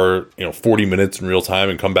for 40 minutes in real time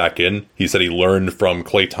and come back in. He said he learned from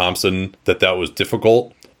Klay Thompson that was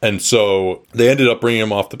difficult. And so they ended up bringing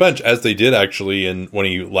him off the bench, as they did actually when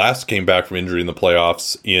he last came back from injury in the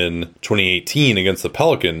playoffs in 2018 against the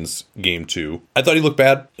Pelicans, game 2. I thought he looked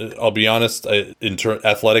bad, I'll be honest,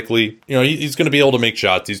 athletically. He's going to be able to make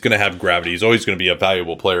shots. He's going to have gravity. He's always going to be a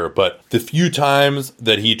valuable player. But the few times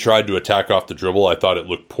that he tried to attack off the dribble, I thought it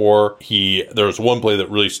looked poor. There was one play that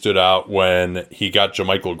really stood out when he got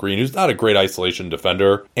JaMychal Green, who's not a great isolation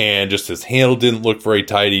defender, and just his handle didn't look very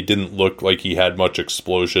tight. He didn't look like he had much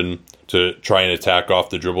explosion to try and attack off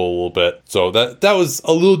the dribble a little bit. So that was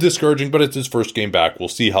a little discouraging, but it's his first game back. We'll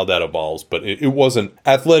see how that evolves. But it wasn't,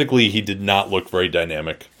 athletically, he did not look very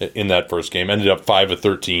dynamic in that first game. Ended up 5 of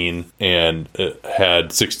 13 and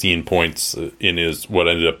had 16 points in his what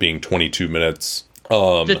ended up being 22 minutes.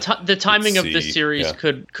 The timing of this series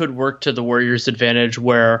could work to the Warriors' advantage,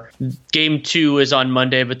 where game 2 is on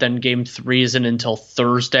Monday, but then game 3 isn't until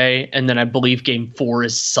Thursday, and then I believe game 4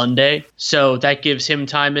 is Sunday. So that gives him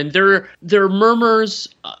time. And there are murmurs.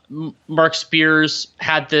 Mark Spears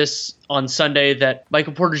had this on Sunday that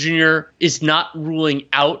Michael Porter Jr. is not ruling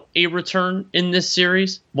out a return in this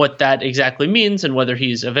series. What that exactly means and whether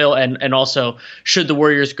he's available, and also should the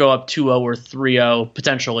Warriors go up 2-0 or 3-0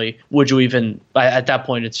 potentially, would you even, at that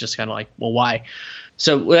point it's just kind of like, well, why?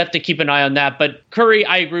 So we'll have to keep an eye on that. But Curry,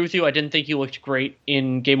 I agree with you. I didn't think he looked great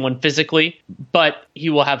in game 1 physically, but he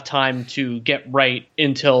will have time to get right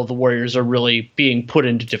until the Warriors are really being put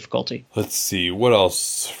into difficulty. Let's see. What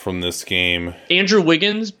else from this game? Andrew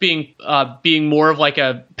Wiggins being more of like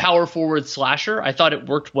a power forward slasher. I thought it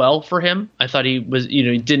worked well for him. I thought he was,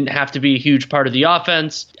 he didn't have to be a huge part of the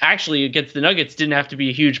offense. Actually, against the Nuggets, didn't have to be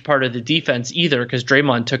a huge part of the defense either, because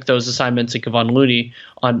Draymond took those assignments and Kevon Looney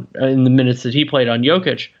in the minutes that he played on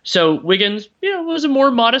Jokic. So Wiggins, was a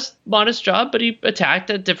more modest job, but he attacked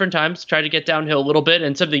at different times, tried to get downhill a little bit.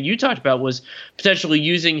 And something you talked about was potentially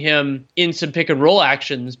using him in some pick and roll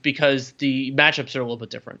actions because the matchups are a little bit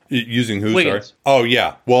different. Using who? Wiggins. Sorry. Oh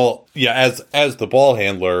yeah. Well, yeah. As the ball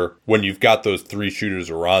handler, when you've got those 3 shooters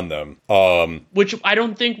around them, which I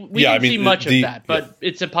don't think we see much of that, but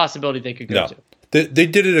it's a possibility they could go to. They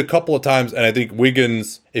did it a couple of times, and I think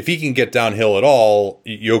Wiggins, if he can get downhill at all,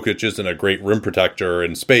 Jokic isn't a great rim protector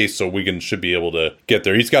in space, so Wiggins should be able to get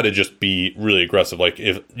there. He's got to just be really aggressive. Like,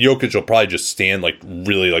 if Jokic will probably just stand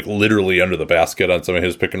literally under the basket on some of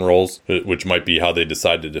his pick and rolls, which might be how they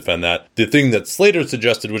decide to defend that. The thing that Slater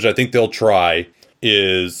suggested, which I think they'll try,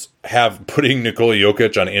 is putting Nikola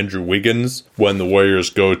Jokic on Andrew Wiggins when the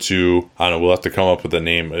Warriors go to, I don't know, we'll have to come up with a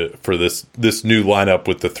name for this new lineup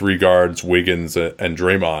with the 3 guards, Wiggins and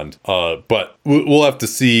Draymond. But we'll have to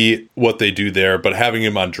see what they do there. But having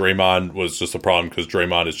him on Draymond was just a problem because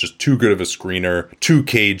Draymond is just too good of a screener, too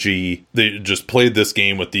cagey. They just played this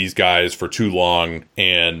game with these guys for too long,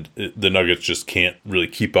 and the Nuggets just can't really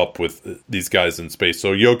keep up with these guys in space.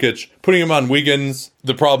 So Jokic, putting him on Wiggins,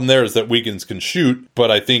 the problem there is that Wiggins can shoot,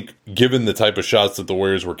 but I think given the type of shots that the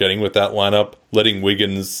Warriors were getting with that lineup, letting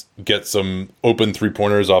Wiggins get some open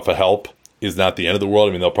 3-pointers off of help is not the end of the world.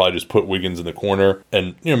 I mean, they'll probably just put Wiggins in the corner,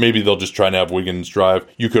 and maybe they'll just try and have Wiggins drive.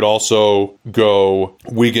 You could also go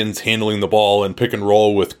Wiggins handling the ball and pick and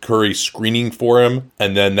roll with Curry screening for him,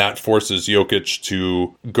 and then that forces Jokic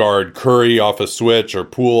to guard Curry off a switch or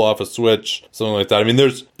Poole off a switch, something like that. I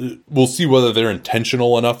mean, we'll see whether they're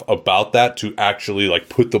intentional enough about that to actually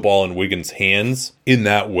put the ball in Wiggins' hands in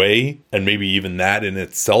that way, and maybe even that in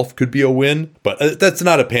itself could be a win. But that's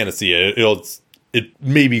not a panacea. It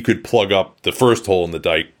maybe could plug up the first hole in the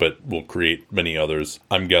dike, but will create many others,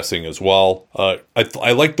 I'm guessing, as well.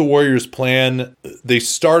 I like the Warriors' plan. They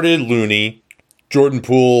started Looney, Jordan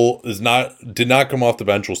Poole did not come off the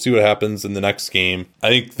bench. We'll see what happens in the next game. I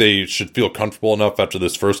think they should feel comfortable enough after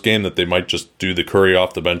this first game that they might just do the Curry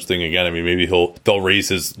off the bench thing again. I mean, maybe they'll raise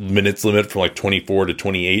his minutes limit from like 24 to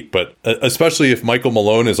 28, but especially if Michael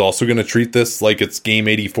Malone is also going to treat this like it's game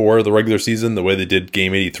 84 of the regular season, the way they did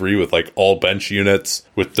game 83 with like all bench units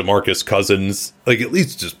with DeMarcus Cousins, like at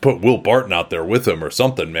least just put Will Barton out there with him or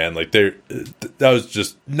something, man. Like that was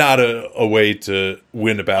just not a way to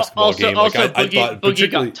win a basketball game. Like I thought Boogie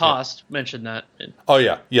got tossed. Yeah. Mentioned that. Oh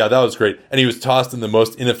yeah, that was great. And he was tossed in the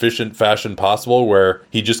most inefficient fashion possible, where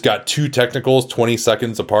he just got 2 technicals 20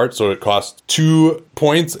 seconds apart, so it cost 2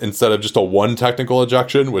 points instead of just a 1 technical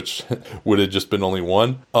ejection, which would have just been only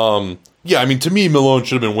 1. Yeah, I mean, to me, Malone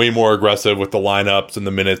should have been way more aggressive with the lineups and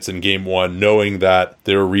the minutes in game 1, knowing that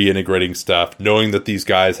they were reintegrating stuff, knowing that these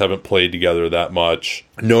guys haven't played together that much,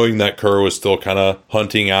 knowing that Kerr was still kind of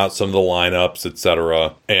hunting out some of the lineups,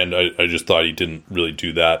 etc. And I just thought he didn't really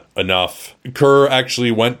do that enough. Kerr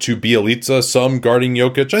actually went to Bjelica, some guarding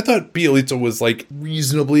Jokic. I thought Bjelica was like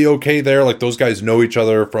reasonably okay there. Like those guys know each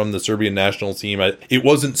other from the Serbian national team. It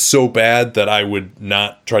wasn't so bad that I would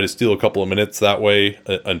not try to steal a couple of minutes that way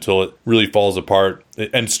until it really falls apart.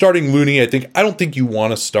 And starting Looney, I don't think you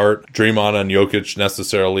want to start Draymond on Jokic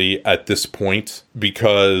necessarily at this point,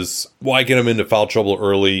 because why get him into foul trouble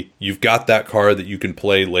early? You've got that card that you can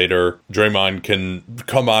play later. Draymond can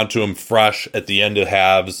come onto him fresh at the end of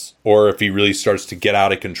halves, or if he really starts to get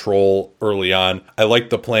out of control early on. I like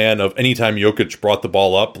the plan of anytime Jokic brought the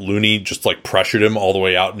ball up, Looney just like pressured him all the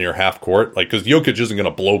way out near half court. Like, because Jokic isn't going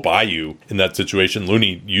to blow by you in that situation.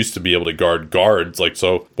 Looney used to be able to guard guards. Like,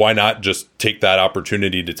 so why not just take that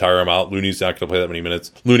opportunity to tire him out? Looney's not going to play that many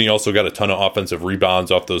minutes. Looney also got a ton of offensive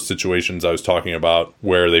rebounds off those situations I was talking about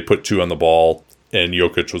where they put 2 on the ball and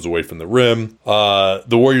Jokic was away from the rim. The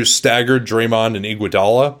Warriors staggered Draymond and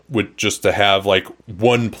Iguodala with just to have like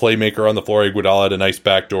one playmaker on the floor. Iguodala had a nice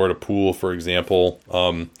backdoor to Poole, for example.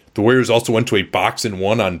 The Warriors also went to a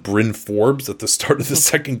box-and-1 on Bryn Forbes at the start of the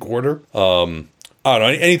second quarter. I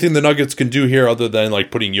don't know, anything the Nuggets can do here other than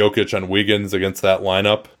like putting Jokic on Wiggins against that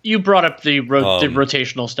lineup. You brought up the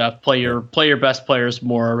rotational stuff. Play your best players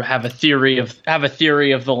more. Have a theory of the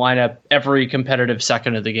lineup every competitive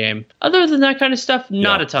second of the game. Other than that kind of stuff,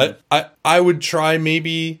 not a ton. I would try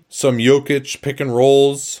maybe some Jokic pick and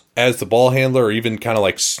rolls as the ball handler, or even kind of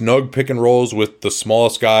like snug pick and rolls with the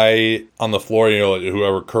smallest guy on the floor,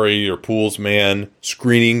 whoever, Curry or Poole's man,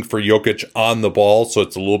 screening for Jokic on the ball, so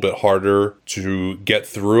it's a little bit harder to get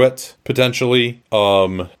through it, potentially.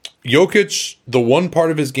 Jokic, the one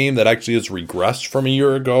part of his game that actually has regressed from a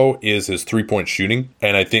year ago is his 3-point shooting.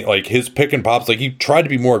 And I think like his pick and pops, like he tried to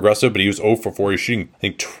be more aggressive, but he was 0 for 4. He's shooting, I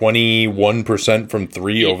think, 21% from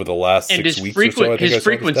 3 over the last 6 weeks or so. His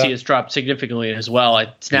frequency has dropped significantly as well.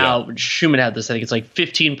 It's now, Schumann had this, I think it's like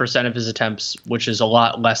 15% of his attempts, which is a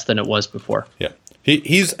lot less than it was before. Yeah.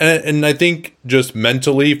 He's, and I think just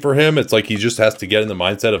mentally for him, it's like he just has to get in the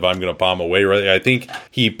mindset of I'm going to bomb away. Right? I think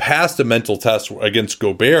he passed a mental test against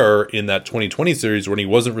Gobert in that 2020 series when he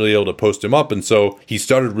wasn't really able to post him up. And so he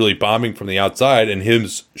started really bombing from the outside, and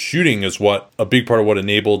his shooting is a big part of what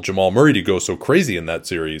enabled Jamal Murray to go so crazy in that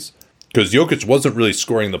series. Because Jokic wasn't really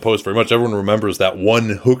scoring the post very much. Everyone remembers that one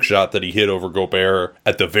hook shot that he hit over Gobert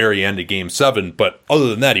at the very end of Game 7. But other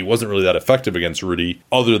than that, he wasn't really that effective against Rudy,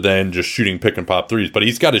 other than just shooting pick and pop threes. But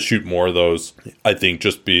he's got to shoot more of those, I think,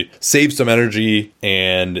 save some energy,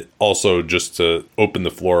 and also just to open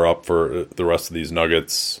the floor up for the rest of these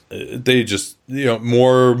Nuggets. They just,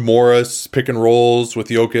 more Morris pick and rolls with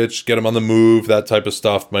Jokic, get him on the move, that type of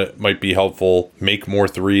stuff might be helpful. Make more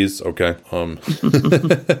threes. Okay.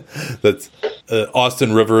 That's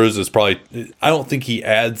Austin Rivers is probably, I don't think he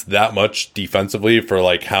adds that much defensively for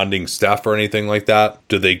like hounding Steph or anything like that.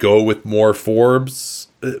 Do they go with more Forbes?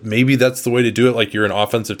 Maybe that's the way to do it. Like, you're an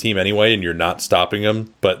offensive team anyway, and you're not stopping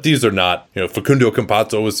him. But these are not, Facundo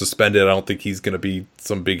Campazzo was suspended. I don't think he's going to be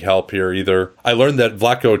some big help here either. I learned that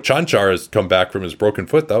Vlatko Čančar has come back from his broken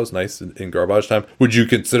foot. That was nice in garbage time. Would you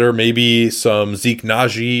consider maybe some Zeke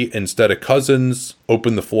Naji instead of Cousins?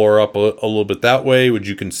 Open the floor up a little bit that way. Would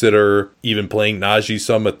you consider even playing Naji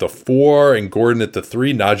some at the 4 and Gordon at the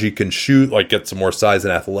 3? Naji can shoot, like get some more size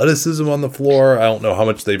and athleticism on the floor. I don't know how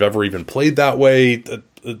much they've ever even played that way.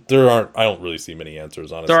 I don't really see many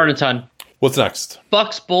answers, honestly. There aren't a ton. What's next?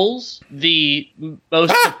 Bucks Bulls, the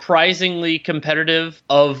most surprisingly competitive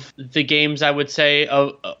of the games, I would say,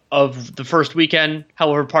 of the first weekend.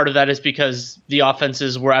 However, part of that is because the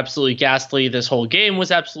offenses were absolutely ghastly. This whole game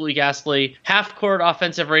was absolutely ghastly. Half-court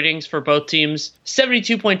offensive ratings for both teams,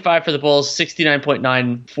 72.5 for the Bulls,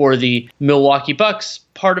 69.9 for the Milwaukee Bucks.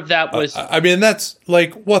 part of that was... I mean, that's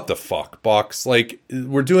like, what the fuck, Bucks? Like,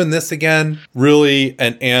 we're doing this again? Really?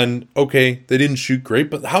 And okay, they didn't shoot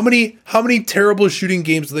great, but how many terrible shooting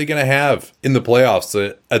games are they going to have in the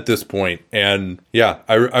playoffs at this point? And yeah,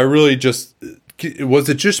 I really just... Was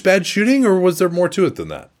it just bad shooting, or was there more to it than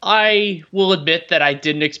that? I will admit that I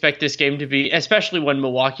didn't expect this game to be, especially when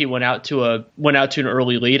Milwaukee went out to an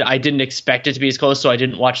early lead. I didn't expect it to be as close, so I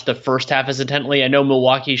didn't watch the first half as intently. I know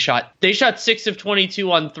Milwaukee shot 6 of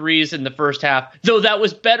 22 on threes in the first half, though that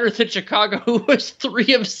was better than Chicago, who was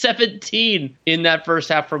 3 of 17 in that first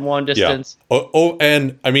half from long distance. Yeah.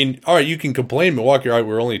 And I mean, all right, you can complain, Milwaukee, all right,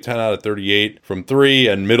 we're only 10 out of 38 from 3,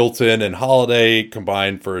 and Middleton and Holiday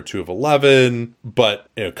combined for 2 of 11. But,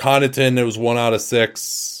 Connaughton, it was 1 out of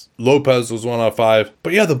 6. Lopez was 1 out of 5.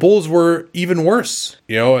 But yeah, the Bulls were even worse.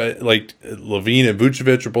 Like Levine and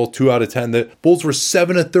Vucevic were both 2 out of 10. The Bulls were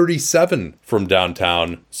 7 of 37 from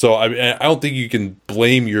downtown. So I don't think you can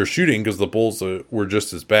blame your shooting because the Bulls were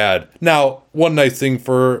just as bad. Now, one nice thing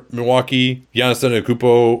for Milwaukee, Giannis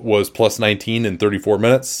Antetokounmpo was plus 19 in 34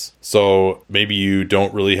 minutes. So maybe you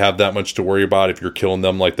don't really have that much to worry about if you're killing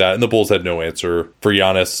them like that. And the Bulls had no answer for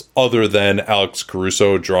Giannis other than Alex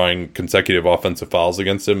Caruso drawing consecutive offensive fouls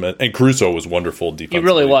against him. And Caruso was wonderful defensively. He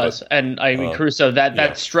really was. And I mean, Caruso,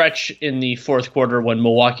 that stretch in the fourth quarter when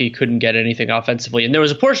Milwaukee couldn't get anything offensively. And there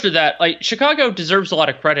was a portion of that, like, Chicago deserves a lot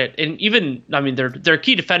of credit. And even, I mean, their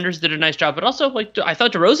key defenders did a nice job, but also, like, I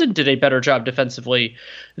thought DeRozan did a better job defensively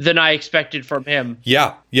than I expected from him.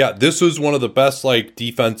 Yeah. This was one of the best, like,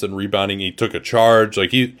 defense and rebounding. He took a charge.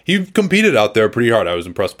 Like, he competed out there pretty hard. I was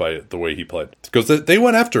impressed by the way he played because they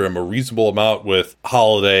went after him a reasonable amount with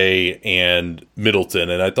Holiday and Middleton,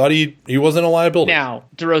 and I thought he wasn't a liability. Now,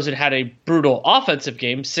 DeRozan had a brutal offensive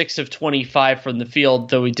game, 6 of 25 from the field,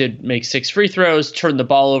 though he did make 6 free throws, turned the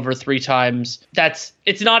ball over 3 times.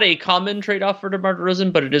 It's not a common trade-off for DeMar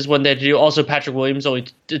DeRozan, but it is one they had to do. Also, Patrick Williams only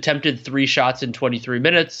attempted 3 shots in 23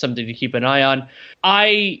 minutes, something to keep an eye on.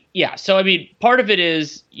 So I mean, part of it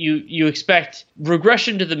is you expect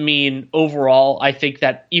regression to the mean overall. I think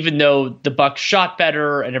that even though the Bucks shot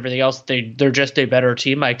better and everything else, they're just a better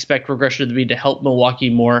team. I expect regression to the mean to help Milwaukee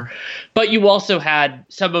more. But you also had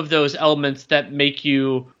some of those elements that make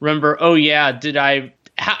you remember,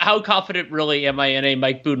 how confident really am I in a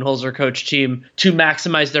Mike Budenholzer coach team to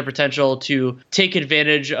maximize their potential, to take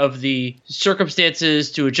advantage of the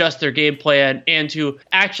circumstances, to adjust their game plan, and to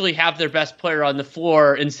actually have their best player on the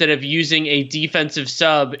floor instead of using a defensive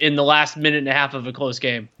sub in the last minute and a half of a close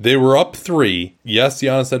game. They were up 3. Yes,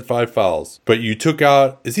 Giannis had 5 fouls, but you took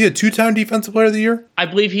out, is he a 2-time defensive player of the year? I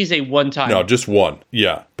believe he's a 1-time. No, just 1.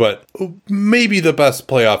 Yeah, but maybe the best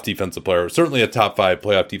playoff defensive player, certainly a top 5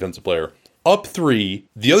 playoff defensive player. Up 3,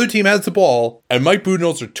 the other team has the ball, and Mike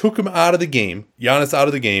Budenholzer took him out of the game, Giannis out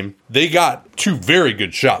of the game. They got 2 very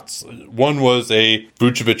good shots. One was a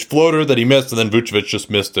Vucevic floater that he missed, and then Vucevic just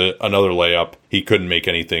missed another layup. He couldn't make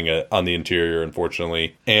anything on the interior,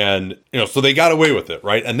 unfortunately. And, so they got away with it,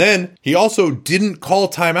 right? And then he also didn't call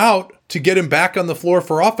timeout to get him back on the floor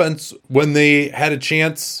for offense when they had a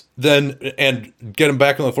chance then and get him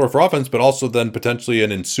back on the floor for offense, but also then potentially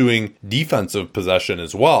an ensuing defensive possession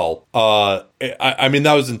as well. I mean,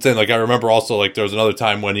 that was insane. Like, I remember also, like, there was another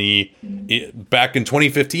time when he back in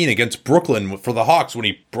 2015 against Brooklyn for the Hawks, when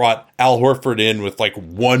he brought Al Horford in with like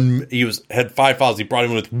had 5 fouls. He brought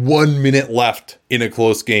him with 1 minute left in a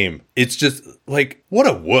close game. It's just like, what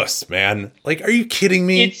a wuss, man. Like, are you kidding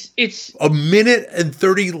me? It's a minute and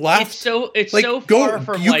 30 left. It's like, so far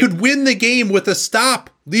from, you could win the game with a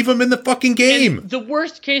stop. Leave him in the fucking game. And the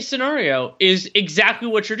worst case scenario is exactly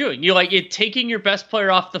what you're doing. You're taking your best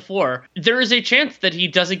player off the floor. There is a chance that he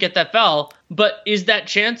doesn't get that foul, but is that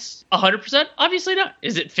chance 100%? Obviously not.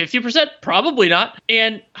 Is it 50%? Probably not.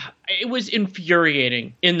 And it was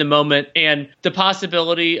infuriating in the moment, and the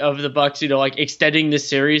possibility of the Bucks, extending this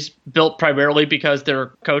series, built primarily because their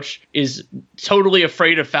coach is totally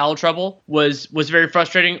afraid of foul trouble, was very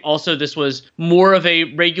frustrating. Also, this was more of a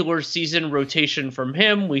regular season rotation from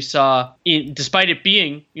him. We saw, despite it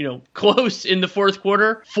being, close in the fourth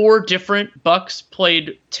quarter, 4 different Bucks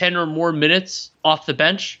played 10 or more minutes off the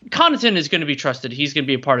bench. Connaughton is going to be trusted. He's going to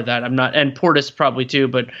be a part of that. And Portis probably too,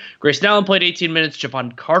 but Grayson Allen played 18 minutes.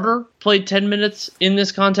 Javon Carter played 10 minutes in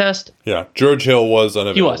this contest. Yeah, George Hill was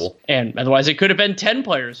unavailable. He was. And otherwise it could have been 10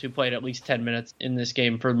 players who played at least 10 minutes in this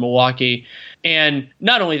game for Milwaukee. And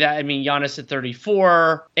not only that, I mean, Giannis at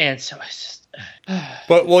 34, and so it's just...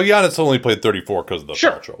 But Giannis only played 34 because of the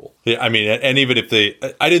foul trouble. Yeah, I mean, and even if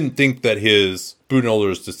I didn't think that his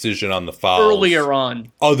Budenholzer's decision on the fouls earlier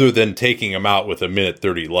on, other than taking him out with a minute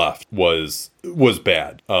 30 left, was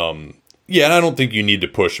bad. Yeah, and I don't think you need to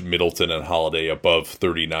push Middleton and Holiday above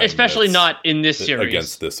 39 especially minutes not in this series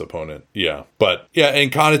against this opponent. Yeah. But yeah,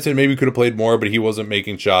 and Connaughton maybe could have played more, but he wasn't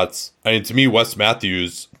making shots. I mean, to me, Wes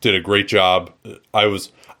Matthews did a great job.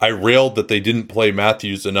 I railed that they didn't play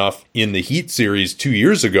Matthews enough in the Heat series 2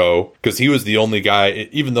 years ago because he was the only guy,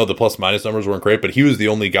 even though the plus minus numbers weren't great, but he was the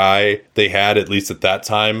only guy they had, at least at that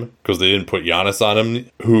time, because they didn't put Giannis on him,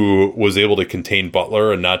 who was able to contain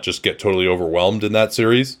Butler and not just get totally overwhelmed in that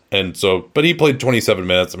series. And so, but he played 27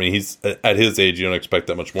 minutes. I mean, he's at his age, you don't expect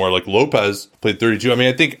that much more. Like Lopez played 32. I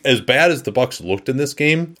mean, I think as bad as the Bucks looked in this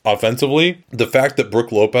game offensively, the fact that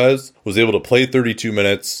Brook Lopez was able to play 32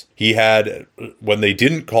 minutes, he had, when they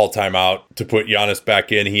didn't call timeout to put Giannis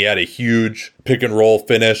back in, he had a huge pick and roll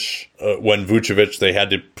finish. When Vucevic, they had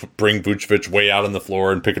to bring Vucevic way out on the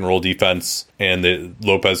floor and pick and roll defense, and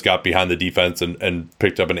Lopez got behind the defense and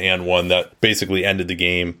picked up an and one that basically ended the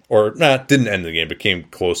game, or didn't end the game, but came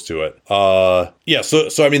close to it.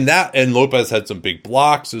 So I mean that, and Lopez had some big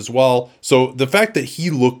blocks as well. So the fact that he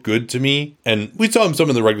looked good to me, and we saw him some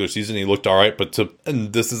in the regular season, he looked all right,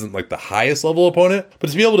 and this isn't like the highest level opponent, but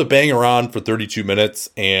to be able to bang around for 32 minutes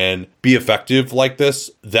and be effective like this,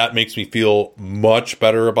 that makes me feel much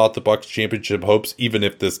better about the Bucks championship hopes, even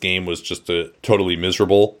if this game was just totally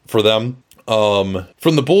miserable for them. From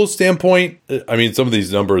the Bulls standpoint, I mean, some of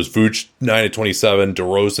these numbers, Vooch 9-27,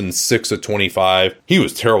 DeRozan 6-25. He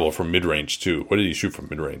was terrible from mid-range too. What did he shoot from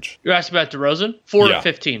mid-range? You're asking about DeRozan?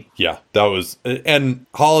 4-15. Yeah, that was, and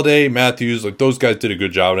Holiday, Matthews, like those guys did a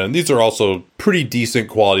good job. And these are also pretty decent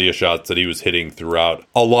quality of shots that he was hitting throughout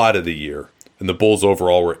a lot of the year. And the Bulls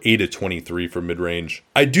overall were 8-23 from mid-range.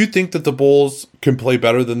 I do think that the Bulls can play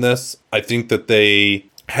better than this. I think that they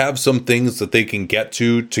have some things that they can get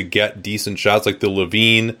to get decent shots, like the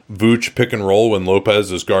Levine Vooch pick and roll when Lopez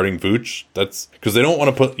is guarding Vooch. That's because they don't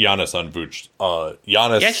want to put Giannis on Vooch.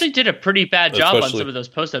 Giannis, he actually did a pretty bad job on some of those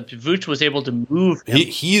post-ups. Vooch was able to move him.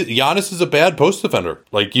 Giannis is a bad post defender.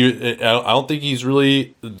 Like I don't think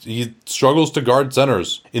he struggles to guard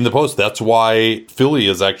centers in the post. That's why Philly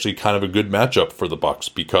is actually kind of a good matchup for the Bucks,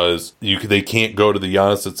 because they can't go to the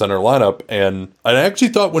Giannis at center lineup. And I actually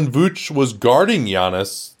thought when Vooch was guarding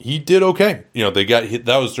Giannis, he did okay. You know,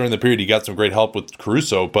 that was during the period he got some great help with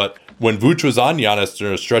Caruso, but when Vooch was on Giannis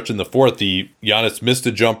during a stretch in the fourth, Giannis missed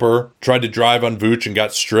a jumper, tried to drive on Vooch and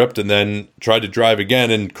got stripped, and then tried to drive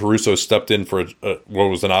again, and Caruso stepped in for what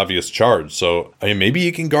was an obvious charge. So, I mean, maybe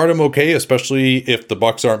you can guard him okay, especially if the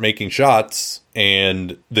Bucks aren't making shots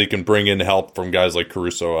and they can bring in help from guys like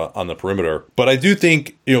Caruso on the perimeter. But I do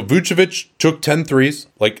think, Vucevic took 10 threes.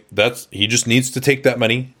 Like, he just needs to take that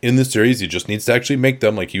many in the series. He just needs to actually make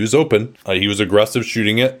them. Like, he was open. He was aggressive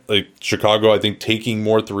shooting it. Like, Chicago, I think taking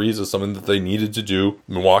more threes is something that they needed to do.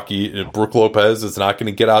 Milwaukee, Brook Lopez is not going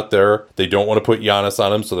to get out there. They don't want to put Giannis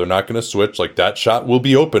on him, so they're not going to switch. Like, that shot will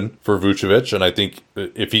be open for Vucevic, and I think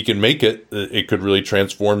if he can make it, it could really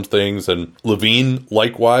transform things. And Levine,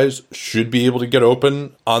 likewise, should be able to get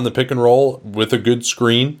open on the pick and roll with a good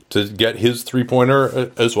screen to get his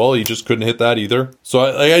three-pointer as well. He just couldn't hit that either. So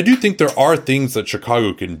I do think there are things that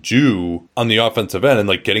Chicago can do on the offensive end, and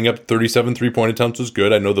like getting up 37 three-point attempts was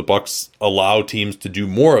good. I know the Bucks allow teams to do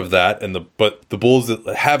more of that, but the Bulls that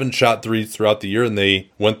haven't shot threes throughout the year, and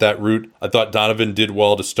they went that route. I thought Donovan did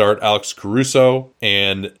well to start Alex Caruso,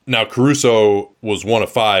 and now Caruso was 1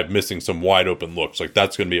 of 5, missing some wide open looks. Like,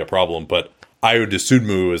 that's going to be a problem, but Ayo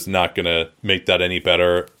Dosunmu is not going to make that any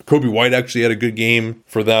better. Kobe White actually had a good game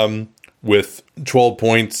for them with 12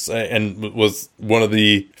 points and was one of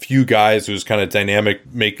the few guys who was kind of dynamic,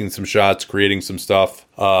 making some shots, creating some stuff.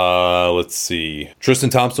 Let's see.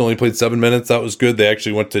 Tristan Thompson only played 7 minutes. That was good. They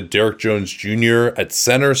actually went to Derek Jones Jr. at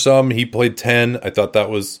center some. He played 10. I thought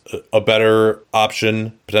that was a better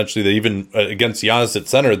option. Potentially, they even, against Giannis at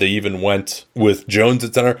center, they even went with Jones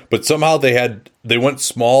at center. But somehow they went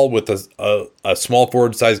small with a small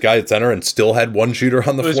forward sized guy at center and still had one shooter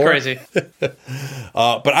on the floor. It was crazy.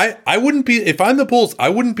 But I wouldn't be, if I'm the Bulls, I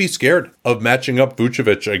wouldn't be scared of matching up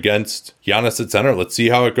Vucevic against Giannis at center. Let's see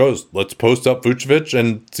how it goes. Let's post up Vucevic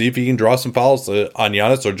and see if he can draw some fouls on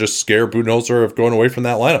Giannis, or just scare Budenholzer of going away from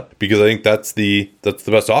that lineup, because I think that's the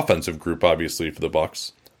best offensive group, obviously, for the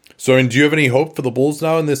Bucks. So, do you have any hope for the Bulls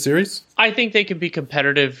now in this series? I think they can be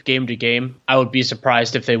competitive game to game. I would be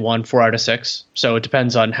surprised if they won 4 out of 6. So it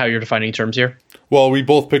depends on how you're defining terms here. Well, we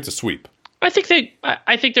both picked a sweep. I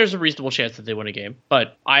think there's a reasonable chance that they win a game,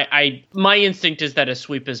 but my instinct is that a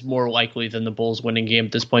sweep is more likely than the Bulls winning game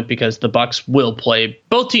at this point because the Bucks will play.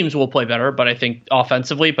 Both teams will play better, but I think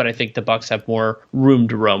offensively, but I think the Bucks have more room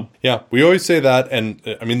to roam. Yeah, we always say that, and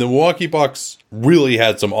I mean the Milwaukee Bucks really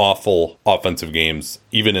had some awful offensive games,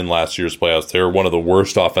 even in last year's playoffs. They were one of the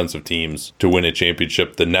worst offensive teams to win a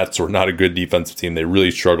championship. The Nets were not a good defensive team. They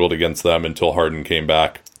really struggled against them until Harden came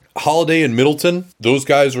back. Holiday and Middleton, those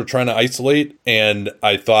guys were trying to isolate, and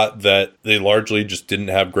I thought that they largely just didn't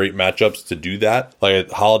have great matchups to do that.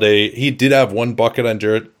 Like Holiday, he did have one bucket on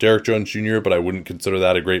Derek Jones Jr., but I wouldn't consider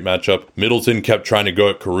that a great matchup. Middleton kept trying to go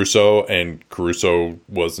at Caruso, and Caruso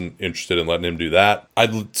wasn't interested in letting him do that.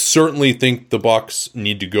 I certainly think the Bucks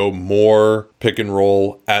need to go more pick and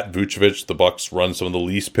roll at Vucevic. The Bucks run some of the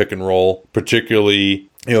least pick and roll, particularly.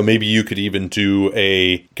 Maybe you could even do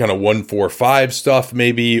a kind of 1-4-5 stuff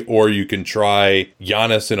maybe, or you can try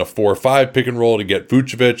Giannis in a 4-5 pick and roll to get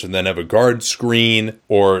Vucevic and then have a guard screen,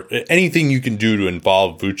 or anything you can do to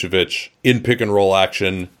involve Vucevic in pick and roll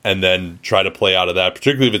action and then try to play out of that,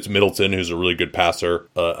 particularly if it's Middleton, who's a really good passer.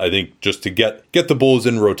 I think just to get the Bulls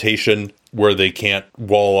in rotation where they can't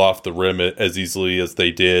wall off the rim as easily as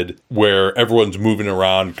they did, where everyone's moving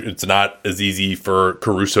around. It's not as easy for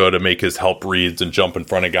Caruso to make his help reads and jump in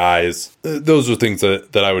front of guys. Those are things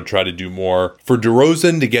that I would try to do more. For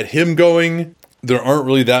DeRozan, to get him going, there aren't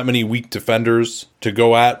really that many weak defenders to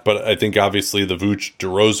go at, but I think obviously the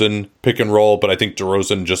Vooch-DeRozan pick and roll, but I think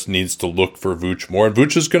DeRozan just needs to look for Vooch more, and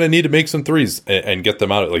Vooch is going to need to make some threes and get them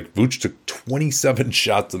out. Like, Vooch took 27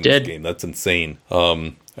 shots in this game. That's insane.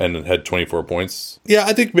 And had 24 points. Yeah,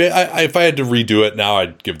 I think if I had to redo it now,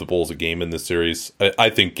 I'd give the Bulls a game in this series. I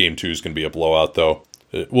think game 2 is going to be a blowout, though.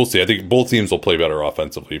 We'll see. I think both teams will play better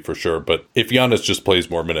offensively for sure. But if Giannis just plays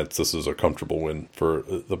more minutes, this is a comfortable win for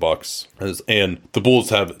the Bucks. And the Bulls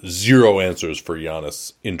have zero answers for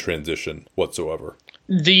Giannis in transition whatsoever.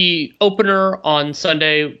 The opener on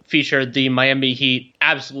Sunday featured the Miami Heat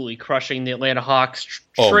absolutely crushing the Atlanta Hawks.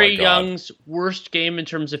 Trae Young's worst game in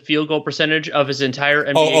terms of field goal percentage of his entire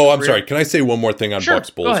NBA career. I'm sorry. Can I say one more thing on Bucks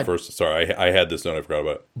Bulls first? Sorry, I had this note. I forgot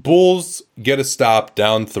about it. Bulls get a stop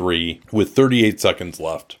down 3 with 38 seconds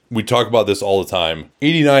left. We talk about this all the time.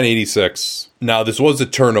 89-86. Now, this was a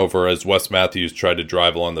turnover as Wes Matthews tried to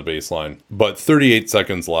drive along the baseline, but 38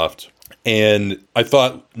 seconds left. And I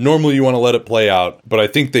thought normally you want to let it play out, but I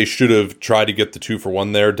think they should have tried to get the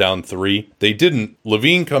 2-for-1 there, down 3. They didn't.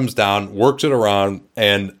 Levine comes down, works it around,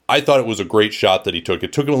 and I thought it was a great shot that he took.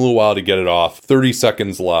 It took him a little while to get it off. 30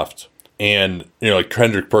 seconds left. And, like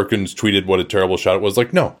Kendrick Perkins tweeted what a terrible shot it was.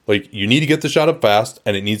 Like, no, like you need to get the shot up fast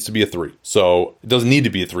and it needs to be a 3. So it doesn't need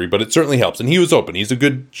to be a 3, but it certainly helps. And he was open. He's a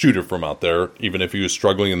good shooter from out there, even if he was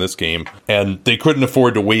struggling in this game. And they couldn't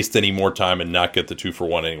afford to waste any more time and not get the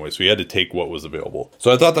 2-for-1 anyway. So he had to take what was available.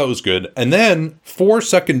 So I thought that was good. And then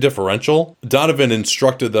 4-second differential, Donovan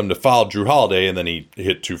instructed them to foul Jrue Holiday, and then he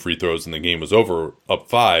hit 2 free throws and the game was over, up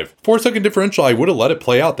 5. 4-second differential, I would have let it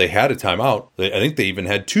play out. They had a timeout. I think they even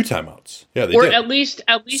had 2 timeouts. Yeah, they did. At least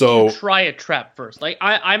so, you try a trap first. Like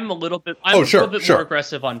I'm a little bit more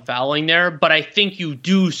aggressive on fouling there, but I think you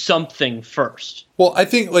do something first. Well, I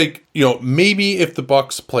think maybe if the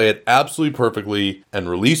Bucks play it absolutely perfectly and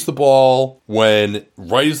release the ball when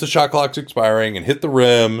right as the shot clock's expiring and hit the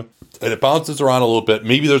rim and it bounces around a little bit,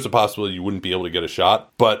 maybe there's a possibility you wouldn't be able to get a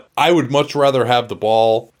shot. But I would much rather have the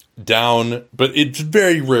ball down, but it's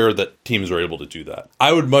very rare that teams are able to do that.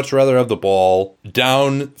 I would much rather have the ball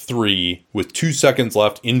down 3 with 2 seconds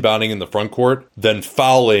left inbounding in the front court than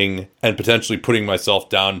fouling and potentially putting myself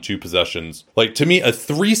down 2 possessions. Like, to me, a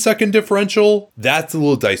 3-second differential, that's a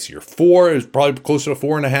little dicier. 4 is probably closer to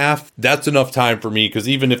 4.5. That's enough time for me, because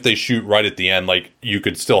even if they shoot right at the end, like, you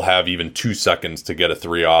could still have even 2 seconds to get a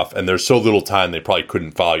 3 off, and there's so little time they probably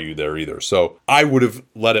couldn't foul you there either. So I would have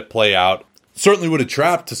let it play out. Certainly would have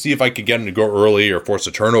trapped to see if I could get him to go early or force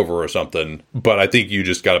a turnover or something. But I think you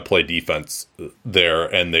just got to play defense there.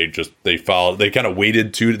 And they fouled. They kind of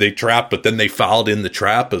waited they trapped, but then they fouled in the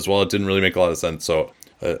trap as well. It didn't really make a lot of sense. So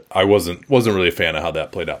I wasn't really a fan of how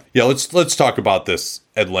that played out. Yeah, let's talk about this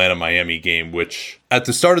Atlanta-Miami game, which at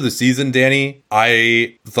the start of the season, Danny,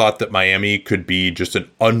 I thought that Miami could be just an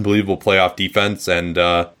unbelievable playoff defense, and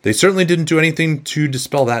they certainly didn't do anything to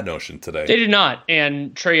dispel that notion today. They did not,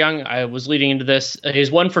 and Trae Young, I was leading into this,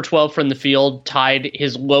 his 1 for 12 from the field tied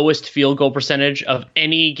his lowest field goal percentage of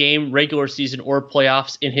any game, regular season or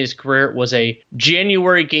playoffs in his career. It was a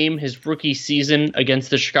January game, his rookie season against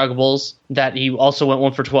the Chicago Bulls, that he also went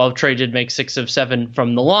 1 for 12. Trae did make 6 of 7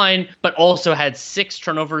 from the line, but also had 6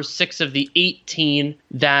 turnovers, 6 of the 18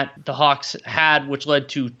 that the Hawks had, which led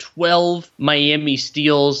to 12 Miami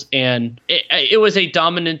steals. And it was a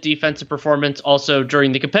dominant defensive performance. Also,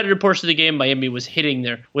 during the competitive portion of the game, Miami was hitting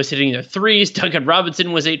their threes. Duncan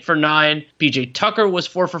Robinson was 8 for 9. PJ Tucker was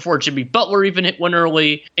 4 for 4. Jimmy Butler even hit one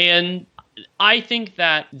early. And I think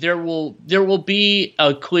that there will be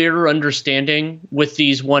a clearer understanding with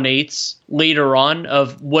these 1/8s later on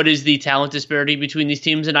of what is the talent disparity between these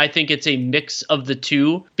teams. And I think it's a mix of the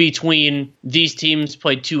two. Between these teams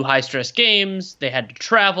played 2 high stress games, they had to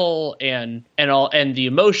travel and the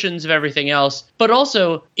emotions of everything else. But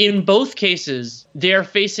also in both cases, they are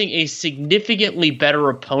facing a significantly better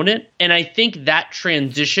opponent. And I think that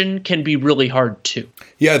transition can be really hard too.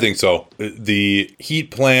 Yeah, I think so. The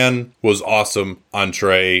Heat plan was awesome on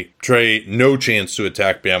Trae. Trae, no chance to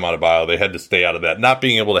attack Bam Adebayo. They had to stay out of that. Not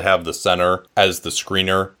being able to have the center as the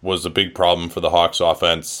screener was a big problem for the Hawks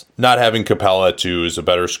offense. Not having Capella, too, is a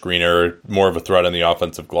better screener, more of a threat on the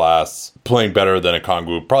offensive glass. Playing better than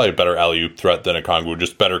Okongwu, probably a better alley-oop threat than Okongwu.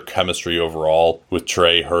 Just better chemistry overall with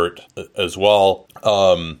Trae hurt as well.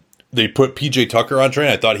 They put PJ Tucker on Trae,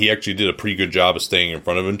 and I thought he actually did a pretty good job of staying in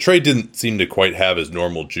front of him. Trae didn't seem to quite have his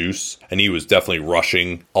normal juice, and he was definitely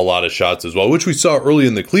rushing a lot of shots as well, which we saw early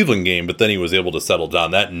in the Cleveland game, but then he was able to settle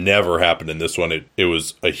down. That never happened in this one. It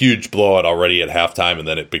was a huge blowout already at halftime, and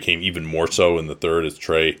then it became even more so in the third as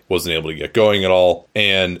Trae wasn't able to get going at all.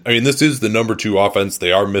 And, I mean, this is the number 2 offense.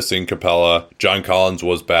 They are missing Capella. John Collins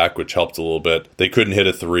was back, which helped a little bit. They couldn't hit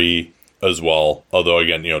a 3 as well. Although,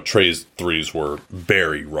 again, Trae's threes were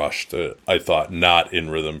very rushed. I thought not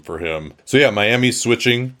in rhythm for him. So, yeah, Miami's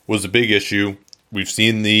switching was a big issue. We've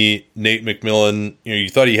seen the Nate McMillan, you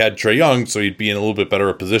thought he had Trae Young, so he'd be in a little bit better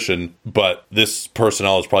a position. But this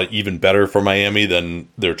personnel is probably even better for Miami than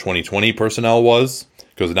their 2020 personnel was,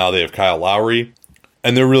 because now they have Kyle Lowry.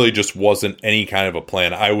 And there really just wasn't any kind of a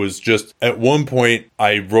plan. I was just, at one point,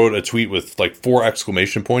 I wrote a tweet with like 4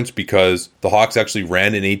 exclamation points because the Hawks actually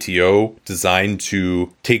ran an ATO designed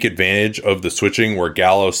to take advantage of the switching where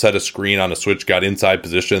Gallo set a screen on a switch, got inside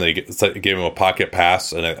position. They gave him a pocket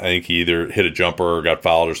pass, and I think he either hit a jumper or got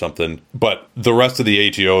fouled or something. But the rest of the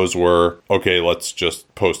ATOs were, okay, let's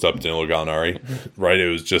just post up Danilo Gallinari, right? It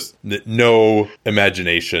was just no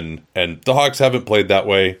imagination. And the Hawks haven't played that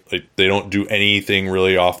way. Like, they don't do anything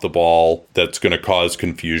really off the ball that's going to cause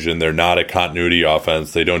confusion. They're not a continuity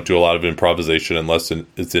offense. They don't do a lot of improvisation unless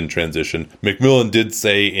it's in transition. McMillan did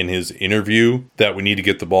say in his interview that we need to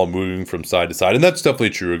get the ball moving from side to side, and that's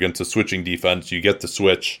definitely true against a switching defense. You get the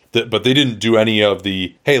switch, but they didn't do any of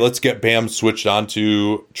the, hey, let's get Bam switched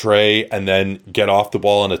onto Trae and then get off the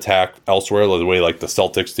ball and attack elsewhere, the way like the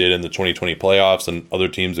Celtics did in the 2020 playoffs and other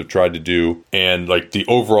teams have tried to do. And like the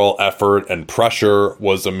overall effort and pressure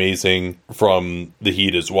was amazing from the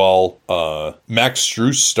Heat as well. Max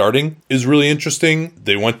Strus starting is really interesting.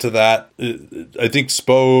 They went to that. I think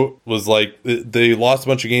Spo was like, they lost a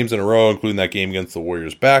bunch of games in a row, including that game against the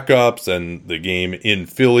Warriors backups and the game in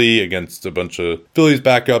Philly against a bunch of Phillies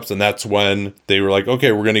backups. And that's when they were like,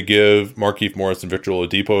 okay, we're going to give Markieff Morris and Victor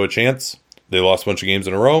Oladipo a chance. They lost a bunch of games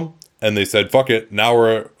in a row. And they said, fuck it. Now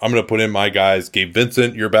I'm going to put in my guys. Gabe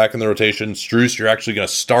Vincent, you're back in the rotation. Strus, you're actually going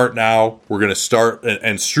to start now. We're going to start.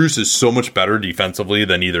 And Strus is so much better defensively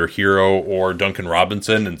than either Hero or Duncan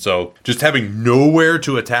Robinson. And so just having nowhere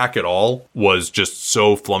to attack at all was just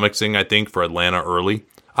so flummoxing, I think, for Atlanta early.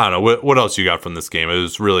 I don't know. What else you got from this game? It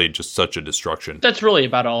was really just such a destruction. That's really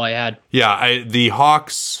about all I had. Yeah, the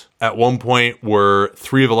Hawks at one point were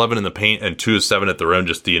 3 of 11 in the paint and 2 of 7 at the rim.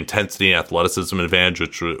 Just the intensity and athleticism advantage,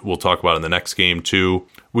 which we'll talk about in the next game too.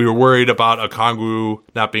 We were worried about Okongwu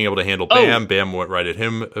not being able to handle Bam. Bam went right at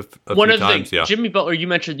him a One few of the times. things, Jimmy Butler, you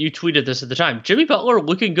mentioned, you tweeted this at the time. Jimmy Butler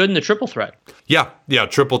looking good in the triple threat. Yeah.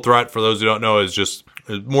 Triple threat, for those who don't know, is just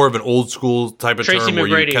more of an old school type of Tracy term McGrady.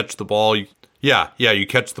 where you catch the ball. You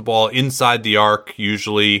catch the ball inside the arc,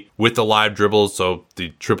 usually with the live dribbles. So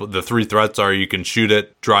the 3 threats are you can shoot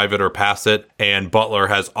it, drive it, or pass it. And Butler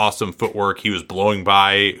has awesome footwork. He was blowing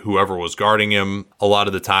by whoever was guarding him. A lot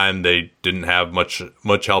of the time, they didn't have much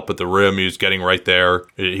help at the rim. He was getting right there.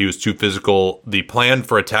 He was too physical. The plan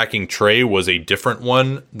for attacking Trae was a different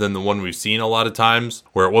one than the one we've seen a lot of times,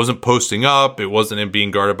 where it wasn't posting up. It wasn't him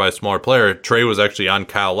being guarded by a smaller player. Trae was actually on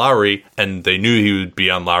Kyle Lowry, and they knew he would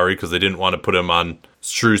be on Lowry because they didn't want to put him on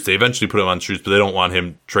Strus. They eventually put him on Strus, but they don't want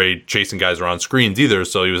him chasing guys around screens either.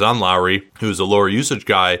 So he was on Lowry, who was a lower usage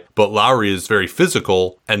guy, but Lowry is very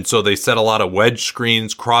physical. And so they set a lot of wedge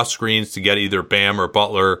screens, cross screens to get either Bam or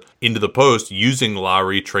Butler into the post using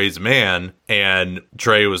Lowry, Trey's man. And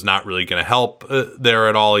Trey was not really going to help there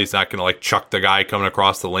at all. He's not going to like chuck the guy coming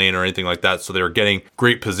across the lane or anything like that. So they were getting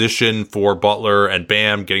great position for Butler and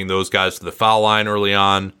Bam, getting those guys to the foul line early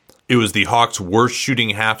on. It was the Hawks' worst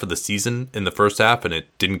shooting half of the season in the first half, and it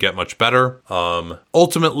didn't get much better.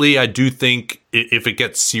 Ultimately, I do think if it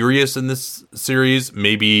gets serious in this series,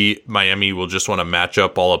 maybe Miami will just want to match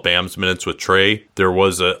up all of Bam's minutes with Trey. There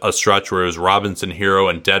was a stretch where it was Robinson, Hero,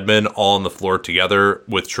 and Dedmon all on the floor together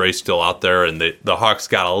with Trey still out there, and the Hawks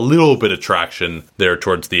got a little bit of traction there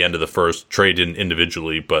towards the end of the first. Trey didn't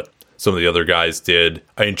individually, but some of the other guys did.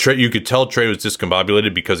 I mean, Trey, you could tell Trey was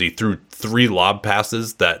discombobulated because he threw 3 lob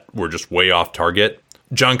passes that were just way off target.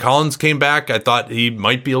 John Collins came back. I thought he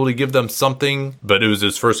might be able to give them something, but it was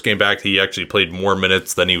his first game back. He actually played more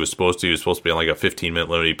minutes than he was supposed to. He was supposed to be on like a 15-minute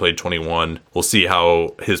limit. He played 21. We'll see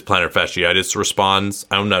how his plantar fasciitis responds.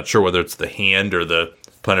 I'm not sure whether it's the hand or the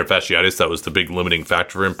plantar fasciitis that was the big limiting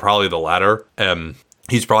factor for him. Probably the latter.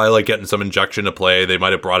 He's probably like getting some injection to play. They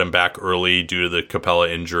might have brought him back early due to the Capella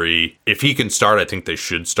injury. If he can start, I think they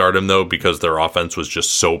should start him though, because their offense was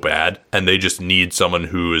just so bad and they just need someone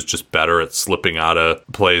who is just better at slipping out of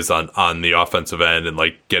plays on the offensive end and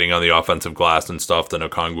like getting on the offensive glass and stuff than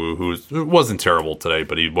Okongwu, who wasn't terrible today,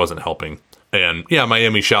 but he wasn't helping. And yeah,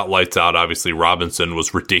 Miami shot lights out. Obviously, Robinson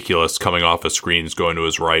was ridiculous coming off of screens, going to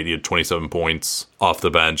his right. He had 27 points off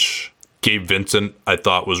the bench. Gabe Vincent, I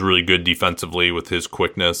thought, was really good defensively with his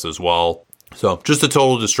quickness as well. So just a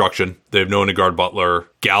total destruction. They have no one to guard Butler.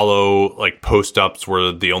 Gallo, like post-ups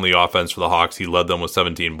were the only offense for the Hawks. He led them with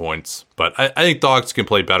 17 points. But I think the Hawks can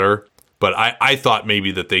play better. But I thought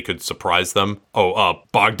maybe that they could surprise them.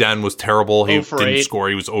 Bogdan was terrible. He didn't score.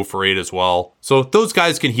 He was 0 for 8 as well. So those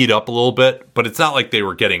guys can heat up a little bit. But it's not like they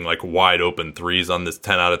were getting like wide open threes on this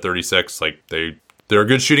 10 out of 36. Like they're a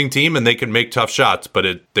good shooting team and they can make tough shots,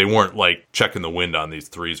 but they weren't like checking the wind on these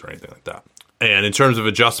threes or anything like that. And in terms of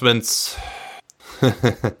adjustments,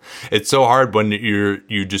 it's so hard when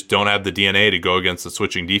you just don't have the DNA to go against the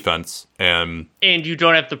switching defense. And you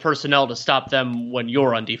don't have the personnel to stop them when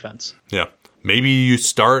you're on defense. Yeah. Maybe you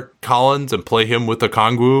start Collins and play him with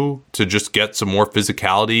Okongwu to just get some more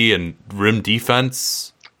physicality and rim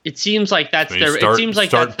defense. It seems like that's their best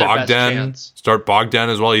chance. Start Bogdan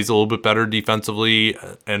as well. He's a little bit better defensively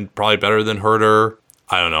and probably better than Herter.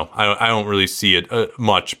 I don't know. I don't really see it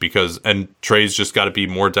much and Trey's just got to be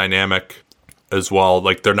more dynamic as well.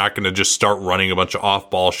 Like they're not going to just start running a bunch of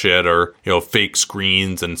off-ball shit or fake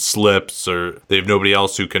screens and slips, or they have nobody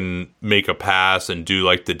else who can make a pass and do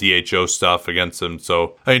like the DHO stuff against them.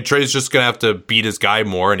 So I mean, Trey's just going to have to beat his guy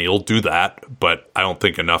more, and he'll do that, but I don't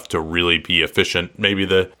think enough to really be efficient. Maybe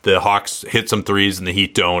the Hawks hit some threes and the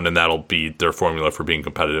Heat don't, and that'll be their formula for being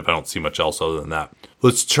competitive. I don't see much else other than that.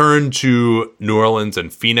 Let's turn to New Orleans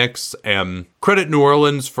and Phoenix, and credit New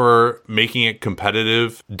Orleans for making it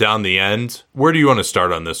competitive down the end. Where do you want to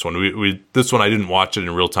start on this one? This one I didn't watch it in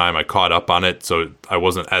real time. I caught up on it, so I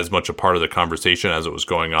wasn't as much a part of the conversation as it was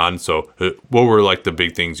going on. So what were like the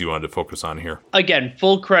big things you wanted to focus on here? Again,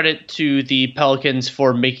 full credit to the Pelicans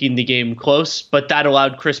for making the game close, but that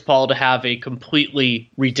allowed Chris Paul to have a completely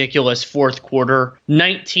ridiculous fourth quarter.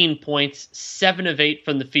 19 points, 7 of 8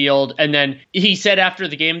 from the field, and then he said after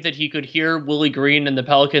the game that he could hear Willie Green and the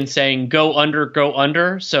Pelicans saying, go under, go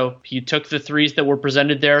under. So he took the threes that were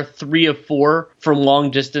presented there, 3 of 4 from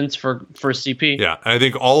long distance for CP. Yeah, and I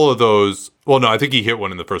think all of those, well, no, I think he hit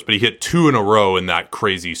one in the first, but he hit 2 in a row in that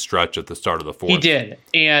crazy stretch at the start of the fourth. He did,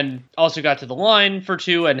 and also got to the line for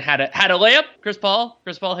 2 and had a layup. Chris Paul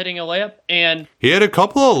hitting a layup, and he had a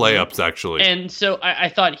couple of layups actually. And so I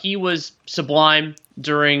thought he was sublime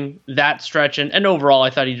during that stretch, and overall I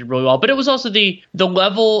thought he did really well. But it was also the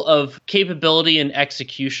level of capability and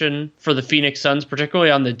execution for the Phoenix Suns, particularly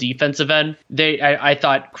on the defensive end. I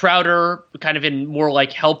thought Crowder, kind of in more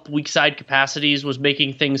like help weak side capacities, was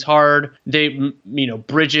making things hard.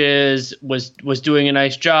 Bridges was doing a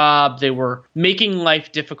nice job. They were making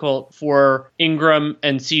life difficult for Ingram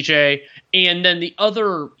and CJ. And then the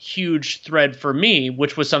other huge thread for me,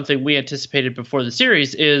 which was something we anticipated before the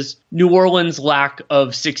series, is New Orleans' lack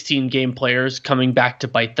of 16 game players coming back to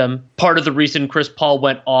bite them. Part of the reason Chris Paul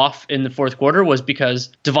went off in the fourth quarter was because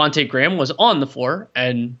Devontae Graham was on the floor,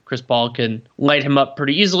 and Chris Paul can light him up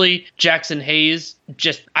pretty easily. Jackson Hayes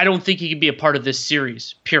I don't think he can be a part of this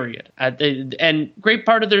series, period. And great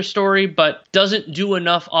part of their story, but doesn't do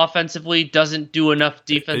enough offensively, doesn't do enough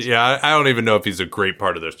defense. Yeah, I don't even know if he's a great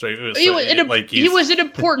part of their story. He was an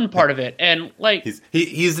important part of it, and like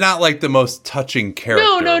he's not like the most touching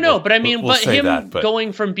character. No. But I mean, we'll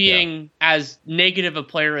going from being as negative a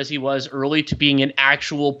player as he was early to being an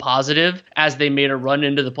actual positive as they made a run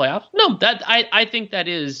into the playoffs. No, that I think it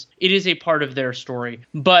is a part of their story.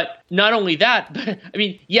 But not only that, but I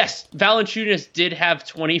mean, yes, Valanciunas did have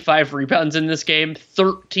 25 rebounds in this game,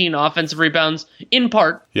 13 offensive rebounds, in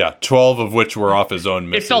part. Yeah, 12 of which were off his own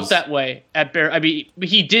misses. It felt that way at Bear. I mean,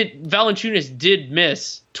 Valanciunas did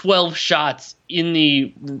miss 12 shots in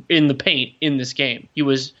the paint in this game. He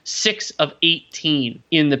was 6 of 18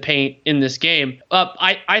 in the paint in this game.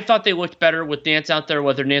 I thought they looked better with Nance out there,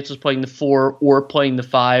 whether Nance was playing the 4 or playing the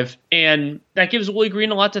 5. And that gives Willie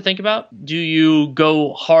Green a lot to think about. Do you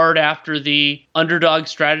go hard after the underdog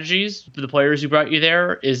strategies, the players who brought you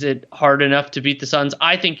there? Is it hard enough to beat the Suns?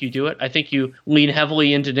 I think you do it. I think you lean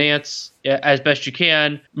heavily into Nance as best you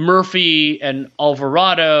can. Murphy and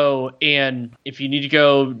Alvarado, and if you need to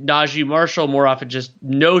go Najee Marshall more often, just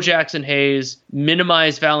no Jackson Hayes,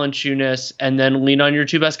 minimize Valanciunas, and then lean on your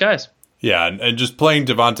 2 best guys. Yeah, and just playing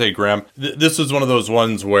Devontae Graham, this was one of those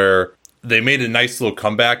ones where they made a nice little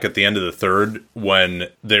comeback at the end of the third when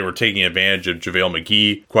they were taking advantage of JaVale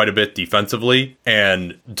McGee quite a bit defensively,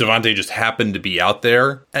 and Devontae just happened to be out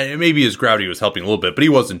there. And maybe his gravity was helping a little bit, but he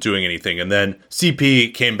wasn't doing anything. And then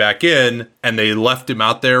CP came back in, and they left him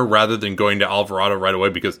out there rather than going to Alvarado right away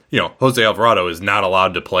because, Jose Alvarado is not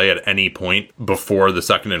allowed to play at any point before the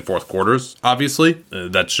second and fourth quarters, obviously.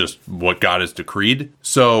 That's just what God has decreed.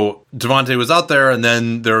 So Devontae was out there, and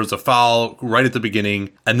then there was a foul right at the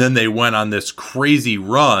beginning, and then they went on this crazy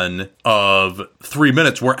run of 3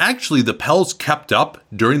 minutes where actually the Pels kept up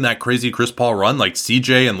during that crazy Chris Paul run. Like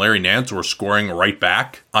CJ and Larry Nance were scoring right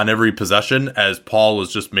back on every possession as Paul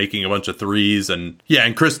was just making a bunch of threes. And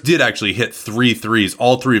Chris did actually hit 3 threes,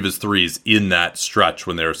 all 3 of his threes in that stretch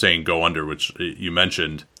when they were saying go under, which you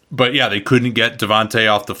mentioned. But they couldn't get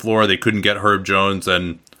Devontae off the floor. They couldn't get Herb Jones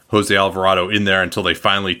and Jose Alvarado in there until they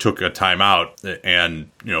finally took a timeout, and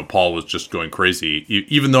Paul was just going crazy,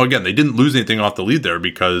 even though again they didn't lose anything off the lead there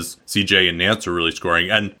because CJ and Nance were really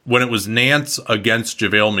scoring. And when it was Nance against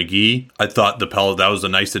JaVale McGee, I thought the Pels, that was a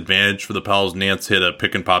nice advantage for the Pels. Nance hit a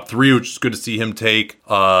pick and pop 3, which is good to see him take.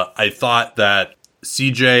 I thought that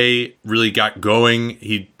CJ really got going.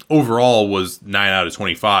 He overall was 9 out of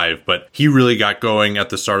 25, but he really got going at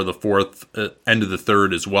the start of the fourth, end of the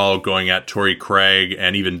third as well, going at Torrey Craig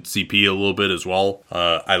and even CP a little bit as well.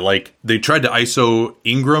 They tried to ISO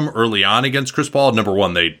Ingram early on against Chris Paul. Number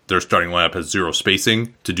one, their starting lineup has 0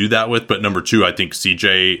 spacing to do that with, but number 2, I think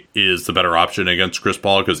CJ is the better option against Chris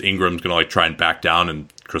Paul because Ingram's going to try and back down,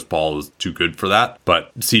 and Chris Paul is too good for that.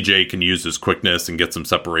 But CJ can use his quickness and get some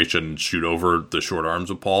separation and shoot over the short arms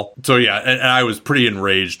of Paul. So and I was pretty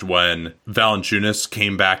enraged when Valanciunas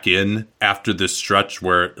came back in after this stretch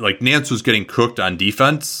where Nance was getting cooked on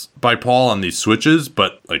defense by Paul on these switches,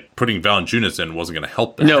 but putting Valanciunas in wasn't going to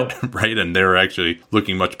help that, no. Right? And they're actually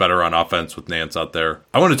looking much better on offense with Nance out there.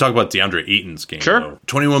 I want to talk about DeAndre Ayton's game. Sure. Though.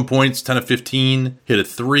 21 points, 10 of 15, hit a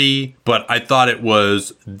 3, but I thought it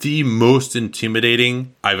was the most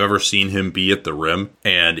intimidating I've ever seen him be at the rim,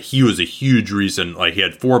 and he was a huge reason. He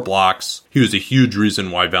had 4 blocks. He was a huge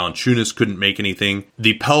reason why Valanciunas couldn't make anything.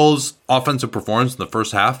 The Pels' offensive performance in the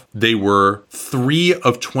first half, they were 3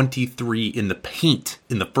 of 23 in the paint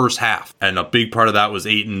in the first half. And a big part of that was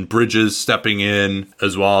Ayton, Bridges stepping in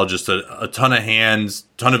as well. Just a ton of hands,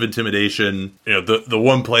 ton of intimidation. The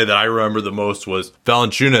one play that I remember the most was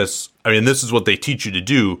Valanciunas. I mean, this is what they teach you to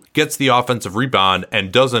do. Gets the offensive rebound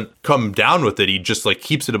and doesn't come down with it. He just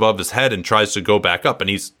keeps it above his head and tries to go back up. And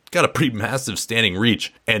he's got a pretty massive standing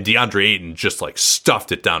reach. And DeAndre Ayton just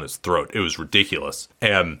stuffed it down his throat. It was ridiculous.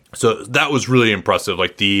 And so that was really impressive.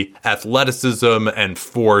 The athleticism and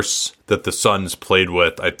force that the Suns played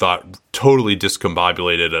with, I thought totally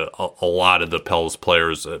discombobulated a lot of the Pels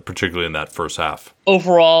players, particularly in that first half.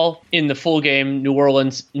 Overall, in the full game, New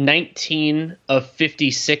Orleans 19 of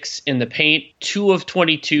 56 in the paint, 2 of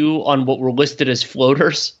 22 on what were listed as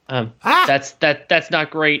floaters. That's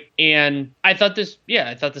not great. And I thought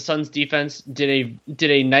the Suns defense did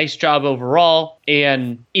a nice job overall.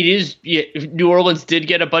 And New Orleans did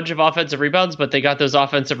get a bunch of offensive rebounds, but they got those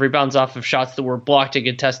offensive rebounds off of shots that were blocked and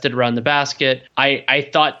contested around the basket. I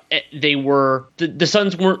thought the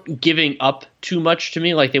Suns weren't giving up too much to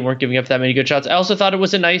me. Like, they weren't giving up that many good shots. I also thought it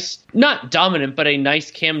was a nice, not dominant, but a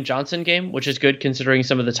nice Cam Johnson game, which is good considering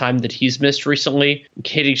some of the time that he's missed recently.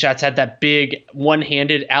 Hitting shots, had that big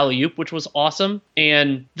one-handed alley-oop, which was awesome.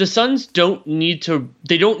 And the Suns don't need to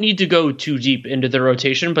go too deep into the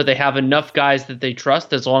rotation, but they have enough guys that they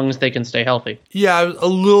trust as long as they can stay healthy. Yeah, I was a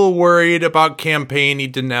little worried about Campaign. He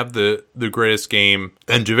didn't have the greatest game.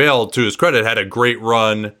 And JaVale, to his credit, had a great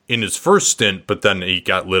run in his first stint, but then he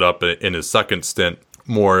got lit up in his second stint,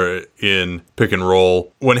 more in pick and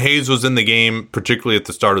roll. When Hayes was in the game, particularly at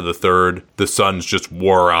the start of the third, the Suns just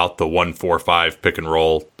wore out the 1-4-5 pick and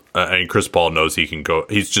roll. And Chris Paul knows he can go.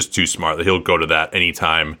 He's just too smart. He'll go to that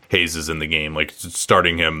anytime Hayes is in the game. Like,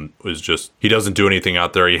 starting him was just, he doesn't do anything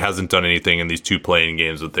out there. He hasn't done anything in these 2 playing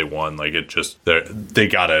games that they won. Like, it just, they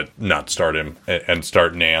gotta not start him and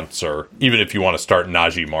start Nance, or even if you want to start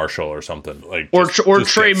Najee Marshall or something. Like, or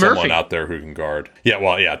Trey Murphy, someone out there who can guard.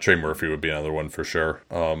 Yeah, Trey Murphy would be another one for sure.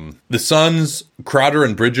 The Suns, Crowder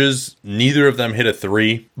and Bridges, neither of them hit a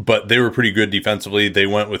 3, but they were pretty good defensively. They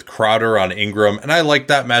went with Crowder on Ingram, and I like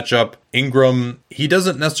that matchup. Ingram, he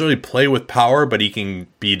doesn't necessarily play with power, but he can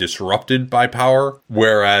be disrupted by power.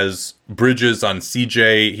 Whereas Bridges on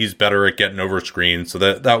CJ, he's better at getting over screens. So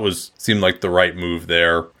that seemed like the right move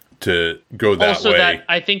there to go that also, way.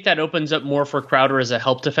 I think that opens up more for Crowder as a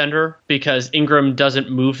help defender, because Ingram doesn't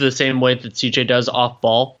move the same way that CJ does off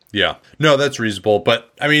ball. Yeah, no, that's reasonable.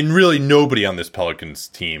 But I mean, really, nobody on this Pelicans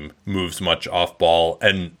team moves much off ball.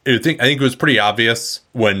 And I think it was pretty obvious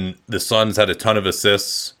when the Suns had a ton of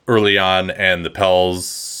assists early on and the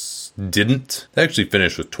Pels didn't. They actually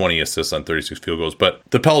finished with 20 assists on 36 field goals. But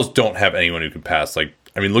the Pels don't have anyone who can pass. Like,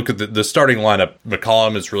 I mean, look at the starting lineup.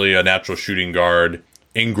 McCollum is really a natural shooting guard.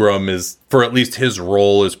 Ingram is, for at least his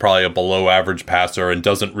role, is probably a below average passer and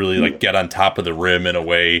doesn't really like get on top of the rim in a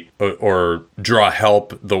way or draw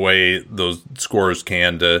help the way those scorers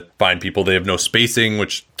can to find people. They have no spacing,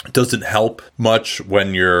 which doesn't help much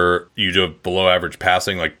when you do below average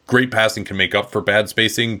passing. Like, great passing can make up for bad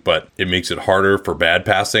spacing, but it makes it harder for bad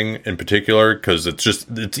passing in particular, because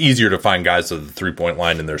it's easier to find guys at the 3-point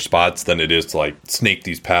line in their spots than it is to like snake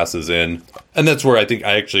these passes in. And that's where I think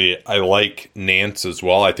I like Nance as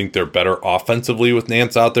well. I think they're better offensively with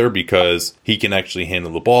Nance out there because he can actually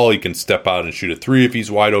handle the ball. He can step out and shoot a 3 if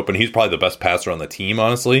he's wide open. He's probably the best passer on the team,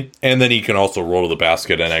 honestly. And then he can also roll to the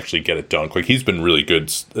basket and actually get it dunk. Like, he's been really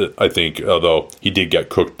good, I think, although he did get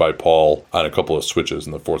cooked by Paul on a couple of switches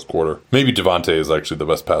in the fourth quarter. Maybe Devontae is actually the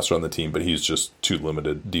best passer on the team, but he's just too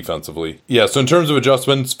limited defensively. Yeah, so in terms of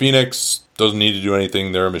adjustments, Phoenix doesn't need to do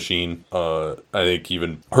anything. They're a machine. I think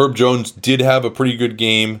even Herb Jones did have a pretty good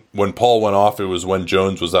game. When Paul went off, it was when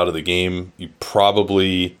Jones was out of the game. You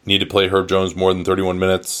probably need to play Herb Jones more than 31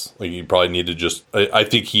 minutes. Like, you probably need to just... I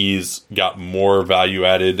think he's got more value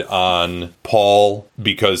added on Paul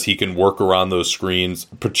because he can work around those screens,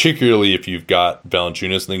 particularly if you've got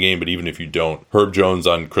Valanciunas in the game, but even if you don't. Herb Jones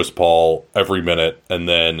on Chris Paul every minute. And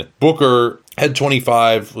then Booker had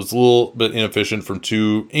 25, was a little bit inefficient from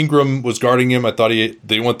 2. Ingram was guarding him. I thought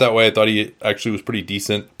they went that way. I thought he actually was pretty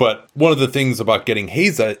decent. But one of the things about getting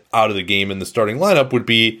Hayes out of the game in the starting lineup would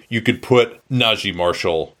be you could put Najee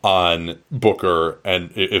Marshall on Booker,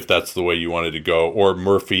 and if that's the way you wanted to go, or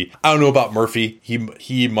Murphy. I don't know about Murphy.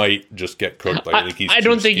 He might just get cooked. I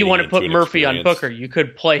don't think you want to put Murphy on Booker. You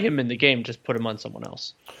could play him in the game, just put him on someone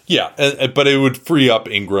else. Yeah, but it would free up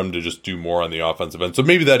Ingram to just do more on the offensive end. So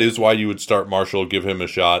maybe that is why you would start Marshall, give him a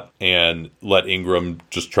shot, and let Ingram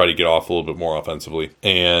just try to get off a little bit more offensively.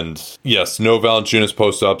 And yes, no Valanciunas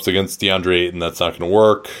post-ups against DeAndre Ayton. That's not going to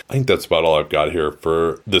work. I think that's about all I've got here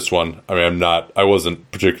for this one. I mean, I wasn't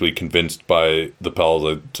particularly convinced by the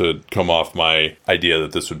Pels to come off my idea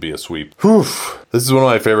that this would be a sweep. Whew. This is one of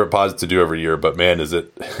my favorite pods to do every year, but man, is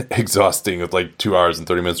it exhausting with like 2 hours and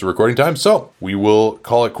 30 minutes of recording time. So we will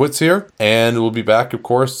call it quits here, and we'll be back, of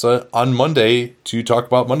course, on Monday to talk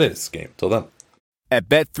about Monday's game. Till then. At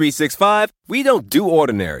Bet365, we don't do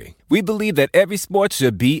ordinary. We believe that every sport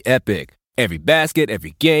should be epic. Every basket,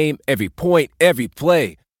 every game, every point, every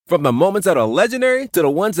play. From the moments that are legendary to the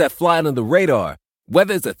ones that fly under the radar.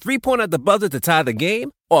 Whether it's a 3-pointer at the buzzer to tie the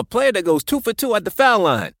game or a player that goes 2 for 2 at the foul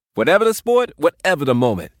line. Whatever the sport, whatever the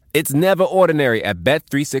moment. It's never ordinary at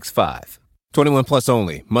Bet365. 21 plus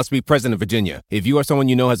only. Must be present in Virginia. If you or someone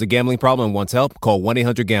you know has a gambling problem and wants help, call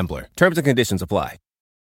 1-800-GAMBLER. Terms and conditions apply.